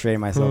bother frustrating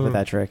myself with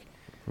that trick.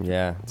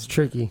 yeah, It's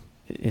tricky.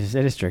 It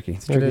is tricky.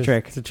 It's a It tricky is.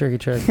 trick. It's a tricky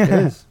trick. It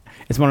is.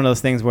 It's one of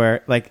those things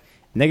where like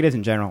negatives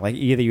in general, like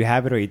either you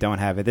have it or you don't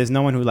have it. There's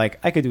no one who like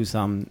I could do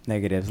some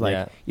negatives. Like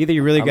Yeah. either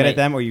you're really I'll good make at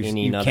them or you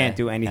any you nut can't out.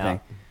 do anything.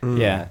 Mm.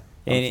 Yeah, I'm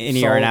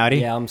any or an outie.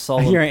 Yeah, I'm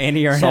soul. You're an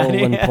innie or an soul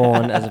outie. and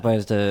porn as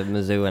opposed to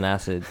Mizzou and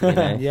acid. You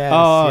know? Yes,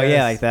 Oh yes.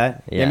 yeah, like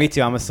that. Yeah. Yeah. Me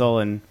too. I'm a soul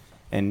and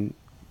I don't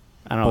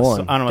know.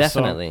 Porn, I don't know.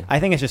 definitely. I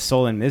think it's just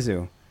soul and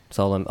Mizu.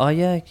 Soul and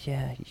yeah.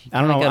 I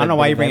don't know. I don't know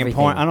why you're bringing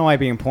porn. I don't know why you're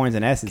bringing porns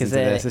and S's 'Cause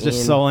into this. It's just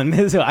in- soul and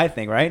Mizu. I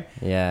think, right?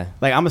 Yeah,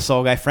 Like I'm a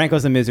soul guy.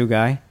 Franco's a Mizu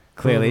guy.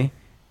 Clearly, Mhm.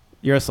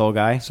 you're a soul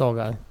guy. Soul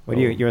guy. What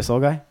do you? You're a soul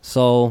guy.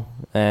 soul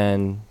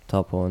and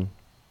top porn.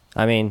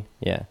 I mean,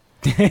 yeah,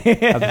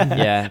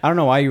 yeah. I don't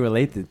know why you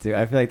relate the two.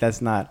 I feel like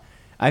that's not.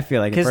 I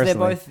feel like it Because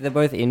personally. they're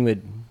both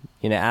inward.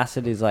 You know,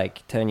 acid is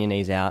like turn your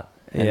knees out,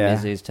 and Yeah.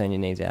 Mizzou is turn your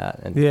knees out,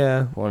 and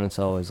Yeah. porn and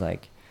soul is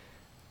like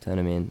turn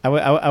them in.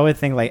 I would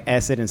think like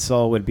acid and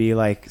soul would be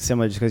like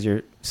similar just because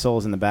your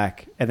soul's in the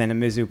back, and then a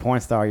Mizu porn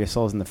star, your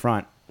soul's in the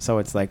front. So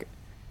it's like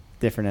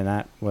different in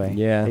that way.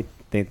 Yeah. I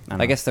don't I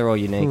know. guess they're all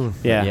unique. Hmm.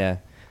 Yeah. Yeah.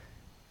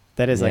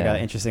 that is like Yeah.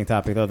 an interesting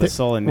topic though. The The-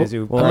 soul and well-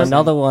 Mizu. Well, person.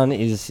 another one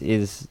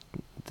is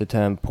the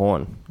term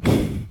porn.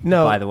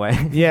 No. By the way.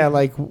 Yeah.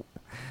 Like,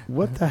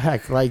 what the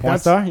heck? Like Porn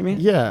that's star, you mean?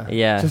 Yeah.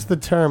 Yeah. Just the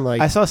term.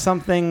 Like I saw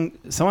something.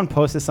 Someone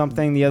posted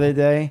something the other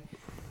day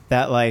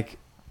that like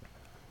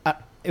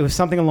it was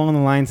something along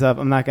the lines of.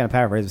 I'm not going to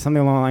paraphrase, but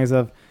something along the lines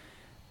of.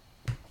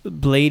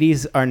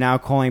 Ladies are now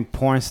calling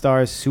porn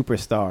stars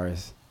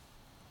superstars,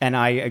 and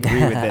I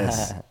agree with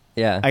this.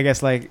 Yeah. I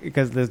guess like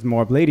because there's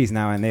more ladies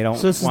now, and they don't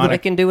So this is want They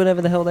can do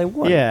whatever the hell they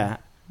want. Yeah,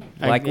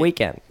 Like I-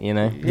 Weekend, you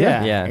know?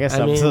 Yeah, Yeah. I guess I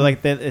so. mean- So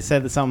like it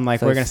said something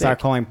like So we're gonna start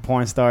sick. calling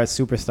porn stars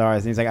superstars,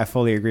 and he's like, I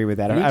fully agree with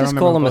that. You I don't just remember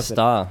call who them a posted it.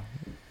 star.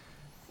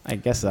 I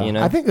guess so. You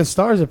know? I think a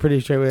star is a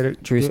pretty straight way to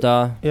True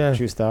star. Yeah.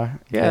 True star.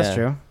 Yeah, Yeah. that's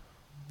true.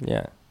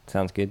 Yeah.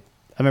 Sounds good.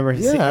 I remember.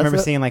 Yeah, I remember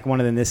that's seeing like one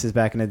of the Nisses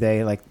back in the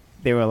day, like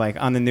they were like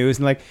on the news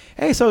and like,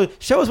 hey, so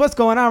show us what's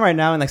going on right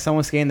now. And like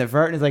someone's skating the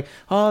vert and it's like,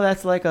 oh,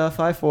 that's like a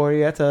 540.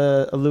 That's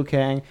a Liu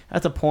Kang.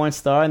 That's a porn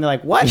star. And they're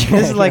like, what?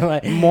 This is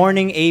like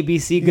morning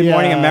ABC, Good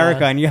Morning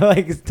America. And you're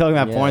like talking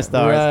about porn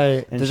stars.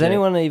 Right. and Does shit.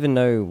 anyone even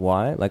know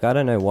why? Like, I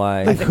don't know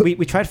why. I think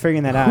we tried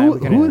figuring that out.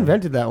 Who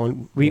invented that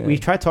one? We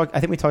tried talk. I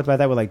think we talked about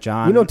that with like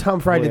John. We know Tom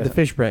Fry did Yeah. the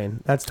fish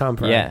brain. That's Tom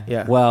Fry.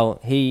 Yeah. Well,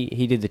 he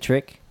did the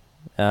trick.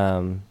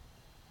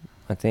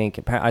 I think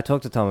I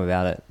talked to Tom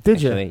about it.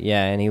 Did you? actually.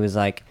 Yeah, and he was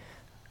like,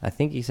 I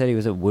think he said he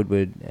was at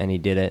Woodward and he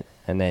did it,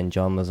 and then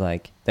John was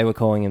like, they were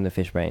calling him the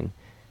fish brain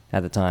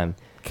at the time,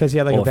 Because he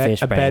had like Or a bad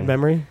fish brain.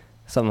 memory.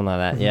 something like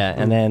that. Yeah,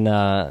 and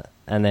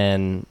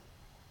then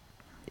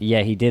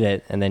yeah, he did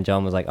it, and then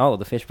John was like, oh,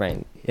 the fish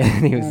brain.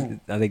 And he was,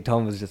 I think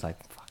Tom was just like,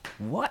 fuck,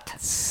 what?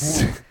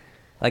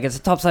 Like, it's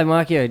a topside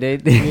Markio,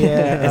 dude.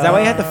 Yeah. Is that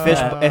why he had the fish?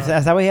 Is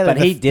that why he had But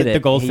the, he did the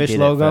it. goldfish He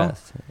did it logo?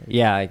 first.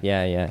 Yeah. Just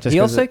He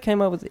 'cause also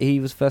came up with. He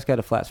was first guy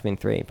to flat spin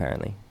 3,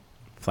 apparently.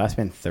 Flat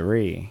spin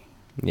 3.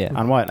 Yeah.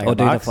 On what? Like or a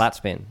do box? the flat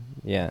spin.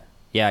 Yeah.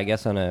 Yeah, I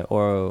guess on a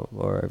or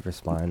over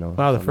spine or.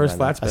 Wow, the something first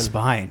like flat A spin.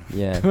 spine. that.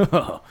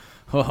 Yeah.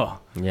 Oh.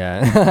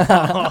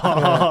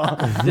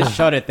 Yeah. Just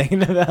shuddered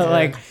thinking about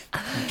like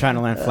trying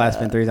to learn flat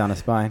spin 3s on a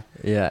spine.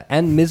 Yeah.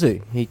 And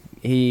Mizu.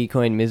 He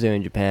coined Mizu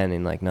in Japan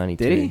in like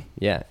 92. Did he?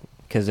 Yeah.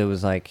 Because it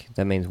was like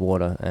that means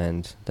water,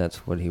 and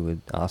that's what he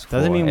would ask for.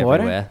 Does it mean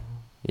water? everywhere.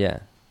 Yeah.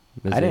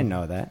 I didn't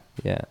know that.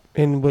 Yeah.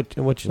 In which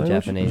language?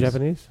 Japanese.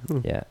 Japanese.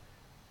 Yeah,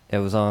 it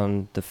was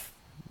on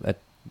a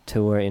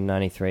tour in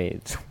 '93.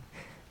 It's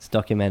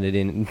documented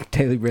in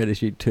Daily Bread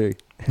issue 2.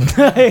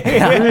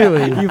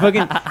 Really?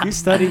 You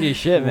studied your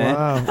shit, man.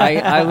 Wow.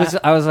 I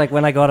was like,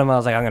 when I got him, I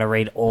was like, I'm gonna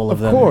read all of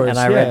them. course, and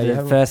I yeah, read you the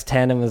have- first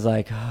 10 and was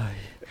like, oh,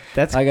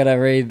 That's. I gotta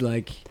read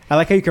like I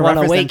like how you can One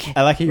a reference week. them.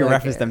 I like how you Like,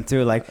 reference them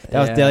too. Like that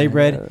was yeah. Daily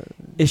Bread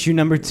issue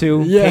number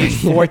 2, page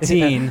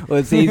 14. Well,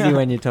 it's easy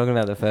when you're talking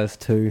about the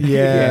first 2.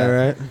 Yeah,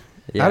 right.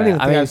 Yeah. I don't even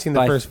think mean, I've seen the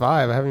by- first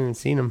 5. I haven't even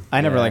seen them.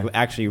 I never Yeah. like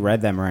actually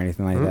read them or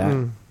anything like that.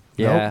 Mm-mm.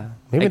 Yeah, Nope.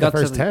 Maybe It the got to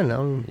first 10. I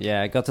don't-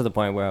 Yeah, it got to the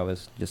point where I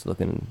was just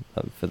looking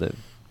for the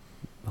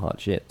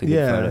hot shit, the good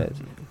Yeah. photos.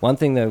 One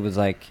thing though was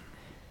like,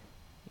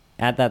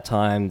 at that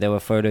time there were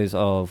photos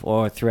of,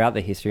 or throughout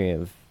the history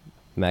of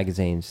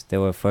magazines, there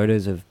were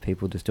photos of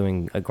people just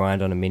doing a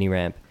grind on a mini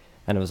ramp,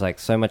 and it was like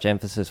so much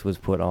emphasis was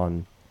put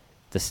on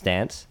the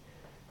stance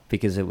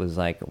because it was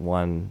like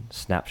one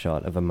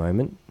snapshot of a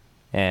moment.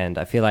 And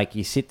I feel like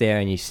you sit there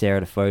and you stare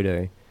at a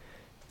photo,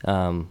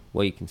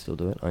 well, you can still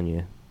do it on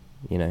your,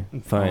 phone,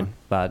 Phone.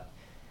 but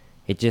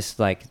it just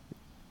like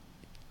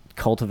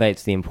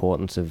cultivates the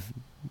importance of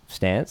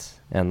stance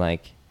and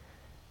like,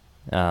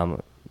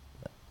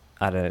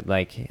 I don't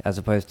like, as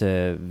opposed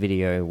to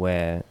video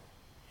where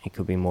it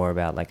could be more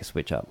about like a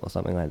switch up or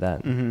something like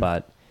that. Mhm.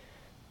 But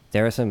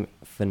there are some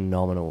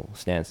phenomenal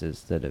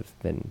stances that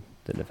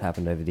have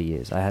happened over the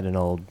years. I had an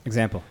old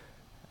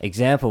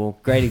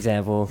great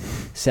example,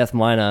 Seth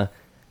Minor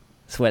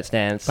sweat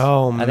stance.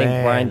 Oh, I think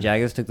man. Brian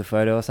Jaggers took the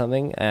photo or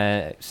something.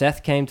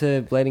 Seth came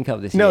to Blading Cup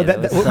this No, year.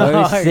 that- was that- so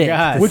oh my sick.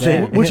 God. to Which, see.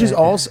 which is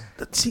also...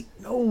 See,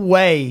 no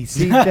way.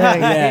 See,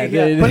 dang.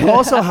 Yeah, dude. But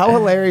also, how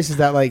hilarious is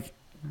that? Like,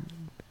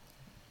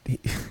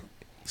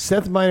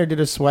 Seth Minor did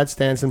a sweat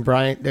stance, and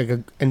Brian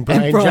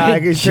Brian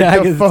Jaggers took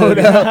Jaggers a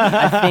photo.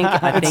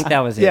 I think that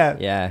was it. Yeah,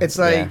 Yeah. It's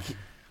like,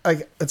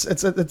 it's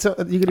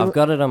you could. I've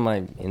got it on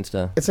my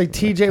Insta. It's like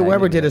T.J. Tagging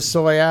Weber did it. a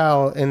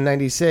Soyal in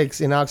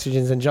 '96 in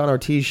Oxygens, and John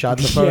Ortiz shot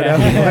the photo. Yeah,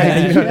 Like, you know what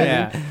I mean?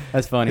 yeah,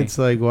 that's funny. It's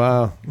like,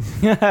 wow.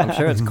 I'm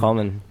sure it's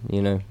common,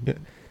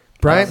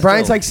 Brian's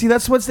still. like, see,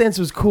 that sweat stance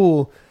was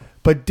cool,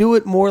 but do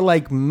it more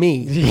like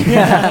me.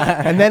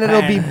 And then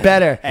it'll be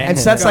better. And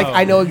Seth's like,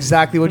 I know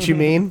exactly what you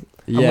mean.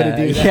 I'm going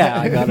to do that. Yeah,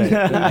 I got it.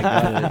 I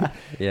got it.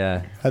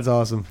 Yeah. That's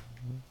awesome.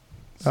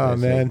 So Oh, sick.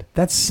 man.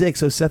 That's sick.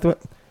 So Seth,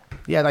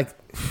 yeah, like,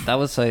 That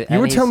was so. you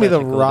were he's telling me such the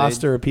a cool dude.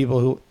 roster of people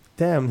who,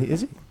 damn,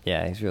 is he?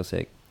 Yeah, he's real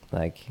sick.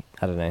 Like,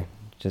 I don't know.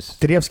 Just.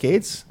 Did he have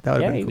skates? That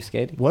would Yeah, have he been was cool.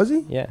 skating. Was he?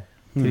 Yeah.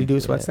 Did he do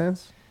a sweat Yeah.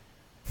 stance?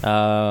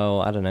 Oh,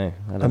 I don't know.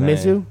 A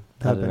Mizu?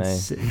 I That'd don't been know.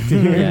 sick.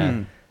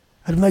 Yeah.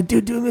 I'd be like,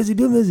 dude, do a Mizzy,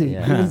 do a Mizzy.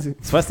 Yeah. Do a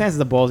Mizzy. Sweat stance is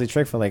a ballsy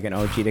trick for like an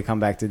OG to come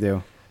back to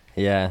do.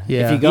 Yeah.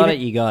 Yeah. If you got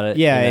Even- it, you got it.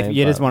 Yeah, you know,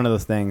 it is but- one of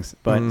those things.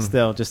 But Mm.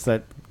 still, just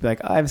that,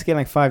 like, oh, I've been skating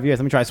like 5 years.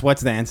 Let me try a sweat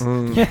stance.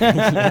 Mm.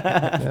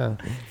 Yeah.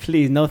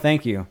 Please, no,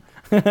 thank you.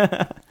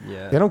 Yeah.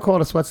 They don't call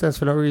it a sweat stance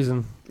for no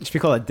reason. It should be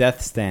called a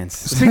death stance.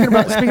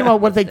 Speaking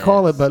about what they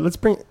call it, but let's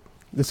bring.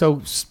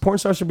 So porn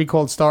stars should be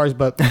called stars,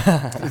 but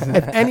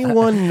if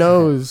anyone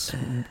knows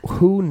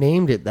who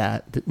named it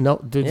that, no,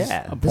 dude,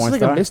 Yeah. A this porn is like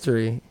star? a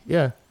mystery.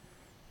 Yeah,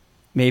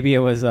 Maybe it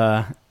was.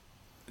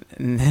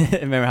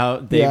 Remember how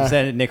Dave Yeah.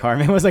 said Nick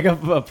Hartman was like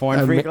a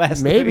porn freak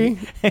last maybe,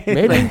 night?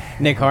 maybe.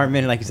 Nick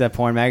Hartman, like you said,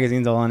 porn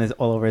magazines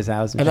all over his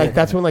house. And like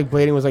that's when like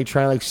Blading was like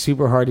trying like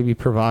super hard to be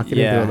provocative.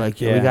 Yeah, They were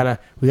like, yeah.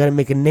 we gotta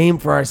make a name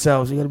for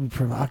ourselves. We gotta be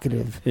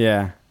provocative.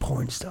 yeah.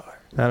 Porn star.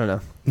 I don't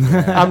know.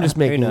 I'm just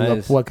making up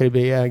knows? what could it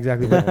be. Yeah,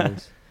 exactly.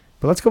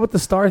 But let's go with the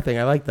star thing.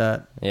 I like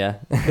that. Yeah.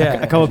 A Yeah,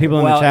 couple of people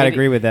in Well, the chat it-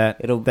 agree with that.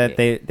 it'll- that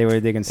they were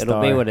digging Star.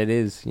 It'll be what it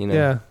is, you know.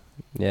 yeah.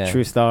 Yeah.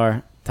 True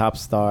star, top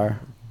star.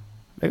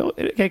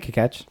 Okay, good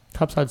catch.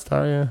 Topside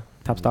star, yeah.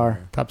 Top star.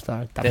 Top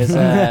star. Top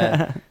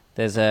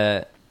There's star.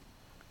 a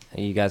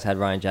you guys had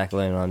Ryan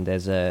Jacqueline on.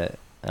 There's a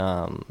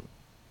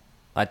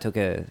I took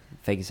a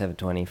Fakey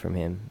 720 from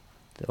him,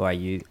 or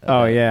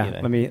Oh yeah.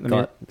 Let me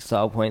got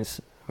style points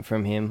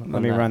from him.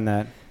 let me run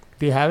that.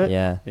 Do you have it?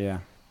 Yeah, Yeah.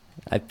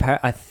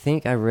 I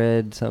think I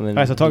read something. All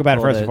right, so talk he about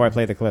it called first before I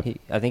play the clip.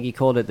 I think he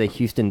called it the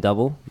Houston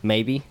double,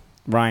 maybe.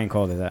 Ryan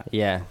called it that.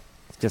 Yeah,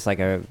 it's just like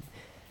a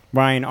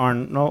Ryan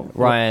Arnold.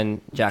 Ryan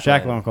Jacqueline.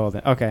 Jacqueline called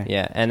it. Okay.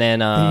 Yeah, and then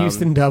The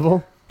Houston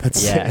double? That's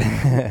sick.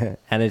 yeah,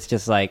 and it's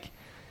just like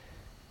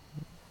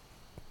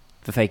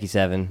the Fakey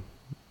 7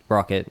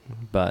 rocket,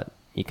 but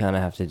you kind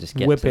of have to just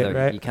get Whip to it, the,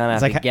 right? You kind of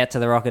It's have like to get to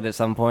the rocket at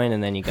some point,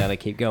 and then you got to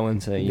keep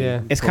going. So you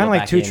Yeah. It's pull kind of it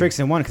like back two in. tricks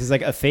in one because it's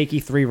like a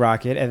Fakey 3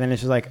 rocket and then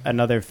it's just like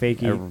another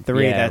Fakey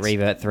 3 Yeah, that's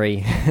revert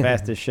 3.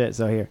 fast as shit.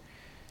 So here.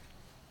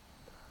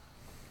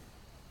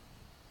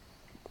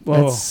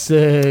 That's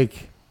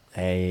sick.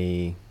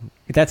 Hey,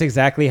 That's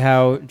exactly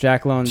how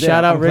Jacqueline did.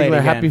 Shout out I'm gonna play it Wriggler.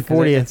 again, Happy 'cause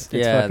 40th. It's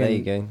yeah, fucking, there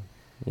you go.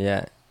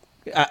 Yeah,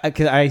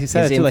 Because I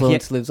said his it too. Like,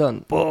 influence lives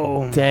on.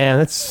 boom. Damn,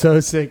 that's so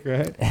sick,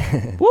 right?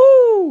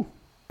 Woo!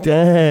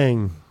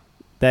 Dang.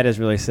 That is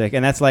really sick.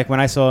 And that's like when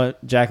I saw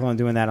Jacqueline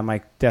doing that, I'm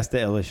like, that's the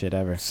illest shit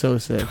ever. So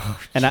sick.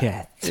 And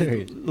Yeah,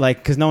 dude. like,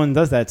 because no one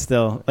does that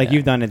still. Like, Yeah.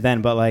 you've done it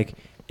then, but like,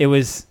 it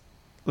was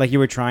like you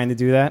were trying to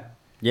do that.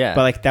 Yeah,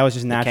 But like, that was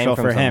just came natural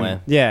from for him.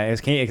 somewhere. Yeah,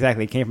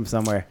 exactly. It came from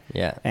somewhere.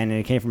 yeah, And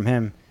it came from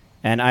him.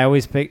 And I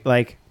always pick,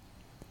 like,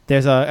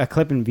 there's a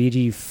clip in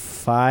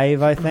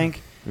VG5, I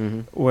think,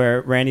 mm-hmm.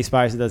 where Randy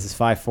Spicer does his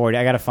 540.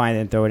 I got to find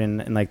it and throw it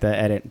in like the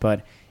edit.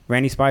 But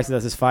Randy Spicer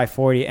does his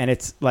 540, and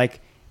it's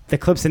like the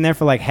clip's in there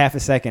for like half a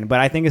second. But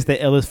I think it's the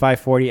illest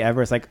 540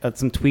 ever. It's like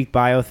some tweaked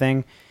bio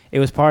thing. It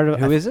was part of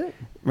Who is it?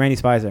 Randy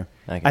Spicer.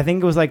 Okay. I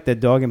think it was like the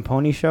Dog and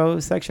Pony Show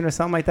section or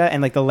something like that.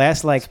 And like the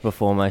last like It's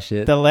before my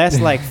shit. the last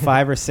like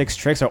 5 or 6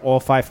 tricks are all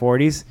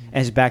 540s,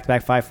 and it's back to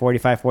back 540,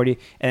 540,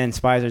 and then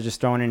Spicer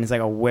just throwing in. It's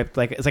like a whip,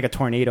 like it's like a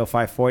tornado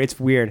 540. It's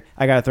weird.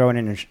 I gotta throw it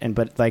in, and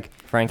but like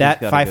Frankie's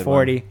that got a good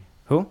 540. one.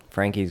 Who?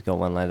 Frankie's got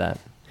one like that.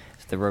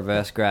 It's the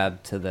reverse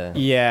grab to the.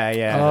 Yeah,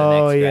 yeah.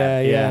 Oh, next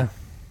yeah, grab. yeah.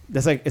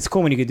 That's like it's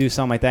cool when you could do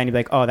something like that, and you'd be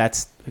like, oh,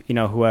 that's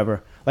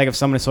whoever. Like if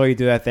someone saw you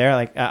do that there,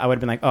 like I would have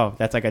been like, oh,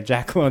 that's like a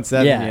Jacqueline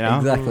 7, Yeah, you know.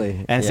 exactly.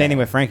 And yeah. same thing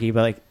with Frankie,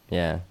 but like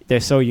Yeah, they're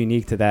so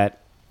unique to that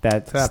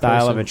that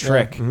style of a person,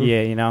 trick. yeah. Mhm.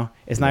 Yeah, you know,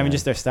 it's not even Yeah.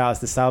 just their style; it's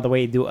the style, the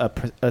way you do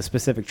a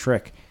specific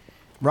trick.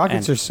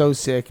 Rockets And- are so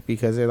sick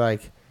because they're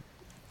like,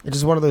 it's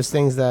just one of those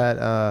things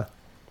that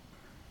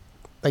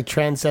like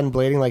transcend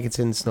blading, like it's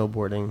in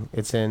snowboarding,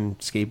 it's in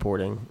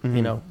skateboarding, Mhm.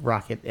 you know,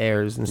 rocket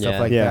airs and stuff Yeah.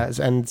 like Yeah. that.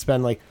 And it's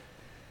been like,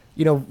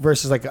 you know,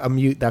 versus like a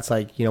mute that's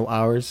like, you know,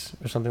 hours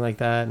or something like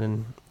that.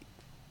 And,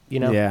 you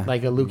know, Yeah.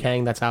 like a Luke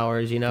Hang that's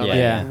hours, you know. Yeah, like,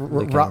 yeah.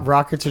 Luke Hang.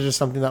 rockets are just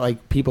something that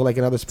like people like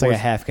in other It's like a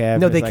sports. half cab.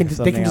 No, it's they like can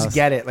something just else.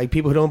 get it. Like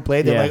people who don't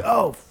blade, they're Yeah. like,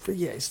 oh,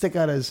 yeah, stuck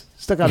out his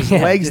Yeah,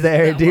 legs just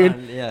there, that dude.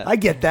 one, yeah. I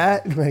get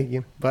that. Like,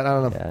 but I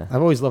don't know. Yeah.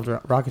 I've always loved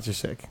rockets are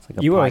sick. It's like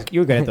a You were pike.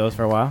 good at those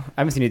for a while.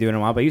 I haven't seen you do it in a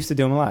while, but you used to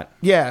do them a lot.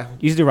 Yeah,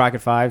 You used to do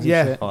rocket fives. Yeah.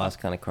 And shit. Oh, that's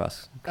kind of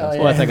cross. Oh,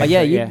 Well, it's like a Oh,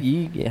 yeah, trick,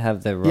 you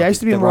have the rocket, Yeah, I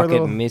used to be the more rocket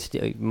little-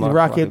 misty, the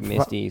rocket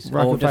misties, or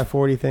rocket just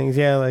 540 things.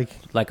 Yeah, like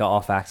like an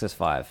off-axis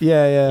 5.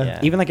 yeah. Yeah.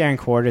 Even like Aaron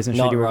Quarters and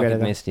shit, Not you were good rocket at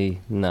them.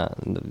 misty. No,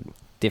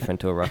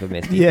 different to a rocket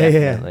misty. Yeah, yeah.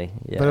 definitely.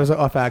 Yeah. But it was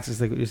off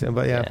axis, like what you're saying.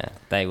 But yeah,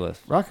 they were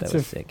Rockets they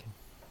were are- sick.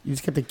 you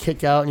just get to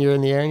kick out and you're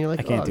in the air and you're like,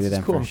 I can't oh, do this that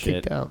is cool. for I'm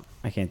shit. kicked out.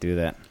 I can't do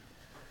that.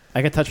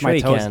 I could touch Sure my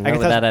you toes. can. I Not could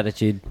with touch. that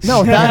attitude. No,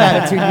 with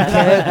that attitude, you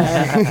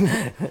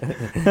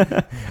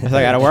can't. So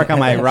I got to work on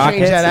my rockets.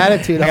 Change that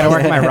attitude. I got to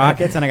work on my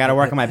rockets and I got to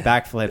work on my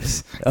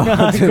backflips.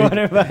 The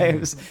corner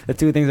vibes. The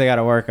two things I got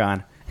to work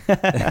on.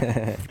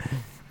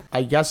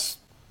 I guess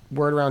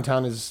word around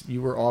town is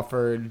you were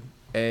offered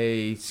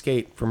a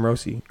skate from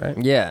Rossi, right?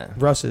 Yeah.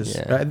 Russ's.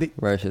 Yeah. Right?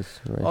 Roches.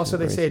 Also,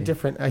 they say it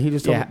different. He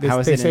just told Yeah, me, how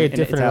is they it say in it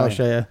different in Italian?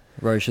 Australia.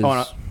 Roches. Oh,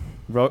 no.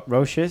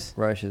 Roches?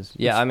 Roches.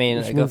 Yeah, I mean,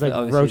 which I means got like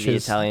obviously the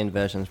roaches. Italian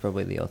version is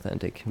probably the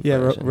authentic. Yeah,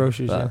 version,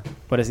 Roches. Yeah, but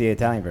What is the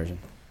Italian version?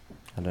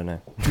 I don't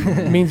know.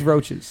 it means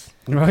roaches,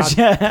 Roach.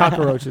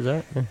 cockroaches,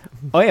 right? Yeah.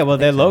 Oh yeah, well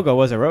their logo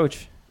was a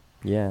roach.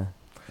 Yeah.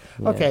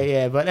 Okay,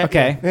 yeah, but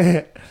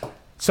Okay.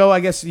 So I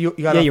guess you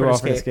got Yeah, you offered were a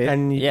offered a skate, skate.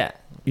 and Yeah.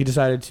 you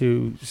decided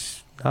to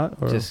not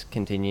or Just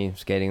continue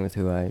skating with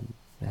who I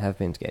have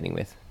been skating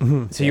with.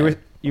 Mhm. So Yeah.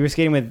 you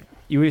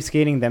were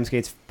skating them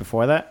skates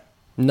before that?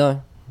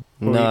 No.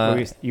 Or No.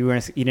 you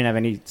didn't have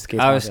any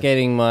skates. I was on it?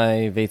 skating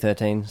my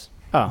V13s,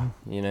 Oh,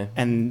 you know.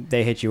 and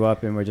they hit you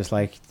up and were just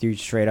like, "Do you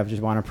straight up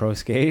just want to pro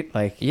skate?"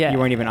 Like, Yeah. you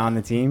weren't even on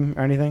the team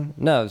or anything.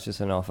 No, it was just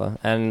an offer.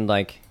 And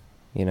like,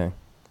 you know,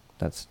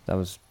 it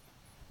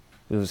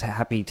was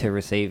happy to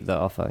receive the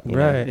offer. You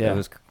know? Right, yeah.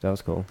 That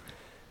was cool.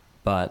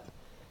 But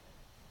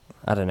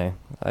I don't know.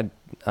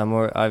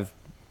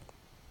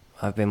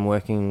 I've been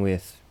working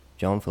with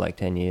John for like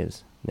 10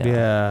 years now.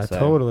 yeah, so,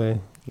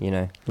 totally. You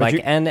know, But like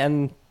you-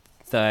 and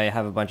I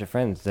have a bunch of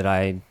friends that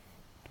I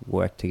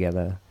work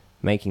together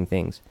making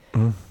things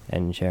Mhm.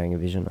 and sharing a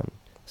vision on.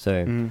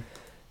 So Mm.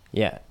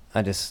 yeah,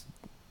 I just,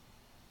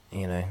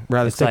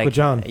 Rather it's stick like, with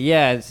John.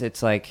 Yeah,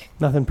 it's like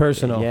Nothing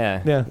personal.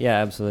 Yeah,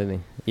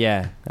 absolutely.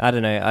 Yeah, I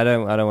don't know. I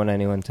don't want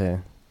anyone to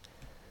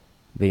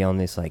be on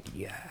this like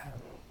Yeah.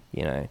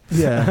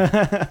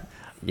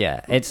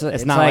 yeah. It's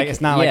not like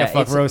a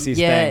fuck Rosie's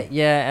thing.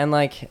 Yeah, and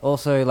like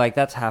also like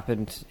that's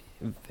happened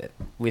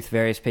with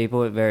various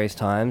people at various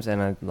times,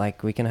 and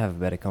like we can have a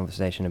better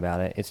conversation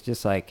about it. It's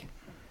just like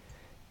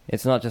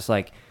it's not just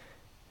like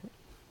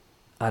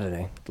I don't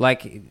know,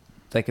 like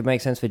it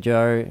makes sense for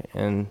Joe,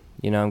 and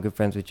I'm good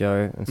friends with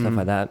Joe and stuff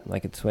like that.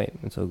 Like it's sweet,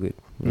 it's all good,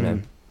 you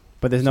know.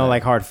 But there's no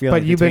like hard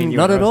feelings. But you've between been- you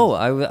Not and at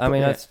Rosie. all. I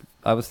mean,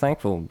 I was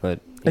thankful, but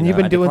And you've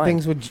been I doing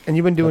declined. things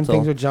That's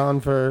all. with John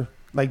for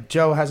like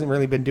Joe hasn't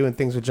really been doing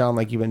things with John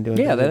like you've been doing.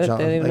 Yeah, things they with don't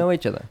John. even Like, know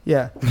each other.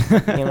 Yeah.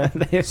 You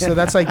know? So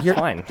that's like your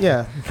Fine.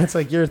 yeah, that's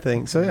like your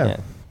thing. So yeah.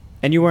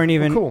 And you weren't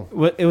even. Well,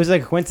 Well, it was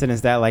like a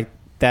coincidence that like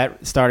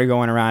that started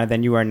going around, and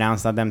then you were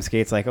announced on them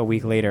skates like a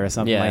week later or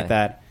something Yeah. like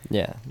that.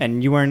 Yeah.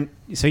 And you weren't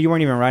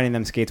even riding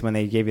them skates when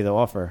they gave you the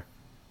offer.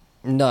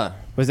 No.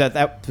 Was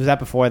that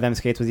before them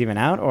skates was even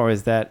out, or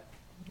was that?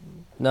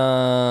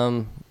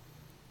 I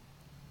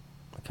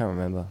can't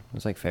remember. It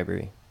was like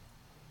February.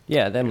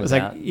 Yeah, then It was was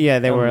like out. they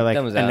Them- were like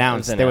them was out. It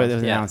announced. was They were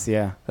announced, yeah. announced.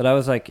 Yeah. But I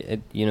was like at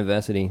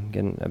university,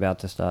 about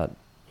to start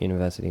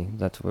university.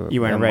 That's where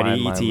You weren't where my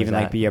ready mind to was even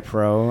like at. be a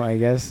pro, I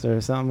guess, or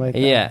something like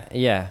that.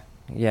 Yeah.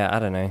 I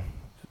don't know.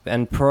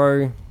 And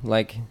pro,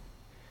 like,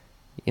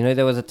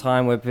 there was a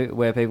time where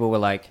people were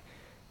like,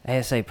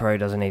 ASA pro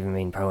doesn't even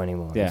mean pro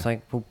anymore. Yeah. It's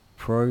like, well,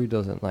 pro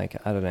doesn't I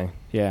don't know.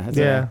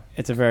 Yeah.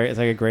 It's like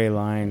a gray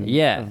line.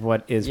 Yeah. Of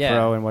what is Yeah.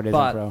 pro and what isn't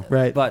But- pro.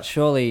 right. But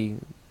surely,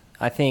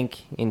 I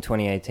think in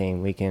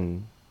 2018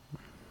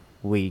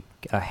 we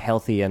are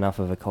healthy enough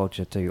of a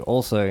culture to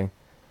also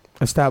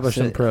Establish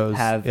So some pros.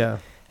 have- yeah.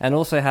 and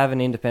also have an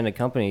independent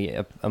company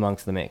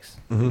amongst the mix.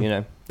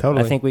 Mhm.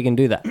 Totally. I think we can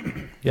do that.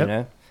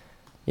 Yep.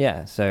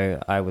 Yeah.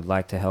 So I would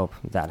like to help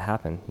that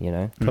happen.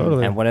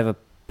 Totally. And whatever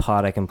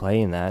part I can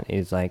play in that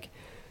is like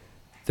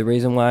the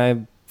reason why I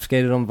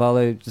skated on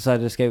Valo,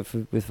 decided to skate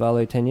with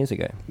Valo 10 years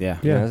ago. Yeah.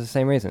 Yeah. It's the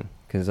same reason,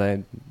 because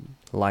I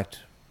liked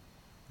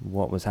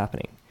what was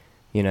happening,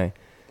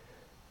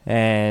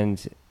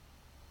 and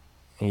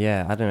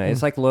yeah, I don't know.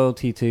 It's like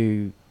loyalty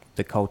to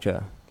the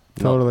culture,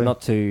 Totally.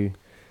 not to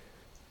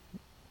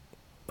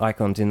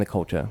icons in the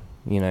culture.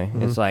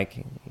 It's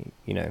like,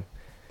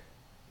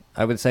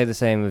 I would say the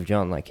same of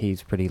John. Like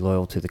he's pretty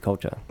loyal to the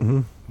culture,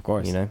 Mhm. Of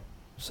course.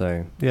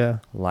 So Yeah.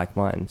 like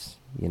minds,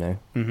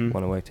 Mhm.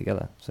 want to work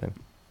together. So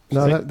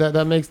No, So-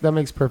 that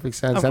makes perfect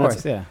sense. Of And course.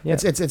 it's, Yeah.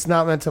 it's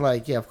not meant to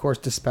like of course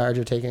disparage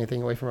or take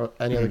anything away from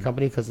any other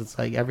company, because it's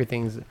like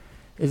everything's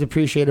is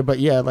appreciated. But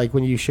yeah, like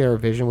when you share a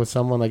vision with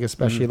someone, like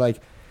especially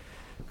like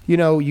you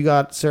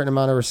got a certain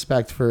amount of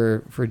respect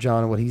for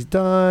John and what he's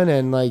done,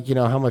 and like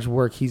how much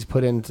work he's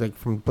put into like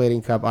from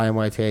Blading Cup,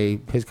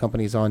 IMYT, his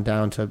company's on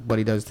down to what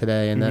he does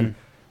today, and then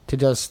to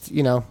just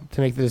to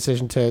make the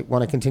decision to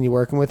want to continue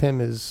working with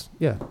him is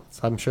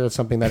I'm sure it's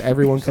something that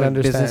everyone can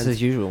understand. business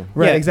as usual.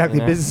 Right, Yeah, exactly.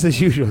 you know? Business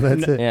as usual.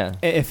 That's it. Yeah.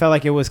 It felt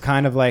like it was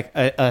kind of like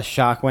a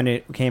shock when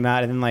it came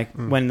out, and then like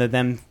when the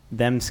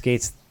them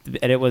skates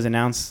edit was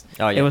announced,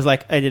 Oh yeah. it was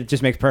like it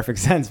just makes perfect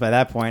sense by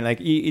that point. Like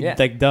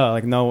like duh,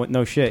 like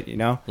no shit,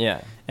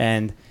 Yeah.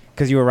 and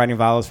because you were riding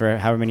Valos for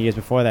however many years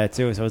before that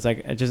too, so it's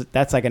like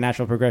that's like a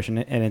natural progression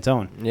in its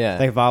own. Yeah.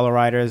 Like Valo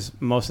riders,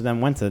 most of them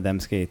went to them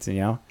skates,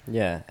 Yeah,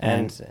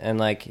 And- and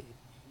like,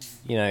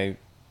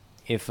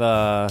 if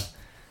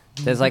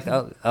there's like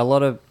a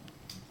lot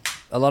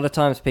of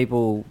times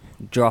people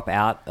drop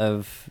out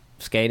of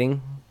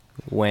skating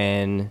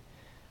when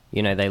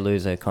they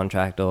lose a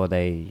contract, or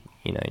they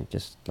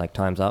just like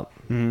time's up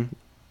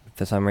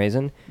for some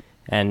reason,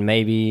 and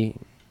maybe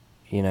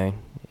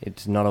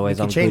it's not always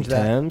You on can change good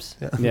that. terms.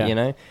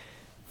 Yeah.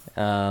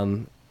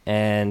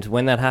 And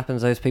when that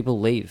happens, those people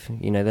leave.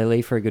 They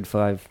leave for a good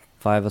five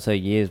or so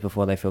years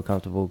before they feel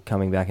comfortable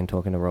coming back and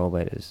talking to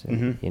rollerbladers.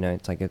 And,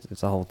 it's like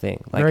it's a whole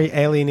thing. Like, Very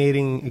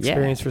alienating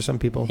experience for some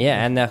people.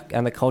 yeah, and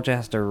the culture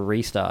has to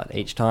restart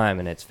each time,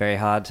 and it's very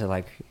hard to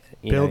like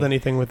Build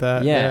anything with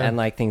that. yeah, and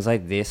like things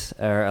like this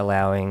are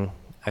allowing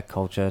a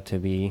culture to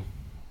be,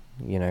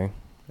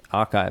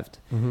 archived,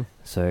 Mhm.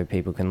 so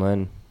people can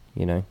learn.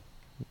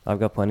 I've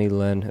got plenty to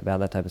learn about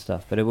that type of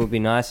stuff, but it would be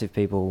nice if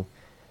people,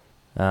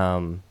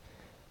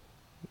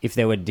 if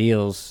there were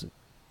deals,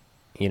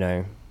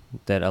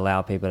 that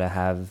allow people to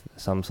have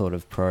some sort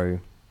of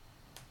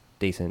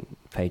decent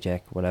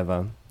paycheck,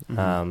 whatever,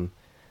 and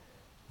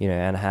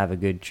have a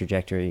good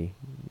trajectory,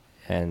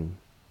 and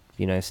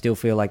still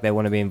feel like they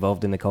want to be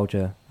involved in the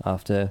culture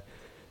after,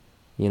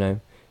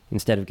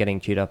 instead of getting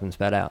chewed up and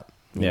spat out.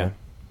 you Yeah. know?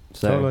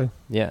 So Totally.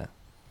 yeah,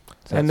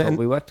 so And that's then- what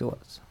we work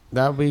towards.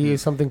 That would be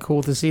something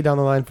cool to see down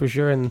the line for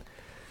sure. And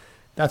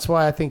that's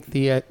why I think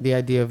the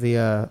idea of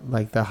the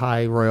like the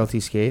high royalty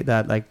skate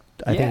that like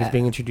I think is Yeah.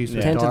 being introduced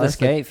with 10 to the Darth,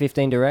 skate,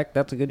 15 direct.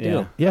 That's a good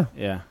deal. Yeah.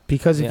 Yeah.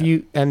 Because if Yeah.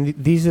 you and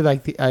these are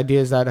like the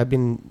ideas that have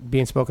been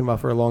being spoken about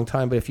for a long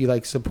time, but if you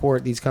like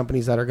support these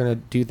companies that are going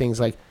to do things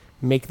like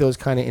make those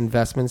kind of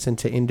investments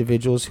into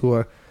individuals who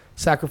are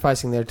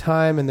sacrificing their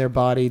time and their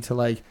body to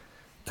like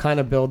kind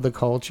of build the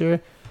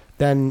culture,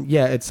 then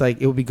yeah, it's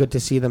like it would be good to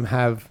see them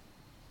have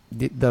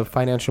the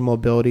financial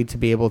mobility to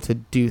be able to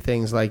do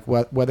things like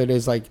whether it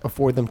is like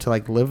afford them to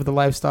like live the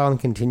lifestyle and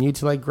continue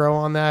to like grow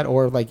on that,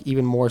 or like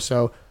even more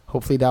so,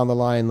 hopefully down the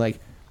line, like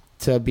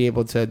to be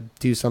able to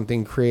do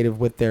something creative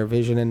with their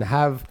vision and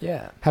have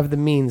the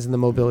means and the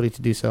mobility to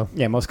do so.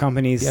 Yeah, most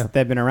companies that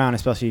have been around,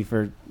 especially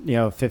for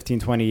 15,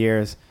 20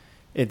 years,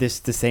 it's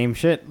the same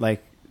shit.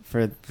 Like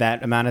for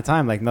that amount of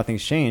time, like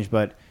nothing's changed.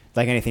 But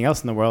like anything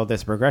else in the world,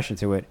 there's progression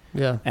to it.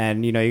 Yeah,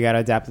 and you got to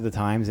adapt to the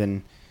times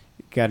and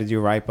got to do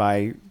right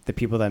by the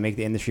people that make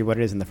the industry what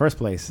it is in the first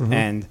place.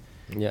 And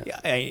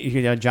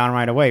John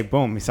right away,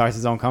 boom, he starts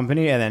his own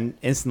company and then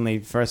instantly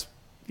first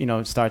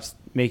starts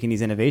making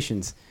these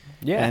innovations.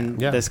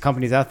 There's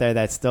companies out there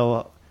that's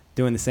still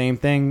doing the same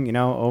thing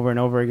over and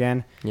over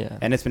again,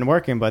 and it's been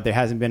working, but there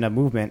hasn't been a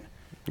movement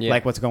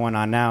like what's going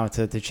on now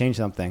to change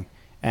something.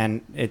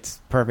 And makes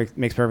perfect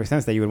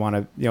sense that you would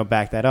want to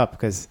back that up,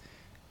 because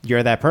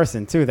you're that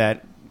person too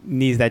that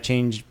needs that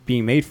change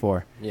being made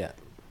for.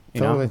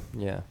 Totally.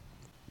 Yeah,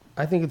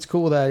 I think it's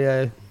cool that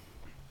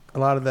a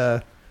lot of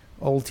the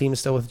old team is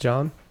still with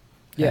John.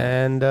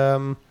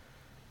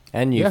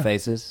 And new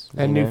faces.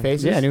 And new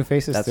faces. Yeah, new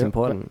faces. That's too.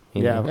 important.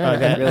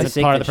 That's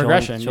part of the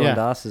progression. Sean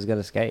Das has got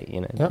to skate.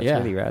 It's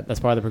really rad.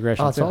 That's part of the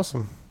progression. Oh, that's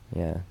awesome.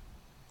 Yeah.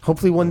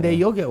 Hopefully one day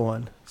you'll get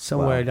one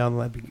somewhere down the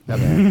line.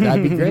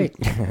 That'd be great.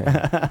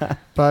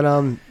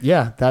 But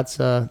that's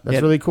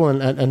really cool,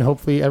 and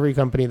hopefully every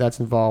company that's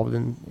involved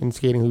in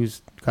skating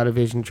who's got a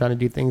vision trying to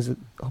do things,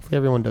 hopefully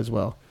everyone does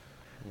well.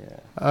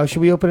 Should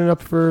we open it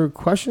up for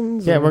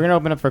questions? Yeah, we're gonna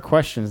open up for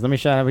questions. Let me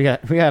shout out. We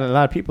got a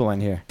lot of people in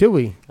here. Do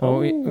we? Oh,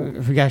 we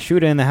got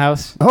Shooter in the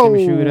house.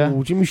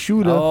 Jimmy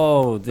Shooter.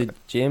 Oh, the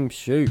Jim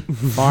Shoot.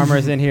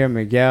 Farmer's in here.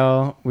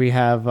 Miguel. We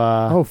have.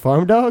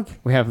 Farm Dog.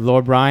 We have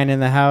Lord Brian in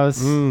the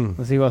house.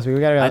 Let's see who else we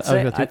got.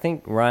 I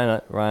think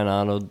Ryan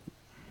Arnold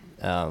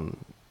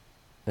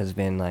has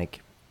been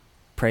like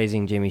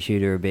praising Jimmy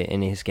Shooter a bit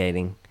in his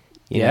skating.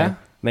 You know?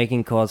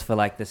 Making calls for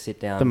like the sit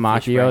down, the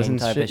machios and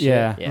type shit. Of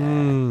shit.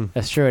 Yeah.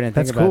 That's true. I didn't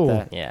think about cool.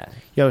 that. Yeah.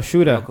 Yo,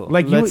 Shooter. Cool.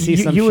 Like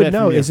you would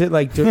know. Is it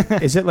like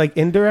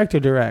indirect or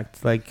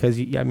direct? Like because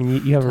you have a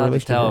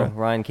relationship. Tell.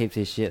 Ryan keeps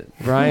his shit.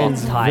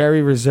 Ryan's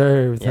very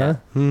reserved, huh?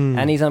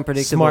 And he's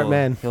unpredictable. Smart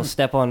man. He'll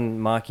step on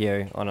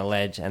Markio on a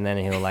ledge and then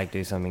he'll like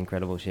do some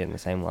incredible shit in the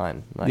same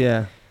line. Like,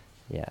 yeah.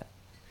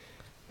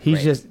 He's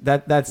Great. just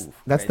that's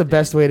the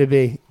best way to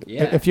be.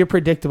 Yeah. If you're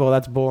predictable,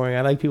 that's boring.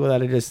 I like people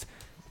that are just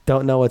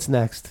don't know what's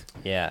next.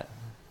 Yeah.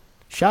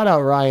 Shout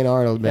out Ryan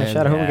Arnold, man.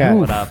 Shout out who we got.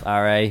 What up,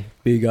 RA?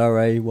 Big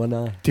RA, one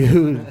eye.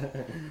 Dude.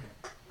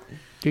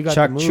 You got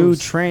Chuck Chu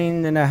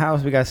Train in the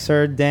house. We got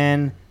Sir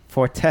Dan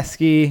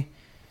Fortesky.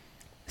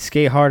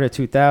 Skate Harder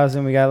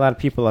 2000. We got a lot of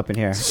people up in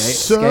here.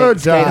 Skate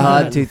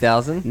Hard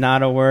 2000.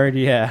 Not a word,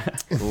 yeah.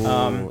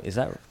 Ooh, is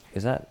that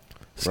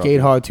Skate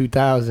Hard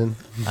 2000.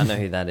 I know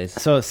who that is.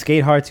 So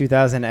Skate Hard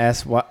 2000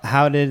 asks,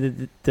 how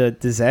did the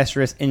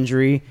disastrous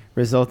injury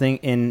resulting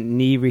in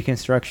knee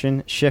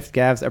reconstruction shift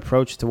Gav's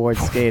approach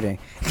towards skating?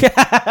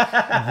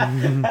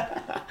 I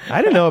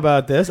didn't know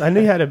about this. I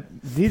knew you had a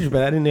knee,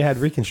 but I didn't know you had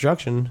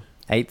reconstruction.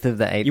 8th of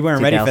the 8th. You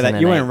weren't ready for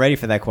that. You weren't ready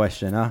for that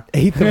question, huh?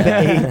 8th of the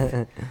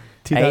 8th.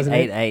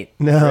 888.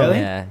 No. Really?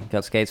 Yeah.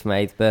 Got skates for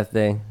my 8th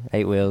birthday.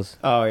 8 wheels.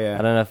 Oh yeah.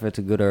 I don't know if it's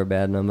a good or a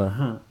bad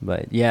number,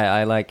 but yeah,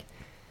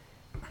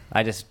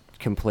 I just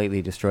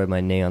completely destroyed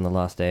my knee on the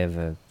last day of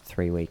a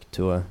 3-week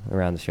tour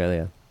around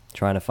Australia,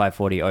 trying to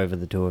 540 over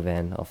the tour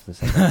van off the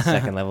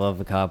second level of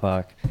the car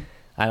park.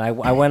 And I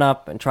went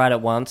up and tried it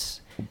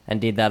once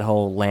and did that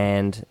whole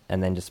land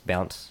and then just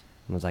bounce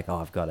and was like, oh,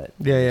 I've got it.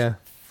 Yeah.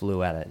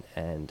 Flew at it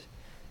and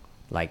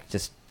like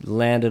just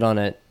landed on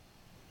it.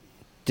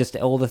 Just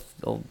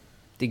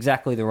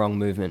exactly the wrong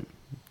movement.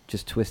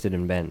 Just twisted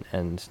and bent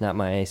and snapped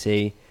my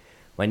AC.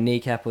 My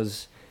kneecap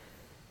was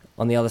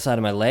on the other side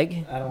of my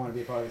leg. I don't want to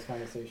be a part of this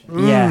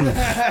conversation.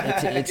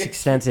 Yeah, it's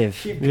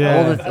extensive.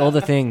 Yeah. All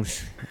the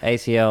things: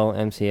 ACL,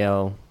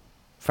 MCL,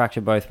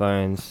 fractured both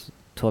bones,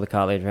 tore the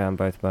cartilage around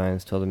both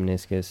bones, tore the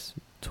meniscus,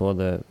 tore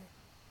the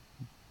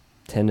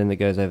tendon that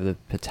goes over the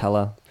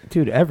patella.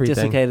 Dude, everything.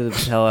 Dislocated the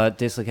patella,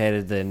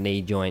 dislocated the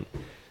knee joint,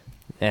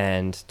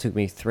 and took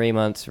me 3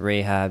 months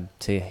rehab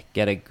to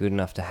get it good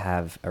enough to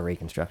have a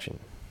reconstruction.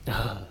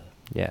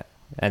 Yeah,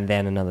 and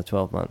then another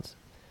 12 months.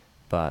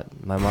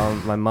 But my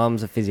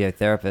mom's a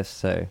physiotherapist,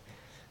 so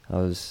I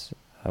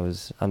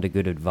was under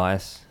good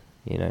advice,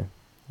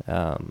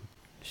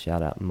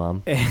 Shout out,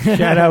 mum.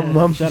 Shout out,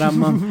 mum. Shout out,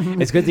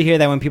 mum. It's good to hear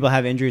that when people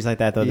have injuries like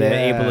that, though,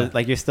 they're able to,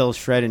 like, you're still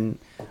shredding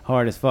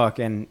hard as fuck.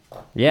 And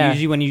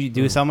usually when you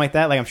do something like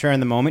that, like, I'm sure in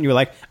the moment, you're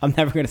like, I'm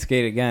never going to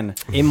skate again.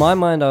 In my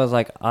mind, I was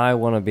like, I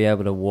want to be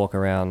able to walk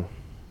around,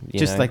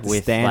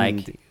 with stand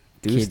and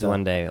kids stuff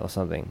one day or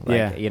something.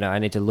 Like, I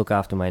need to look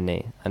after my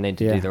knee. I need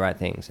to do the right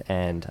things.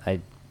 And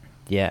I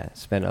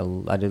did a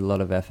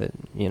lot of effort,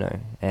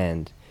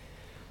 and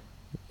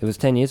it was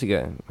 10 years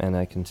ago, and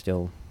I can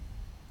still,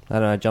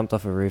 I jumped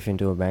off a roof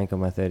into a bank on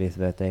my 30th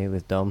birthday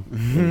with Dom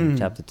in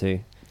chapter 2.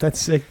 That's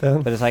sick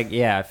though. But it's like,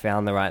 yeah, I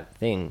found the right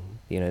thing.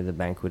 You know, the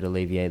bank would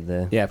alleviate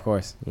the, Yeah, of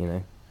course. you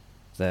know,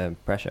 the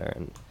pressure.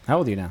 And How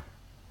old are you now?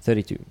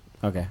 32.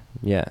 Okay.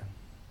 Yeah.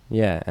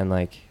 Yeah, and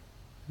like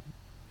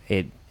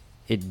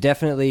it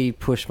definitely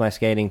pushed my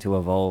skating to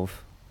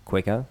evolve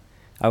quicker.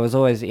 I was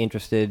always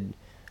interested.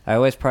 I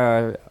always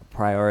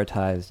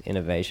prioritized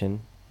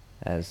innovation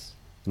as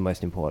the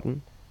most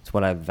important. It's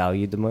what I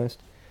valued the most.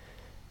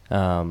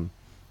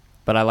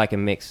 But I like a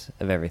mix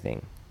of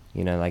everything.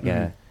 You know, like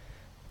a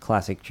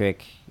classic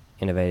trick,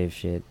 innovative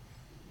shit.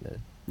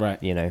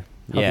 Right. You know,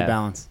 Healthy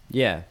balance.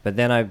 yeah. But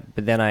then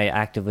I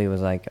actively was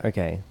like,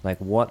 okay, like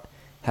what?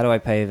 How do I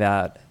pave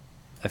out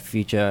a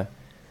future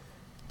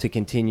to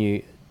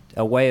continue,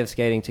 a way of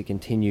skating to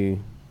continue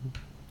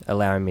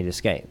allowing me to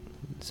skate?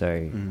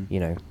 So you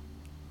know,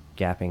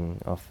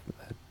 gapping off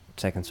a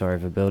second story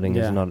of a building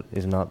Yeah.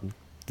 is not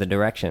the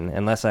direction,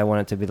 unless I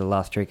want it to be the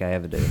last trick I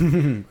ever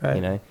do. Right.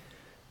 You know,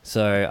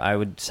 so I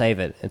would save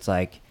it. It's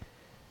like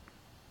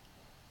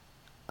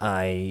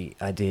I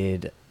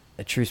did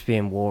a True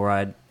Spear Wall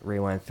Ride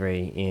Rewind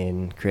 3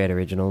 in Create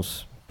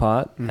Originals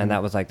part, Mhm. and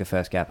that was like the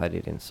first gap I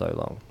did in so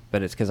long.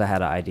 But it's because I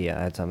had an idea,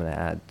 I had something to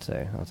add,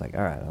 so I was like,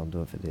 all right, I'll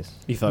do it for this.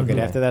 You felt good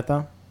Mhm. after that,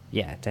 though?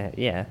 Yeah,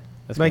 yeah,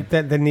 That's Like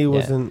that, the knee Yeah.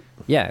 wasn't.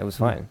 yeah, it was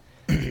fine.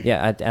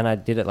 Yeah, and I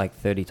did it like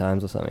 30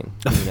 times or something.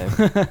 You know,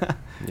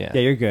 yeah,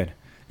 Yeah, you're good.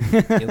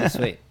 it was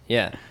sweet.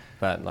 Yeah,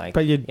 but like,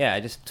 But you yeah, I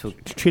just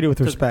took treat it with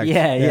respect.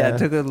 Yeah,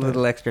 took a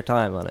little extra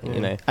time on it. Yeah. You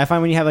know, I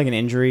find when you have like an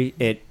injury,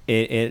 it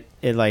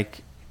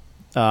like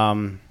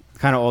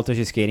kind of alters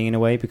your skating in a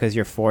way because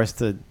you're forced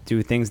to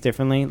do things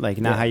differently, like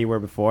not Yeah. how you were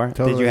before. Did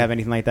Totally. you have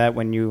anything like that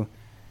when you were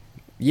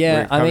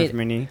yeah. I recovered mean, from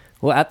your knee?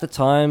 well, at the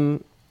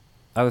time,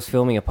 I was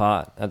filming a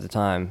part at the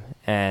time,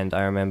 and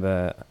I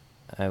remember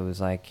I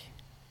was like,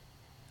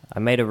 I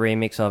made a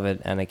remix of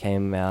it, and it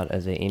came out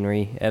as an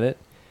Inri edit,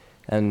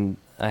 and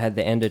I had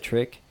the Ender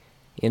trick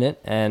in it,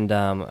 and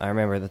I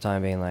remember at the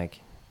time being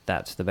like,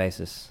 that's the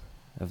basis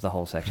of the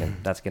whole section.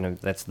 That's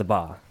the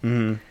bar.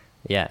 Mm-hmm.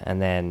 Yeah,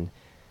 and then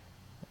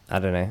I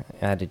don't know.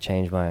 I had to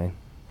change my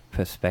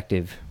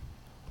perspective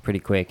pretty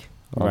quick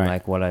on Right.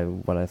 like what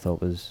I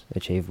thought was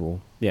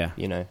achievable. Yeah.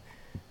 You know,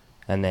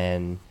 and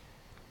then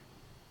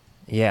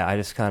yeah, I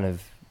just kind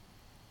of.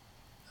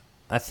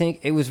 I think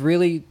it was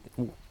really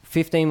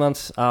 15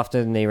 months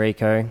after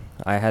Niriko,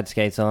 I had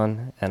skates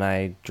on and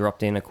I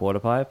dropped in a quarter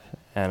pipe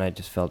and I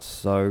just felt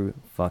so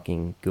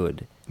fucking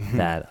good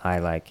that I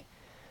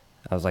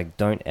was like,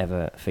 don't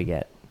ever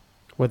forget.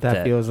 What that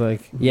That- feels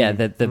like. Yeah,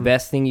 the Mm.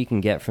 best thing you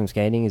can get from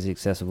skating is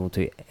accessible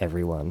to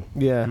everyone.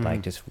 Yeah. Mhm.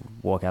 Like, just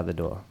walk out the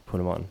door, put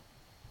them on,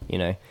 you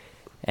know,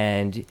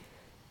 and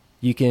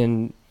you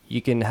can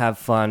have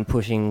fun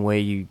pushing where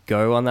you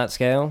go on that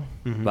scale,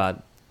 Mhm.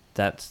 but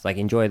that's like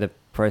enjoy the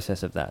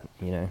process of that,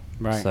 you know.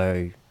 Right.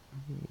 So,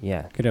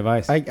 yeah, Good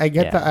advice. I get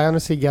Yeah. that. I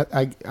honestly get.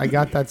 I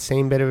got that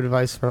same bit of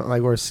advice from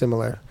like or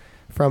similar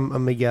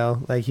from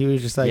Miguel. Like he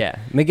was just like yeah.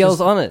 Miguel's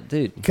just- on it,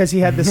 dude. because he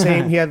had the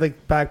same. He had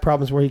like back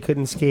problems where he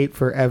couldn't skate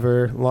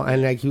forever,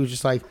 and like he was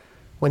just like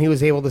when he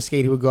was able to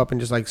skate, he would go up and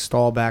just like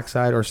stall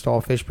backside or stall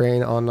fish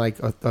brain on like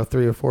a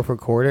 3 or 4 foot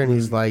quarter, and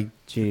he's Mhm. like,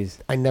 Jeez.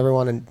 I never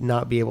want to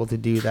not be able to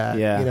do that.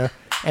 Yeah. You know,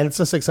 and it's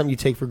just like something you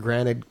take for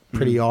granted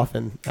pretty Mhm.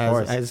 often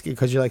course. as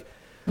because you're like.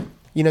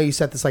 You know, you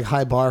set this like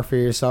high bar for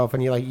yourself,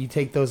 and you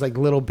take those like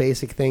little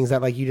basic things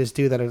that like you just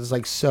do that is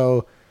like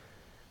so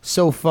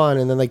fun,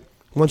 and then like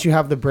once you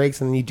have the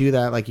breaks and then you do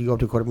that, like you go up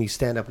to a quarter and you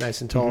stand up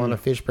nice and tall Mhm. on a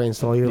fish brain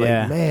stall, you're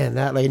Yeah. like, man,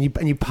 that like and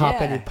you pop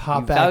Yeah. and you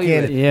pop You back value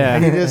in, it. Yeah.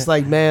 and you're just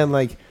like, man,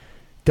 like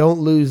don't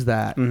lose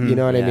that. Mhm. You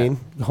know what I Yeah. mean?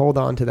 Hold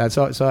on to that.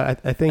 So I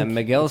think And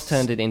Miguel's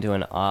turned it into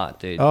an art,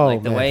 dude. Oh,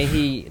 like the man.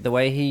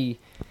 way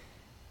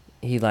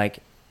he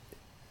like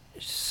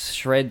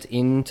shreds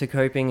into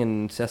coping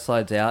and set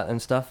slides out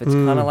and stuff. It's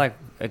Mm. kind of like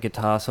a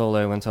guitar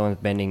solo when someone's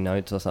bending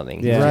notes or something.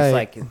 Yeah. He's just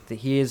Right. like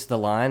here's the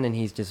line and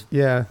he's just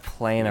yeah.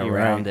 playing You're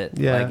around right. it.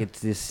 Yeah. Like it's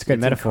this It's a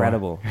good metaphor.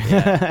 incredible.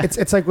 Yeah.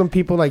 It's like when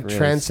people like Really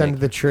transcend sick.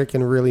 the trick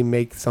and really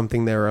make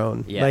something their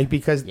own. Yeah. Like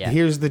because Yeah.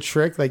 here's the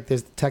trick, like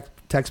there's the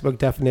textbook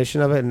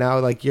definition of it, and now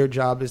like your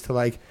job is to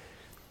like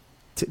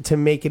to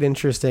make it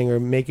interesting or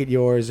make it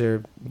yours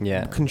or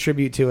Yeah.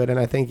 contribute to it. And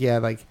I think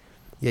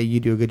you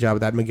do a good job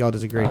of that. Miguel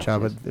does a great Oh,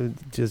 job. cheers.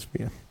 But just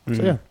yeah. Mhm.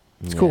 So yeah,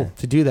 it's cool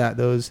to do that.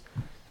 Those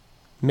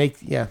make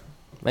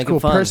Make cool. it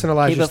fun.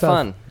 Personalize Keep your it stuff.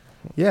 fun.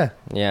 yeah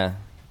Yeah.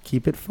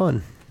 keep it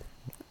fun.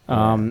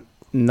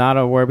 Not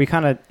a word. You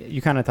kind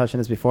of touched on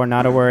this before.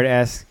 Not a word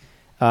asks,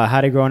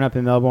 how did growing up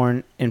in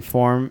Melbourne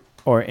inform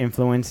or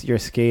influence your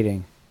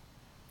skating?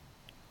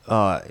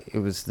 It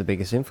was the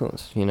biggest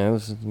influence. You know,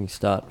 you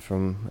start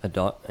from a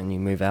dot and you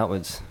move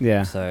outwards.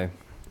 Yeah. So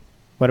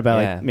What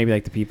about Yeah. like maybe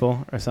like the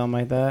people or something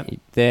like that?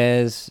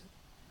 there's,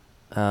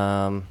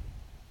 I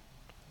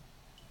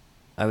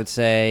would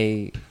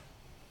say,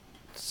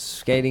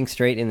 skating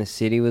straight in the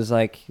city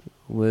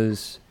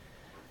was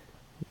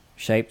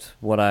shaped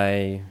what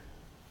I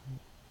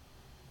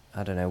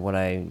don't know what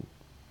I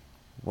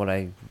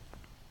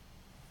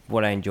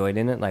enjoyed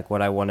in it, like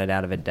what I wanted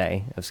out of a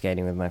day of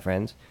skating with my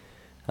friends.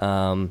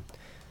 But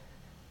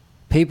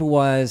people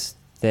wise,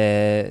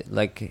 they're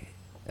like,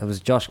 it was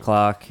Josh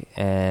Clark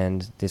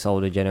and this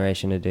older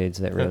generation of dudes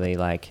that really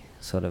like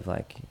sort of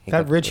like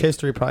That rich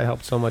history probably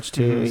helped so much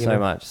too. so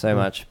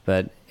much.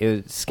 But it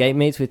was skate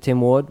meets with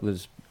Tim Ward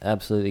was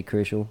absolutely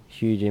crucial,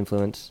 huge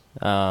influence.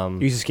 You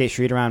used to skate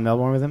street around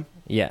Melbourne with him?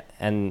 Yeah,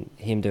 and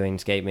him doing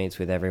skate meets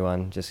with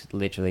everyone, just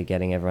literally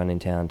getting everyone in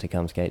town to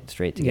come skate the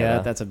street together.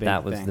 Yeah, that's a big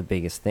That was thing. the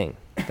biggest thing.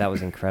 That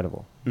was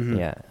incredible. Mhm.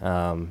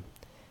 Yeah.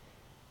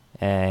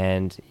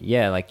 And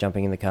yeah, like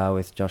jumping in the car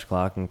with Josh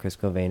Clark and Chris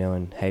Corvino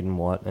and Hayden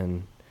Watt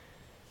and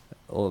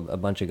a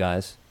bunch of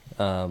guys,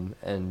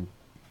 and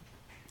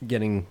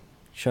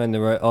shown the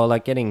road, or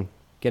like getting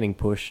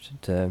pushed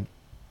to,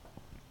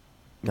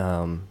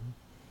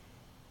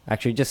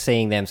 actually just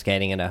seeing them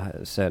skating at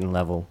a certain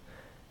level,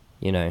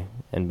 you know,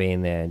 and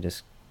being there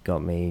just got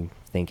me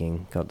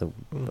thinking, got the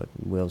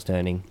wheels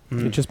turning.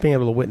 Just being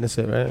able to witness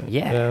it, right?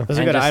 Yeah. Those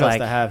are And good just, idols like,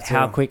 to have, too.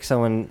 how quick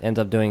someone ends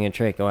up doing a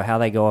trick or how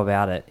they go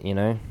about it, you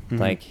know? Mhm.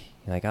 Like,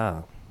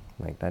 oh,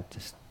 like that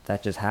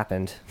just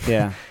happened.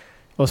 Yeah.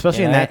 Well,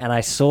 especially You in know? that. And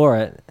I saw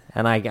it,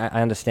 and I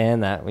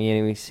understand that when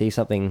you see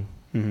something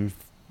Mhm.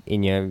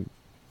 in your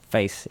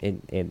face,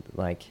 it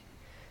like,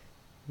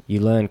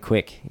 you learn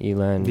quick,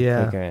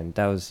 Yeah. quicker. And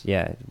that was,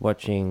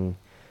 watching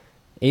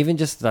even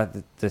just like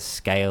the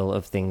scale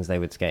of things they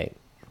would skate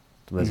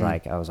was Mhm.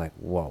 like, I was like,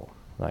 whoa,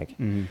 like,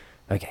 Mhm.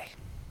 okay.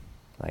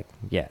 Like,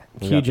 yeah.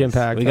 we Huge got this.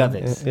 impact. We got huh?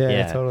 this.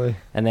 Yeah, totally.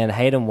 And then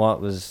Hayden Watt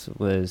was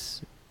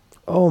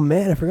Oh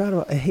man, I forgot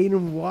about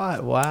Hayden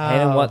Watt. Wow.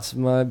 Hayden Watt's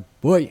my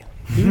boy.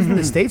 He was in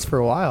the States for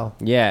a while.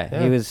 Yeah,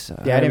 Yeah. he was.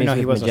 Yeah, I didn't even know homies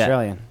he with was Majet.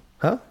 Australian.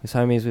 Huh? His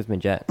homies with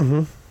Majet.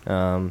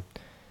 Mm-hmm.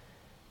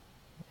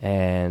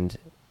 And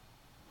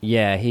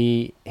yeah,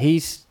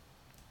 he's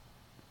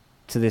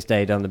to this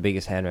day done the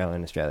biggest handrail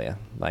in Australia.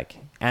 Like,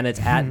 and it's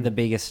at the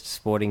biggest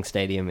sporting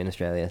stadium in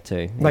Australia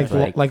too. Like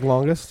It's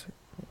longest?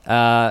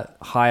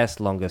 highest,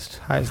 longest,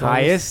 Highest?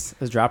 Highest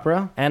is drop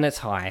rail? and it's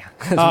high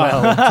as Oh.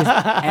 well.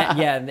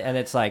 And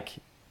it's like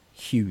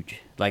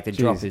huge. Like the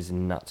drop Jeez. is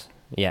nuts.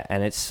 Yeah,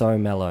 and it's so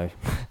mellow.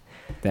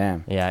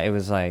 Damn. Yeah, it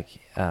was like.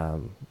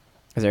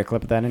 Is there a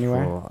clip of that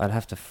anywhere? Oh, I'd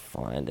have to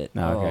find it.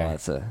 Oh, okay.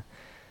 It's a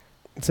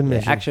It's a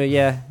mission. actually,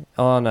 yeah.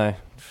 Oh no,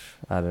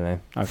 I don't know.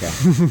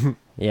 Okay.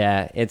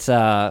 Yeah, it's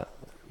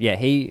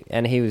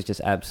he was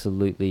just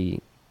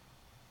absolutely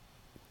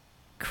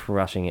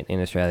crushing it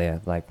in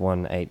Australia. Like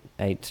won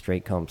eight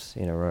street comps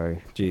in a row.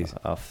 Jeez.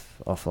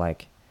 Off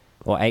like,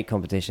 or 8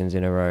 competitions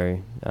in a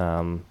row.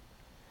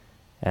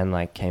 And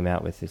like came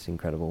out with this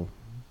incredible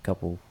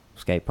couple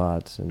skate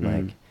parts and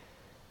like,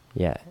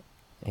 yeah.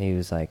 He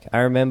was like, I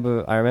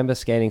remember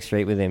skating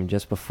street with him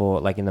just before,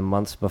 like in the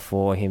months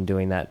before him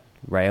doing that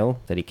rail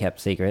that he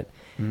kept secret.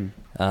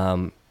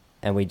 Mhm.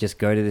 And we just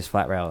go to this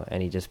flat rail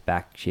and he just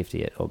back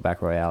shifty it or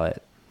back royale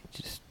it,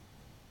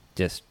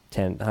 just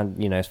 10,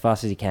 you know, as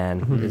fast as he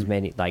can, Mhm. as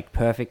many, like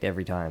perfect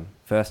every time,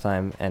 first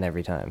time and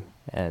every time.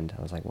 And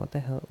I was like, what the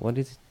hell? What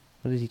is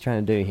he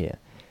trying to do here?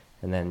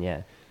 And then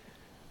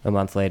a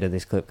month later,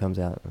 this clip comes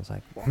out. And I was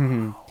like,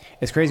 Mhm.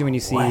 It's crazy when you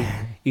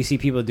see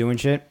people doing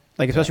shit,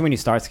 like especially when you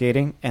start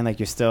skating and like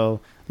you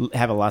still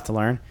have a lot to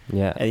learn,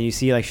 yeah, and you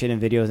see like shit in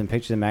videos and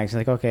pictures and magazines,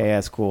 like okay, yeah,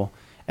 that's cool,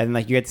 and then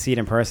like you get to see it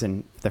in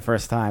person the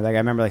first time. Like I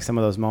remember like some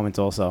of those moments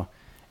also,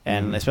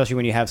 and especially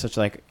when you have such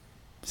like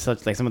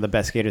some of the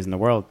best skaters in the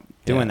world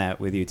doing that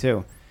with you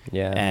too,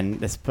 yeah,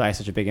 and it's probably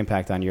such a big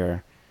impact on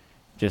your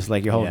just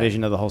like your whole Yeah.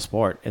 vision of the whole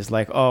sport. It's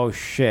like, oh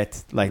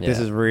shit, like this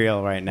Yeah. is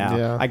real right now.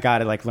 Yeah. I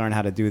gotta like learn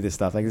how to do this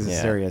stuff. Like this is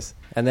Yeah. serious.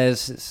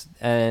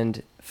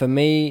 And for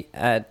me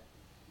at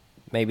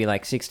maybe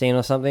like 16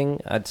 or something,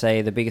 I'd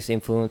say the biggest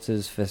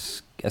influences for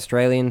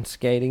Australian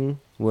skating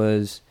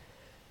was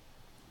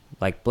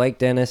like Blake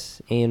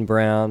Dennis, Ian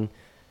Brown,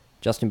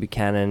 Justin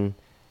Buchanan,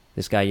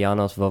 this guy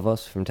Janos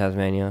Vovos from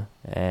Tasmania,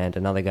 and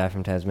another guy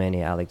from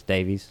Tasmania, Alex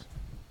Davies.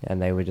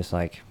 And they were just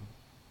like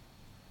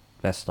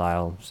best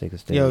style,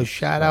 sickest dudes. Yo,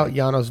 shout out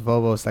Janos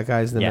Vovos. That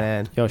guy's the Yeah.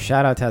 man. Yo,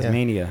 shout out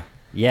Tasmania.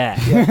 Yeah.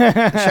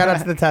 Shout out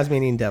to the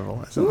Tasmanian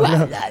Devil.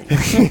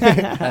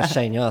 That's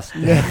Shane Yost.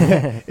 Is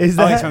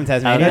Oh, that? he's from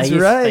Tasmania. That's They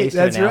right. used to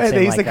That's announce right. him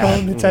They used to like call that.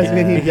 him the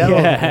Tasmanian Yeah. Devil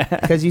Yeah.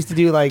 because he used to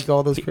do like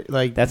all those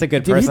like. That's a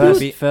good Did he person.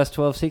 do- First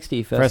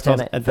 1260, first, First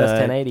 10, at first the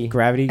 1080.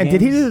 Gravity And games?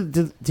 did he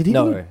do? Did he?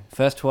 No, do-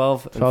 first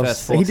 12 and 12,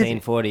 first he did-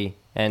 1440.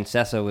 And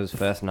Sessa was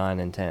first 9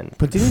 and 10.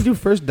 But didn't he do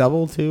first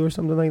double too or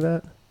something like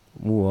that?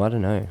 Ooh, I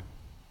don't know.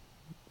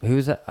 Who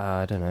was that?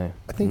 I don't know.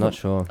 I think I'm not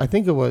sure. I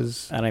think it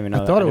was. I don't even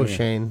know. I thought it that. was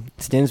Shane.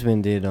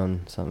 Stinsman did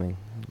on something.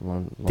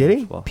 Did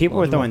he? People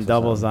were throwing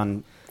doubles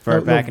on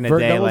vert back in the vert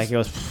day. doubles? Like it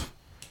was.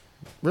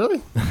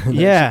 Really?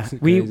 Yeah, shit's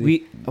we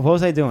crazy. what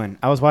was I doing?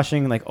 I was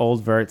watching like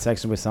old vert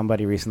section with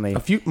somebody recently. A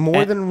few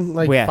more than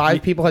like yeah, 5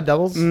 you- people had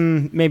doubles.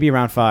 Maybe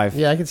around 5.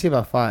 Yeah, I can see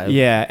about 5.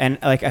 Yeah, and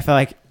like I felt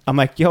like I'm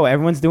like, yo,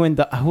 everyone's doing.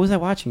 Who was I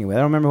watching it with?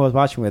 I don't remember who I was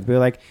watching with. But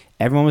like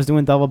everyone was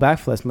doing double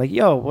backflips. I'm like,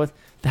 yo, what?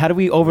 How do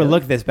we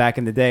overlook this back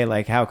in the day?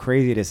 Like how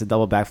crazy it is to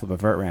double backflip a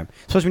vert ramp,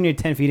 especially when you're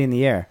 10 feet in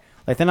the air.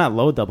 Like they're not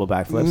low double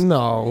backflips.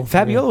 No.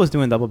 Fabiola was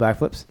doing double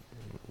backflips,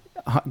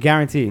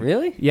 guaranteed.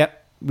 Really?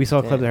 Yep, we saw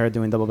clips Damn. of her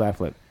doing double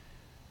backflip.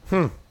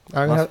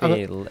 I'm Must gonna-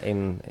 be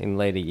in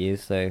later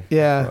years, though.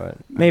 Yeah. for it.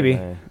 Maybe. I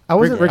don't know. I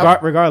wasn't.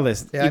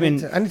 Regardless, yeah,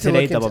 even I need to today,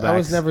 look into, double backs. I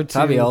was never too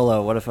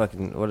Fabiola, what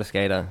a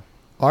skater.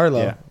 Arlo.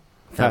 Yeah.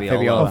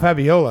 Fabiola. Oh,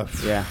 Fabiola.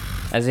 Yeah,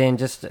 As in,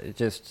 just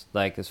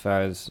like as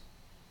far as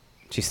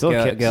she still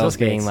girls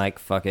skates. being like,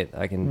 fuck it,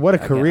 I can. What a I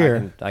can-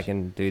 career. I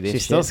can do this. She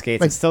still shit.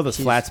 skates. Like, It's still the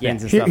she's- flat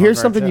spins yeah. and stuff. Here's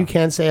on something vert, you too.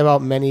 can say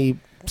about many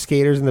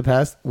skaters in the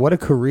past. What a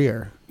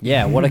career.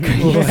 Yeah, what a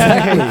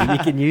exactly.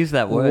 You can use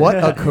that word. What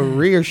a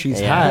career she's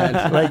Yeah.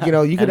 had. Like, you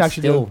know, you could And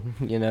actually still,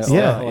 do. you know,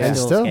 Yeah, or and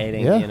still, still,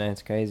 skating. yeah. You know,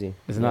 it's crazy.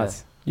 It's Yeah.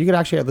 nuts. You could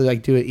actually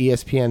like do an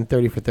ESPN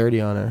 30 for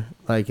 30 on her.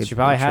 Like She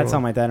probably had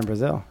something like that in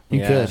Brazil. You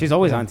Yeah. could. She's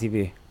always Yeah. on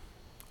TV.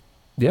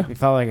 Yeah. You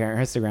follow like her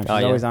Instagram. She's Oh,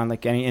 yeah. always on like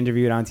getting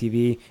interviewed on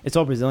TV. It's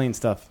all Brazilian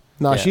stuff.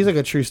 No, Yeah. she's like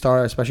a true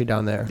star, especially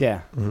down there. Yeah,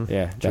 Mhm.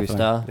 yeah, True definitely.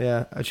 star.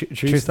 Yeah, a true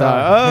True star.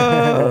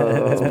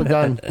 star. It's Oh.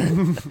 begun.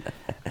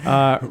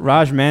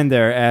 Raj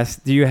Mander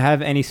asks, "Do you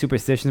have any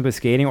superstitions with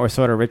skating or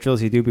sort of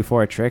rituals you do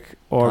before a trick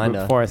or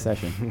Kinda. before a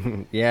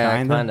session? Yeah,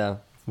 Kinda? kind of.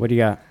 What do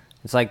you got?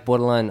 It's like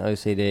borderline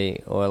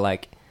OCD, or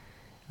like,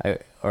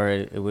 or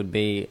it would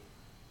be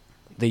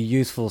the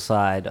useful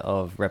side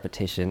of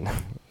repetition.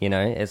 You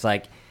know, it's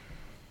like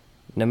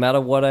no matter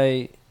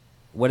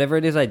whatever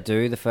it is I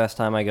do the first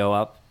time I go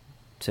up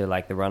to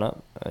like the run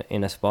up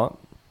in a spot,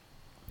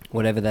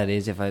 whatever that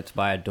is, if it's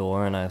by a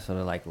door and I sort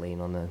of like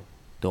lean on the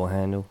door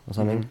handle or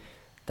something, Mhm.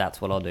 that's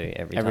what I'll do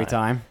every time. Every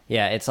time?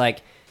 Yeah, it's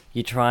like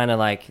you're trying to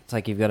like, it's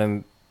like you've got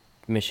a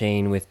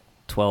machine with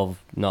 12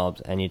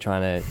 knobs and you're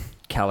trying to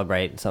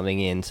calibrate something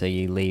in, so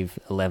you leave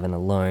 11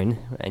 alone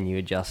and you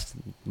adjust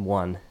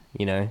one,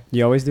 you know?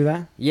 You always do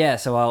that? Yeah,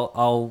 so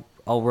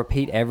I'll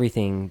repeat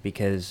everything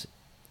because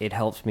it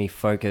helps me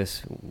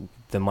focus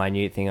the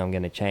minute thing I'm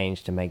going to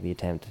change to make the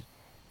attempt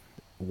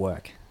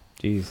work.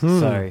 Jeez.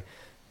 So,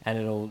 and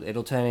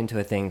it'll turn into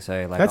a thing.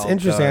 So like That's I'll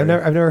interesting.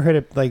 go- I've never heard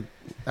it like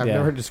I've Yeah.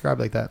 never heard it described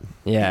like that.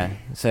 Yeah.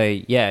 So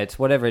yeah, it's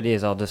whatever it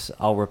is.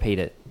 I'll repeat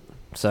it.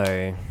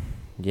 So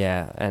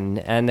yeah, and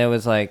there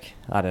was like,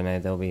 I don't know,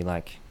 there'll be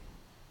like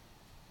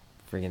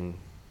friggin'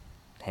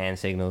 hand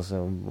signals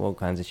or all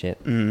kinds of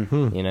shit.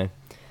 Mm. You know.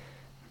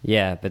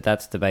 Yeah, but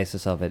that's the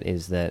basis of it,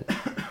 is that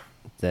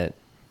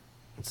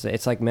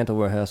it's like mental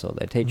rehearsal.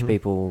 They teach Mhm.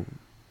 people,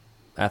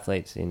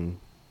 athletes in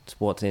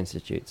sports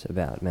institutes,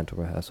 about mental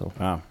rehearsal.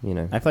 Wow. You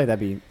know, I feel like that'd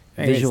be...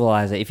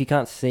 visualize it. If you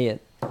can't see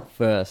it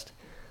first,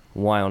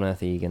 why on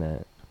earth are you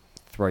gonna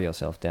throw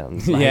yourself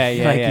down? Yeah,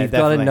 yeah, yeah, You've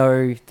got to definitely.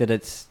 know that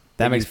it's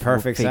That makes you've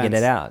perfect figured sense.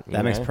 it out. you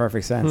That makes know?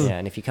 perfect sense. Yeah,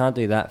 and if you can't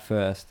do that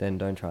first, then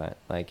don't try it.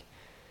 Like,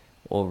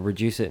 or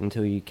reduce it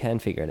until you can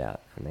figure it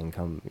out, and then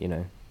come. You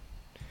know,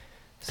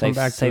 safe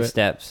back to safe it.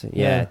 steps.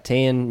 Yeah. Yeah,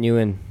 Tian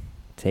Nguyen,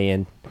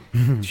 Tian.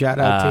 Shout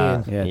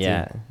out to you.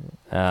 Yeah,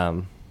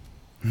 Yeah.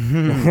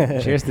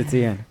 Cheers to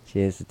Tian.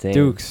 Cheers to Tian.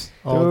 Dukes.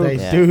 All day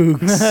Yeah.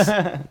 Dukes.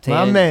 My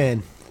Tian,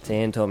 man.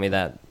 Tian taught me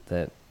that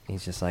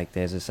he's just like,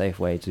 there's a safe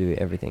way to do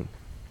everything.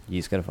 You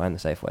just got to find the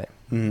safe way.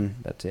 Mm.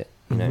 That's it.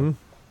 You know. Mhm.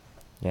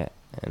 Yeah,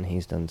 and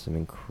he's done some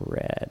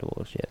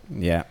incredible shit.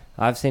 Yeah.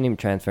 I've seen him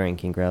transferring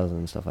king rails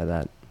and stuff like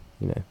that.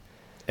 You know.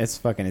 It's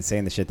fucking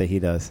insane, the shit that he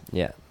does.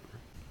 Yeah.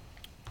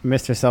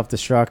 Mr.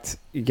 Self-Destruct,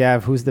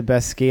 Gav, who's the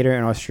best skater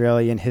in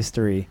Australian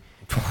history?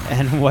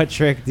 And what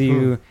trick do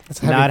you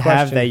That's a heavy not have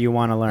question. that you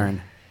want to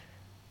learn?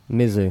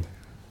 Mizu.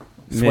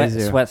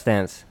 Mizu. Sweat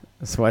stance.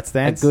 Sweat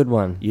stance? A good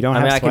one. You don't I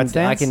have mean, sweat I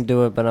stance? can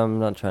do it, but I'm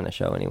not trying to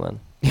show anyone.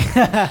 You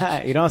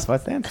don't have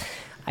sweat stance?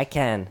 I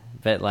can,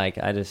 but like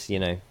I just, you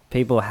know,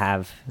 people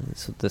have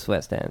the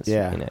sweat stance.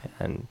 Yeah. You know,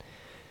 and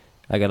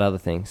I got other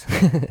things.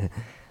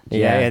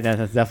 Yeah,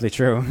 that's definitely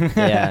true.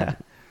 yeah.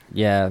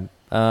 Yeah.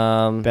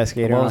 Best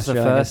skater what in was the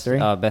Australian first? history?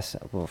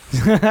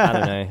 Best.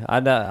 I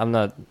don't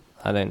know.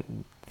 I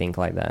don't think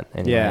like that.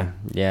 Anyway. Yeah.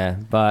 Yeah.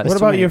 But What too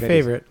about many your videos.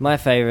 favorite? my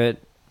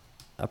favorite,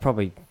 I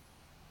probably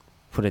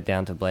put it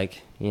down to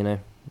Blake. You know.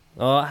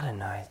 Oh, I don't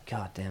know.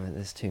 God damn it.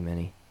 There's too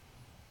many.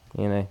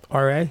 You know.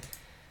 RA?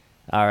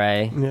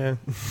 RA. Yeah.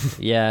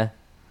 Yeah.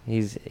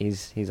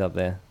 He's up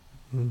there.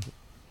 Mm.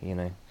 You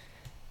know.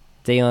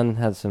 Dion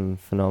had some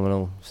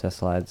phenomenal set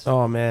slides.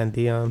 Oh man,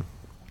 Dion.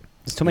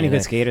 There's too many You good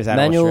know. skaters out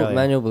of Australia.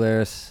 Manuel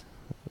Blaris.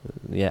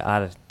 Yeah, I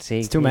don't see.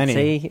 It's too many.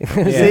 See, Yeah.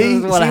 This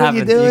is See what you're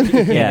happens.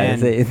 doing? Yeah,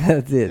 And- see,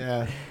 that's it.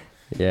 Yeah.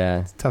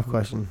 Yeah, Tough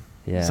question.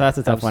 yeah. So that's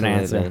a tough one to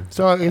absolutely. answer.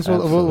 So I guess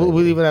we'll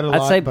leave it at a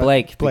lot. I'd say but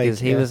Blake because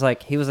he yeah. was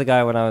the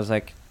guy when I was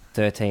like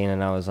 13,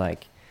 and I was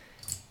like,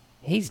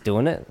 he's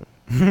doing it.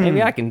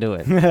 Maybe I can do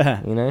it.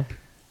 You know?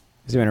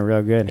 He's doing it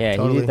real good. Yeah, he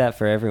Totally. did that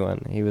for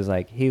everyone. He was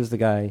the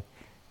guy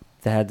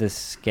that had this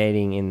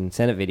skating in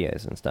Senate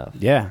videos and stuff.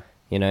 Yeah.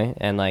 You know,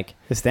 and like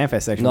His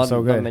Stanfest section was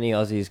so good. not many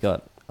Aussies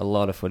got a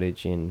lot of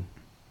footage in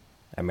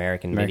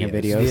American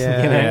videos.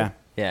 Yeah. You know? Yeah.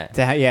 Yeah.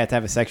 To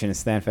have a section in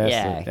Stanfest.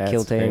 Yeah, that's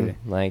kill team, crazy.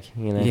 like,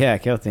 you know. Yeah,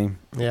 kill team.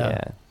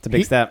 Yeah. It's a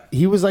big step.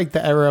 He was like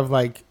the era of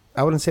like,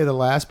 I wouldn't say the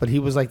last, but he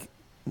was like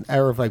the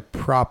era of like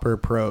proper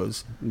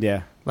pros.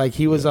 Yeah. Like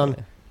he was on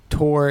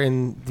tour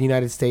in the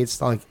United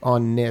States, like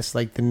on NIS,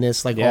 like the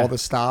NIS, like Yeah. all the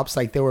stops,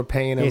 like they were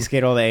paying him He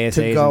skated all the ASAs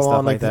to and go stuff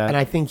on like that. and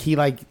I think he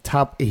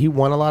he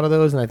won a lot of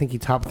those, and I think he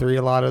top 3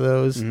 a lot of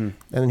those. Mhm.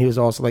 And then he was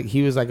also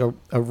he was like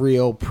a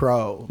real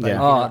pro. Like, Yeah. you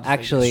know, Oh, just, like,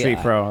 actually, Street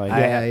pro. Like,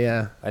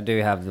 yeah. I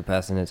do have the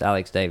person. It's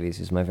Alex Davies,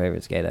 who's my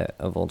favorite skater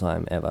of all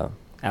time ever.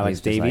 Alex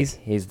He's just Davies?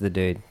 he's the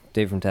dude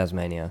from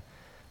Tasmania.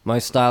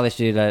 Most stylish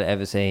dude I'd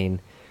ever seen.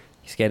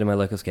 He skated my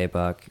local skate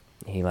park.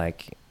 He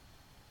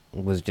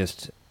was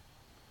just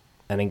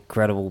an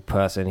incredible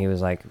person. He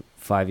was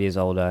 5 years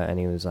older, and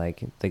he was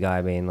the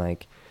guy being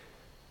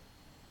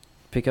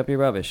pick up your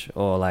rubbish,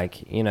 or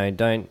you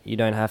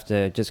don't have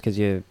to, just because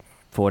you're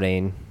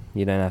 14,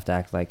 you don't have to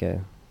act like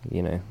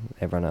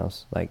everyone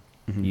else.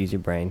 Mhm. Use your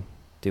brain,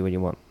 do what you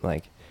want.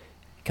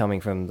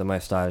 Coming from the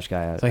most stylish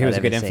guy. So he I'd was a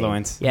ever good seen.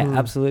 influence. Yeah, Mhm.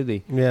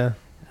 absolutely. Yeah.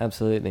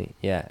 Absolutely,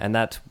 yeah. And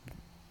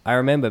I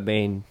remember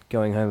going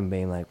home and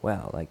being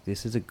wow,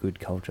 this is a good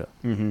culture.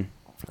 Mm-hmm.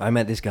 I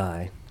met this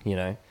guy,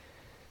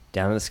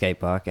 down at the skate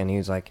park, and he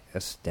was a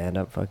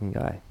stand-up fucking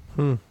guy,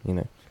 Hmm.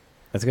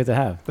 That's good to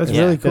have. That's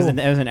Yeah. really cool.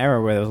 There was an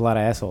era where there was a lot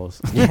of assholes.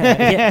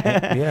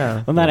 yeah,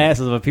 Yeah. Well, not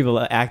assholes, but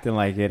people acting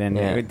like it, and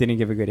Yeah. it didn't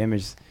give a good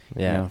image,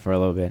 yeah, for a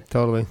little bit.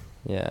 Totally.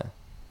 yeah,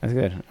 That's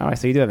good. All right,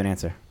 so you do have an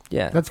answer.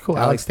 yeah. That's cool.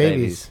 Alex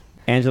Davies.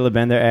 Angela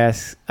Bender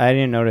asks, I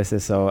didn't notice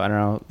this, so I don't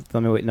know.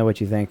 Let me know what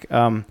you think.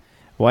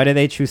 Why did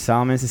they choose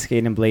Solomons to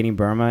skate in Blading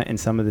Burma in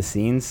some of the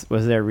scenes?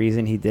 Was there a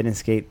reason he didn't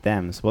skate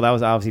Them's? Well, that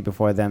was obviously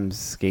before Them's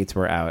skates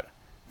were out,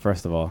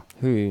 first of all.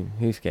 Who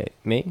skate?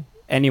 Me?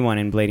 Anyone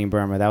in Blading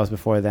Burma, that was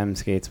before Them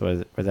skates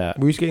was out.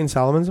 Were you skating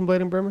Solomons and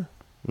Blade in Burma?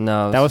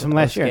 No, That was from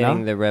last year, no?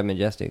 Skating the Red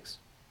Majestics.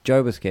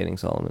 Joe was skating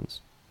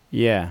Solomons.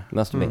 Yeah.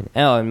 Must have Hmm. been.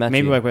 Oh, and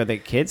Matthew. Maybe were the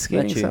kids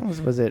skating Matthew.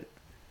 Solomons? Was it?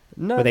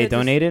 No, were they just-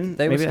 donated?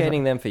 They were Maybe?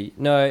 skating them for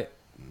no.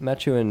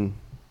 Matthew and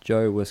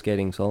Joe were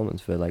skating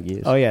Solomons for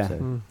years. Oh, yeah. So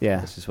Hmm.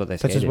 Yeah. this is what they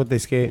That's skated. just what they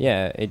skate.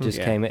 Yeah, it just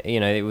Yeah. came.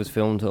 It was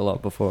filmed a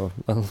lot before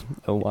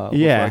a while.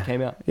 Yeah. before it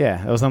came out.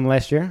 Yeah. It was them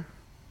last year?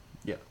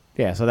 Yeah.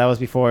 Yeah, so that was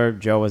before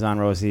Joe was on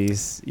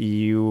Rosie's.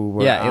 You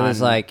were Yeah, it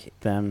was on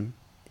Them.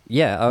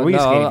 Yeah, Were you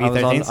skating I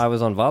was on. B13s? I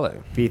was on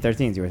Valo.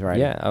 B13s you was right.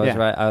 Yeah, I was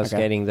right. I was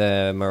Okay. skating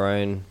the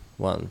maroon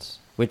ones,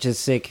 which is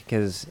sick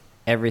because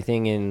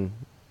everything in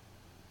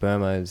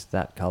Burma is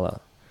that color,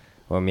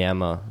 or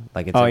Myanmar.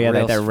 It's Oh, a yeah,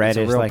 real, that reddish,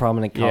 it's a real like-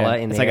 prominent yeah, color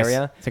in it's the like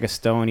area, It's like a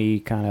stony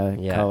kind of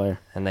Yeah. color.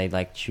 and they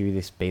chew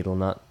this beetle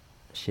nut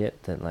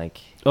shit that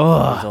it's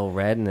Oh, all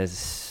red, and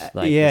there's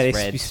yeah, this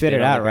they red spit it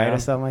on the out, right, or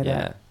ground. something like yeah.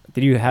 that.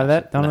 Did you have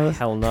that? Don't No, know.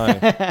 hell no,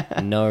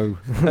 no.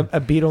 A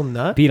beetle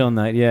nut? Beetle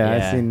nut. Yeah, I've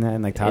Yeah. seen that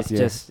in Top It's Gear.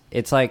 just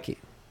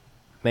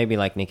maybe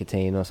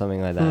nicotine or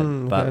something like that,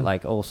 Hmm, but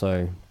okay.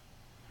 also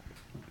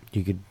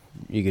you could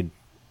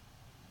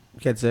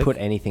Get sick? put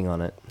anything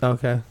on it.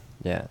 Okay.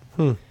 Yeah.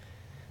 Hmm.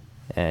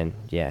 And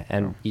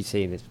you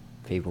see this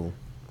people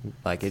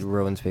it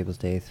ruins people's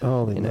teeth.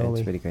 Holy moly.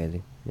 it's pretty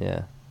crazy.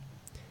 Yeah.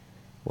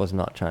 Was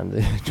not trying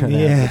to have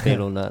Yeah. the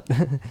beetle nut.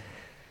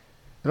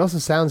 It also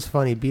sounds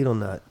funny, beetle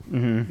nut.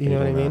 Mm-hmm. You know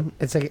what I Beetle mean? nut.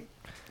 It's it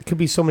could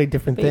be so many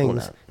different Beetle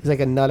things. nut. It's like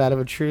a nut out of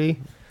a tree,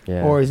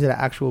 Yeah. or is it an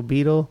actual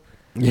beetle?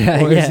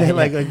 yeah, Or yeah, is it yeah.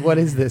 like what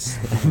is this?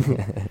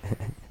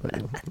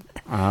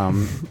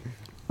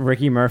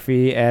 Ricky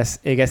Murphy asks,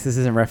 I guess this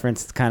is in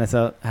reference kind of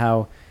to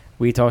how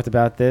we talked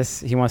about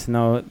this. He wants to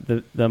know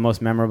the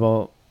most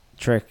memorable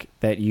trick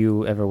that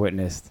you ever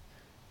witnessed.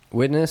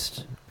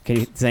 Witnessed?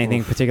 Does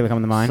anything particular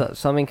come to mind?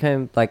 Something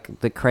came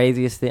the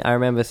craziest thing. I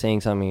remember seeing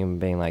something and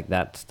being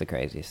that's the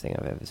craziest thing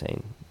I've ever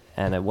seen,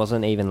 and it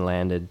wasn't even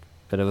landed,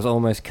 but it was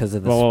almost because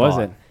of the Well, spot. what was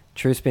it?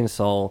 True spin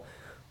sole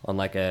on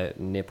a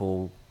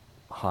nipple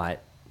height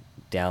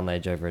down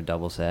ledge over a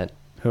double set.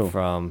 Who?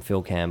 From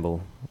Phil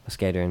Campbell, a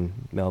skater in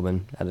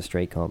Melbourne at a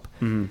street comp,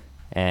 Mhm.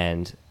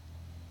 and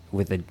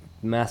with a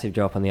massive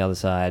drop on the other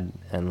side,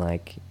 and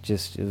it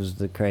was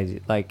the crazy.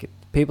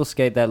 People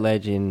skate that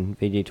ledge in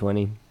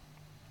VG20.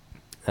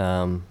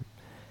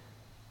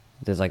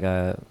 There's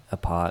a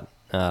part,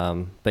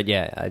 but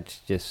yeah, it's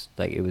just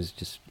it was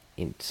just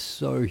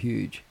so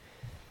huge.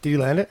 Did you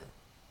land it?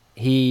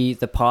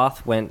 The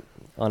path went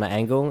on an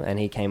angle, and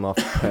he came off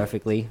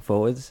perfectly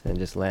forwards and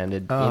just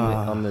landed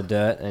on the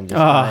dirt and just,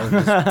 but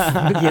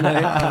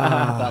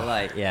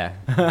yeah.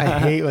 I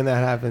hate when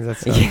that happens.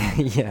 That's so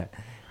Yeah,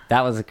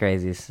 that was the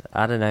craziest.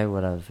 I don't know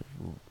what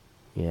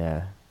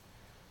yeah.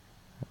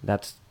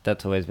 That's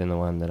always been the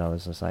one that I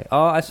was just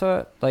I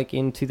saw it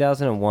in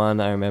 2001.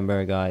 I remember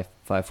a guy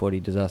 540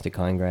 disaster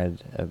kind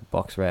grad a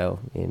box rail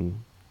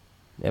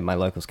at my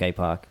local skate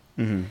park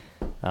Mhm.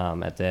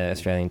 at the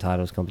Australian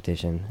titles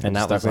competition, That and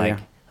that stuck was with you?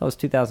 that was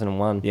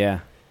 2001. Yeah.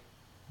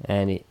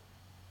 And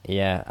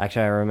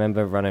actually, I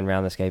remember running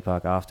around the skate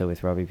park after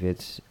with Robbie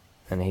Pitts,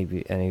 and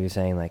he was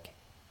saying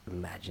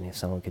imagine if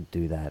someone could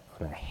do that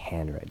on a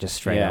handrail, just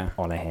straight Yeah. up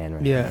on a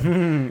handrail. Yeah.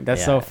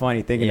 That's Yeah. so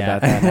funny thinking Yeah.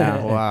 about that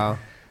now. Wow.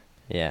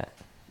 Yeah.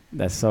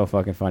 That's so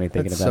fucking funny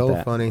thinking That's about so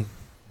that. funny.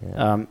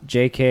 Yeah.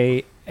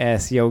 JK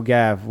asks, yo,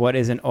 Gav, what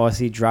is an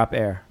Aussie drop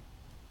air?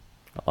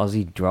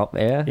 Aussie drop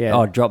air. Yeah.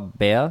 Oh, drop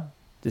bear.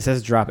 It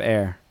says drop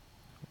air.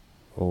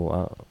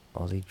 Oh,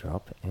 Aussie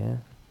drop air.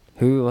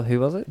 Who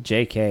was it?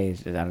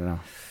 JK. I don't know.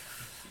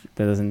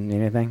 That doesn't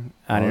mean anything.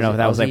 I don't Aussie- know if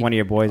that was like Aussie- one of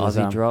your boys. Or Aussie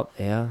something. drop,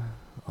 yeah.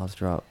 Oz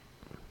drop.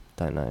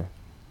 Don't know.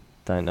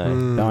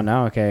 Mm. Don't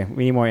know. Okay,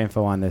 we need more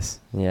info on this.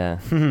 Yeah.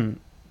 uh,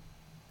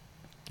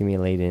 Give me a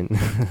lead in.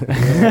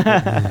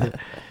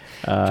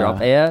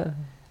 Drop air.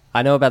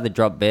 I know about the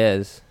drop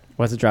bears.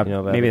 What's the drop? You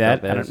know about Maybe the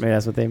that. drop bears? Maybe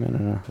that's what they meant. I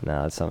don't know.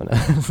 No, it's something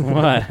else.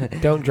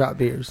 What? Don't drop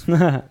beers.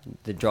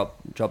 The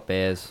drop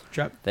bears.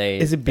 Drop. They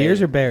Is it beers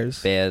they- or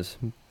bears? bears?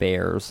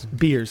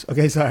 Beers.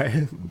 Okay,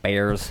 sorry.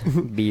 Bears.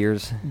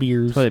 Beers.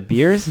 Beers. Was it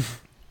beers?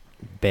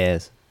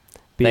 Bears.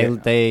 Beer.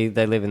 They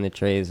live in the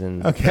trees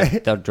and Okay.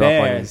 they'll drop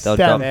Bears. on.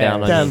 They'll Down, drop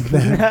down on down,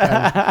 you.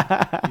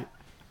 down.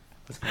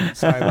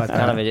 Sorry about It's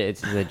kind of that.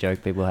 it's just a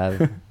joke people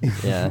have.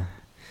 Yeah.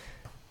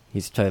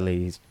 He's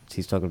talking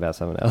about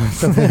someone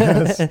else.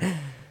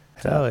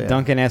 Hell yeah.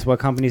 Duncan asked, "What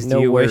companies do No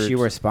you wish words. you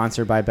were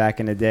sponsored by back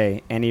in the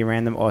day? Any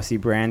random Aussie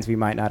brands we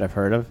might not have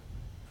heard of?"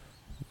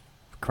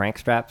 Crank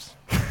straps.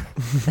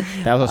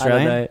 That was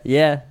Australian. I don't know.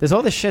 Yeah. There's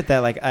all this shit that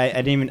like I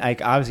didn't even I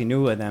obviously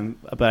knew of them,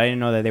 but I didn't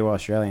know that they were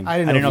Australian. I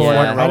didn't know. know Four,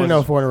 Four in a I Row didn't know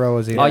was- 4 in a row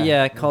was either. Oh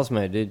yeah,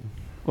 Cosmo, dude.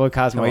 Well,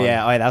 Cosmo, Come on.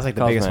 yeah, that was like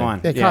the biggest Cosmo.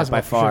 one. Yeah, Cosmo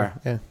by for far.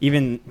 sure. Yeah.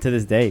 Even to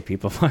this day,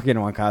 people fucking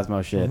want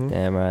Cosmo shit. Mhm.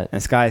 Damn right.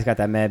 And Sky's got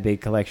that mad big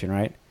collection,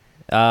 right?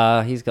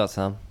 He's got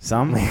some.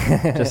 Some,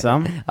 just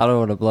some. I don't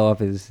want to blow up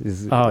his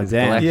Oh, his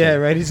damn. collection. Yeah,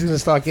 right. He's gonna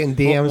start getting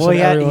DMs. Well, from he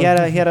had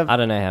everyone. a. I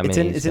don't know how It's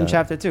many. in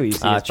chapter 2. You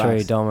see his True.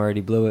 box. Dom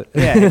already blew it.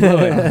 Yeah, he blew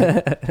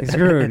it. He's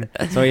screwed.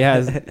 So he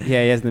has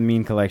the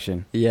mean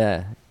collection.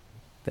 Yeah.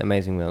 The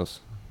Amazing Mills.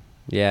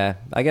 Yeah,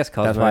 I guess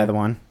Cosmo. That's why the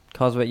one.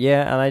 Cosmo,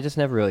 yeah, and I just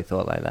never really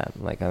thought like that.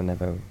 Like, I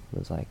never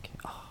was like,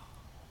 oh,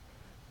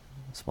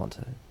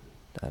 sponsor.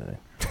 I don't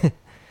know.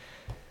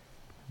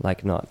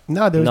 Like, not.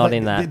 No, there was Not like,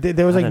 in that.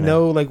 There was I like don't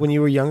no like when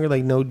you were younger,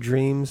 like no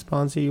dream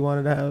sponsor you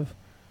wanted to have.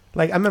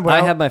 Like I remember,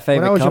 I had my when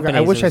favorite I was younger,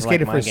 companies. I wish it I was like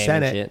skated My for Game and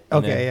Senate. shit, you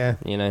Okay, know? yeah.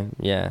 You know,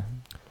 yeah.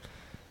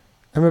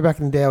 I remember back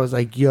in the day, I was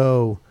like,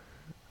 "Yo."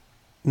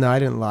 No, I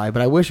didn't lie,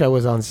 but I wish I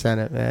was on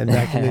Senate, man.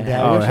 Back in the day,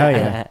 I Oh, wish hell I,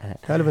 yeah. That'd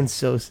have been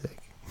so sick.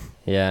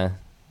 Yeah.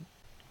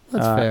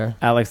 That's fair.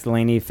 Alex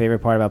Delaney, favorite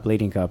part about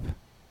Bleeding Cup,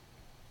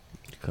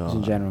 just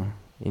in God. general.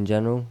 In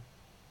general,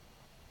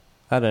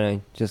 I don't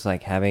know. Just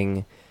like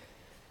having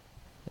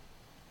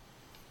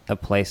a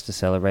place to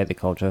celebrate the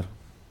culture.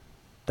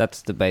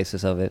 That's the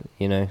basis of it,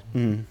 you know.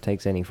 Mm.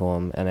 Takes any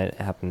form, and it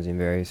happens in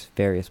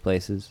various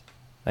places.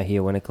 I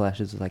hear Winter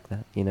Clashes like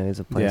that. You know, is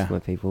a place Yeah. where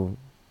people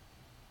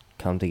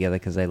come together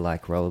because they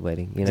like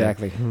rollerblading. You know?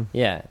 Exactly. Mhm.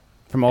 Yeah.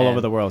 From all And-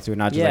 over the world too,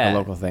 not just like a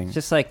local thing. It's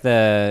just like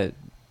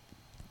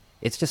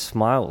it's just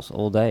smiles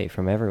all day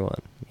from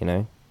everyone, you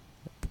know,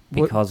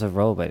 What- because of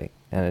rollerblading,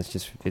 and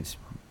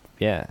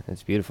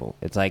it's beautiful.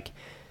 It's like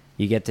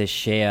you get to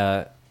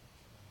share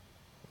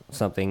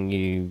something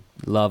you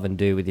love and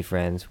do with your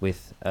friends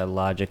with a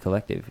larger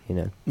collective, you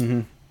know.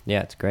 Mm-hmm.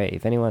 Yeah, it's great.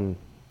 If anyone,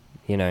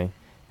 you know,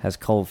 has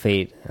cold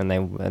feet and they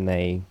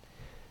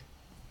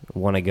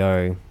want to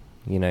go,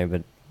 you know,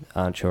 but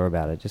aren't sure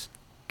about it, just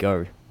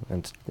go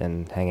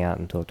and hang out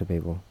and talk to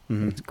people.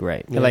 Mm-hmm. It's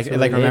great. Yeah, like it's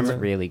like really remember,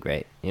 It's really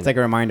great. you it's know? like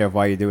a reminder of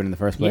why you do it in the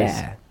first place.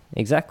 Yeah,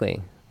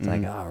 exactly. It's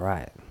Mhm. like, oh,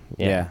 right.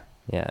 Yeah. Yeah.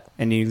 Yeah.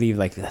 And you leave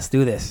like, let's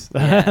do this.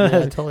 Yeah,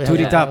 totally.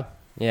 Tootie have top.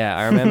 Yeah,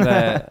 I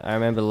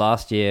remember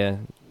last year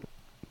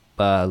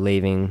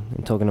leaving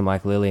and talking to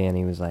Mike Lilly, and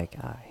he was like,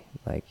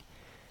 like,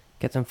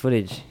 get some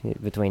footage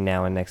between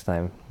now and next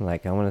time.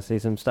 Like, I want to see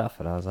some stuff.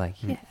 And I was like,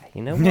 yeah,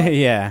 you know what?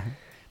 Yeah.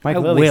 Mike I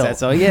Lilly will. said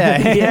so.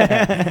 Yeah.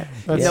 Yeah.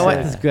 You know what?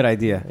 Yeah. That's a good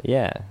idea.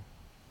 Yeah.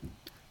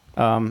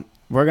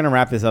 We're gonna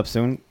wrap this up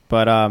soon,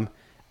 but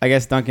I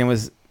guess Duncan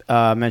was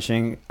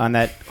mentioning on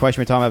that question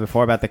we were talking about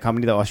before about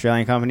the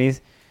Australian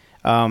companies.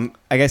 I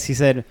guess he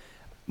said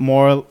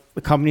more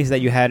companies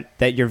that you had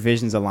that your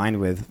visions aligned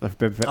with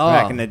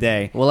back in the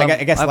day. Well, like,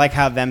 I've- I guess I've- like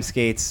how them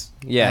skates.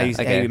 Yeah, how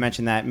okay. you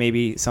mentioned that,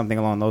 maybe something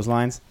along those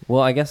lines.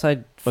 Well, I guess Was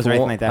there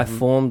anything like that I from-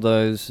 formed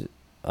those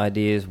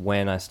ideas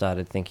when I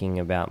started thinking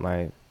about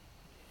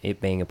it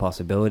being a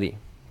possibility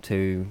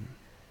to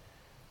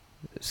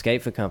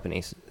skate for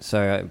companies.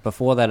 So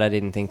before that, I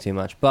didn't think too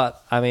much.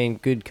 But I mean,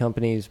 good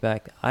companies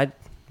back. I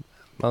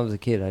was a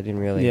kid. I didn't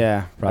really.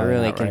 Yeah, I probably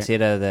really not, right?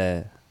 consider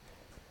the.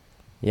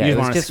 Yeah, You it just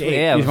was wanna just skate. yeah.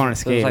 You it just was- wanna it was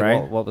skate, like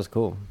right? What was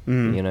cool?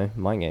 Mhm. You know,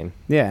 my game.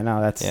 Yeah,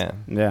 no, that's Yeah.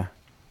 yeah.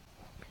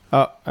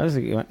 Oh, I was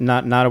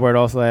not a word.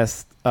 Also,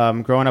 asked,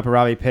 growing up at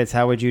Robbie Pitts,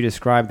 how would you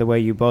describe the way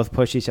you both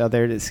push each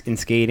other in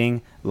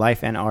skating,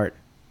 life, and art?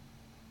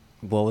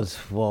 What was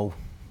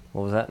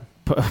that?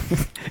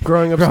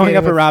 Growing up Growing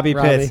up skating at Robbie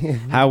with Pitts,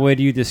 how would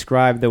you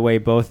describe the way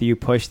both of you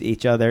pushed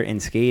each other in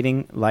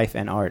skating, life,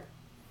 and art?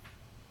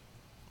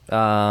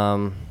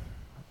 How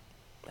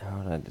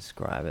would I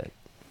describe it?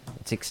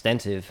 It's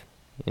extensive,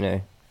 you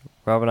know.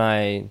 Rob and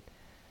I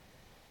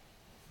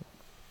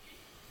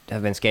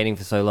have been skating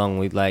for so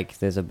long.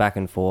 There's a back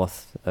and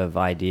forth of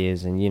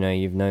ideas, and you know,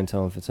 you've known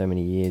someone for so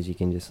many years. You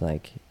can just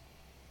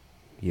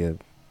you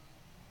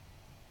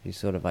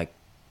sort of like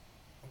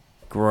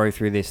grow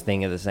through this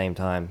thing at the same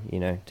time, you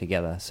know,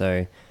 together.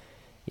 So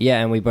yeah,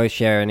 and we both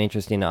share an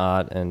interest in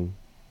art and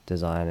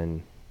design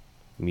and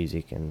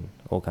music and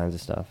all kinds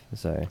of stuff.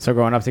 So So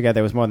growing up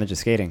together was more than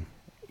just skating.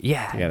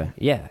 yeah, Together.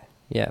 yeah,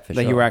 for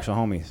Like sure. you were actual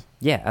homies.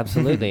 Yeah,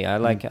 absolutely.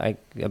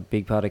 A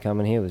big part of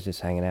coming here was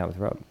just hanging out with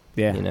Rob.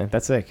 Yeah, You know?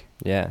 that's sick.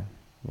 Yeah,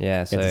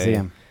 yeah. Good to see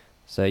him.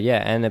 So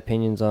yeah, and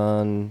opinions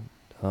on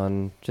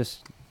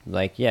just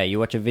like, yeah, you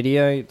watch a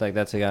video, like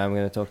that's the guy I'm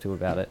going to talk to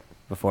about it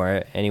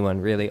before anyone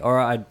really, or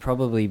I'd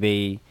probably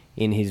be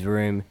in his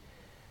room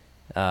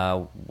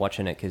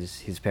watching it because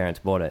his parents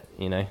bought it,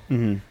 you know.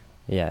 Mm-hmm.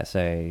 Yeah.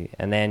 So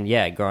and then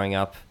yeah, growing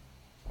up,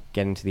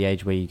 getting to the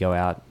age where you go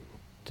out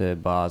to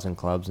bars and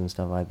clubs and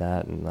stuff like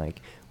that, and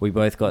like we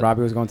both got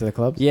Robbie was going to the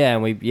clubs. yeah,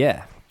 and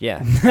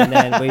and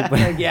then we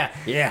yeah.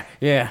 well,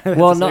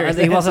 That's a not serious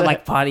he wasn't answer.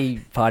 like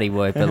party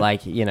boy, but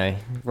like, you know,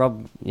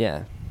 Rob,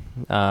 yeah.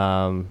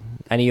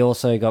 And he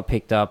also got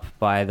picked up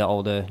by the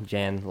older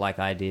Jan, like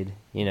I did,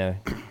 you know.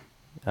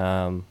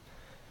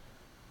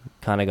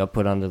 Kind of got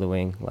put under the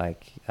wing,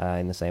 like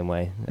in the same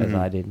way as Mhm.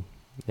 I did,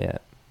 yeah.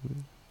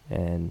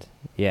 And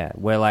yeah,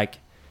 we're like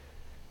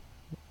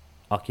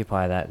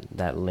occupy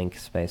that link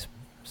space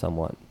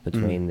somewhat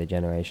between the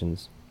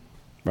generations.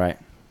 Right.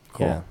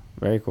 Cool. Yeah.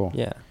 Very cool.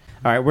 Yeah.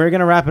 All right, we're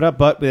gonna wrap it up,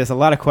 but there's a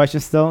lot of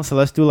questions still, so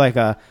let's do like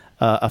a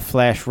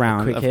flash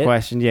round quick of hit?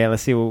 questions. Yeah,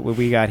 let's see what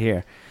we got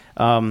here.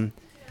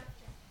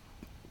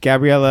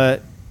 Gabriella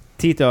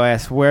Tito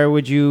asks, where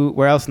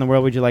else in the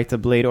world would you like to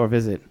blade or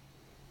visit?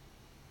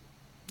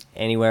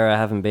 Anywhere I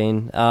haven't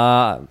been.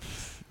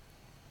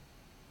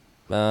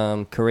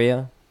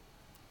 Korea.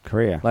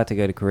 Korea. I'd like to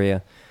go to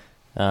Korea.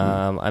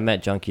 I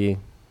met Junkie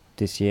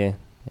this year,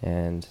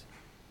 and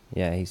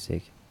yeah, he's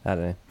sick. I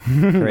don't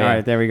know. Korea. All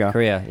right, there we go.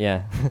 Korea,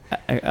 yeah.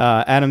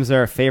 Adam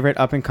Zer, favorite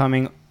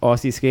up-and-coming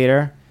Aussie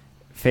skater,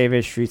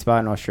 favorite street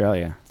spot in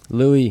Australia?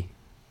 Louis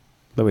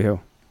Louis who?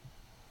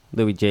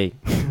 G.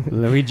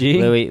 Louis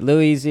G?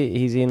 Louis,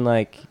 he's in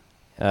like,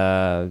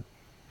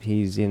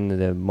 he's in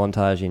the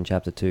montage in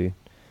chapter 2.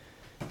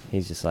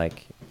 He's just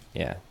like,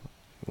 yeah,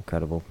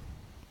 incredible.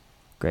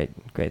 Great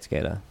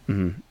skater.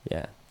 Mm-hmm.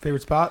 Yeah.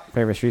 Favorite spot?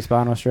 Favorite street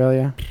spot in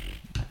Australia?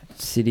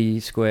 City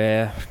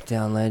Square,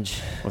 Down Ledge.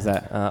 What's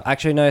that?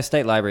 Actually, no,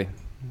 State Library.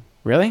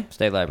 Really?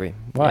 State Library.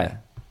 Why?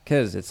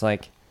 Because it's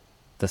like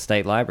the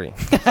State Library.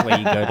 It's where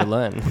you go to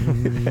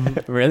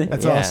learn. Really?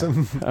 That's Yeah.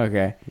 awesome.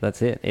 Okay.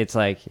 That's it. It's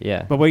like,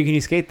 yeah. But what can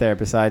you skate there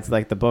besides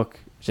like the book?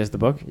 Just the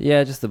book?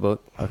 Yeah, just the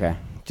book. Okay.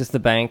 Just the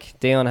bank.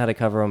 Dion had a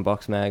cover on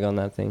Box Mag on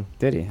that thing.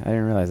 Did he? I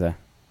didn't realize that.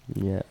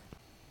 Yeah.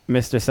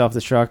 Mr.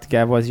 Self-Destruct,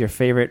 Gav, what's your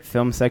favorite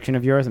film section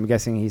of yours? I'm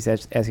guessing he's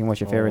asking what's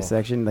your favorite Oh.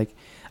 section. Like,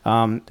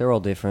 They're all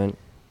different.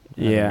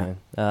 I yeah. don't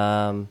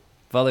know.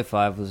 Volley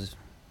 5 was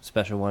a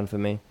special one for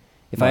me.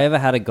 If What? I ever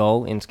had a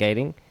goal in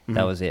skating,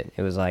 that Mhm. was it.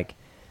 It was like,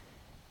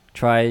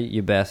 try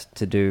your best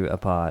to do a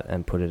part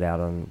and put it out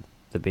on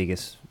the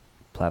biggest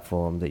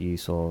platform that you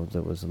saw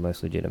that was the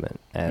most legitimate.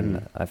 And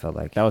Mm. I felt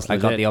like That was I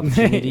got legit. the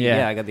opportunity. Yeah.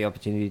 yeah, I got the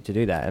opportunity to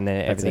do that. And then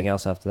That's everything it.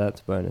 else after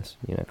that's bonus,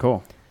 you know.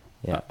 Cool.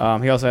 Yeah.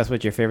 He also asked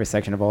what your favorite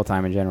section of all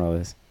time in general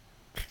is.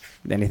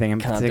 Anything in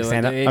Can't particular do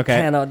stand it, up? dude.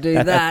 Okay. Cannot do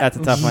that. That's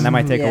a tough one. That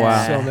might take a Yeah.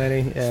 while. So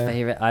many. Yeah.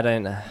 Favorite? I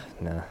don't know.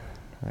 No,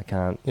 I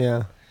can't.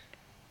 Yeah.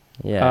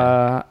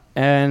 Yeah.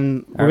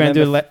 And I we're going to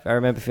do remember, I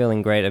remember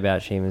feeling great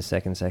about Shima's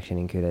second section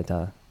in Coup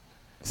d'etat.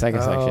 second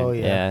Oh, section.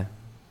 yeah. Yeah.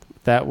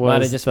 That Might have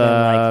was just the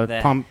been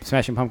like that.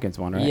 Smashing Pumpkins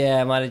one, right?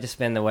 Yeah, it might have just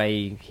been the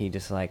way he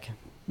just like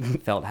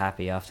felt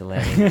happy after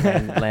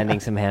landing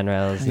some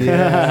handrails.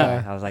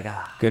 Yeah. I was like,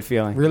 ah. Good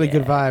feeling. Really Yeah.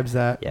 good vibes.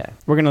 That. Yeah.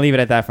 We're going to leave it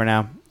at that for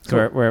now.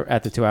 So Cool. we're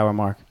at the 2-hour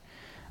mark.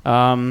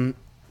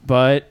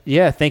 But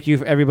yeah, thank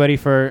you everybody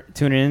for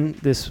tuning in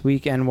this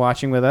week and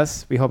watching with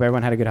us. We hope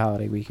everyone had a good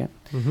holiday weekend.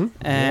 Mm-hmm.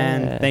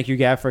 And Yeah. thank you,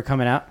 Gav, for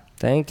coming out.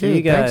 Thank Dude,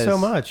 you guys. thanks so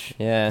much.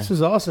 Yeah. This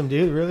was awesome,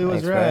 dude. It really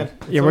was Thanks, rad.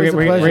 bro. It's Yeah, always a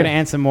we're pleasure. going to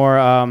answer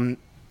more.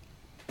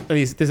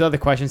 There's other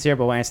questions here,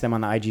 but we'll answer them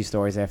on the IG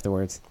stories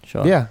afterwards.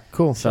 Sure. Yeah,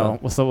 cool. So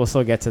we'll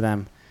still get to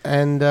them.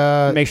 And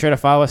Make sure to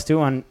follow us too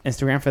on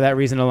Instagram for that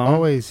reason alone.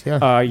 always, yeah.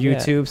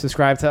 YouTube,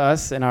 subscribe to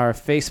us, and our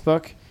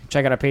Facebook.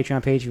 Check out our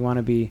Patreon page if you want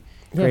to be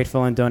Yeah.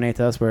 grateful and donate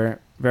to us. We're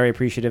very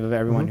appreciative of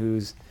everyone Mhm.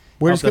 who's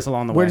We're helped just us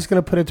along the we're way. just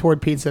gonna put it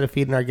toward pizza to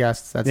feed our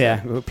guests. That's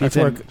yeah, it.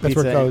 pizza, That's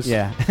where it goes.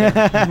 Yeah.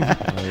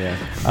 Oh,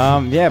 yeah.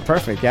 Yeah,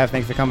 perfect. Gav,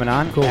 thanks for coming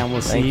on. Cool. And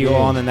we'll see Thank you you.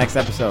 all on the next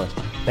episode.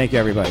 Thank you,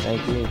 everybody.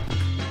 Thank you.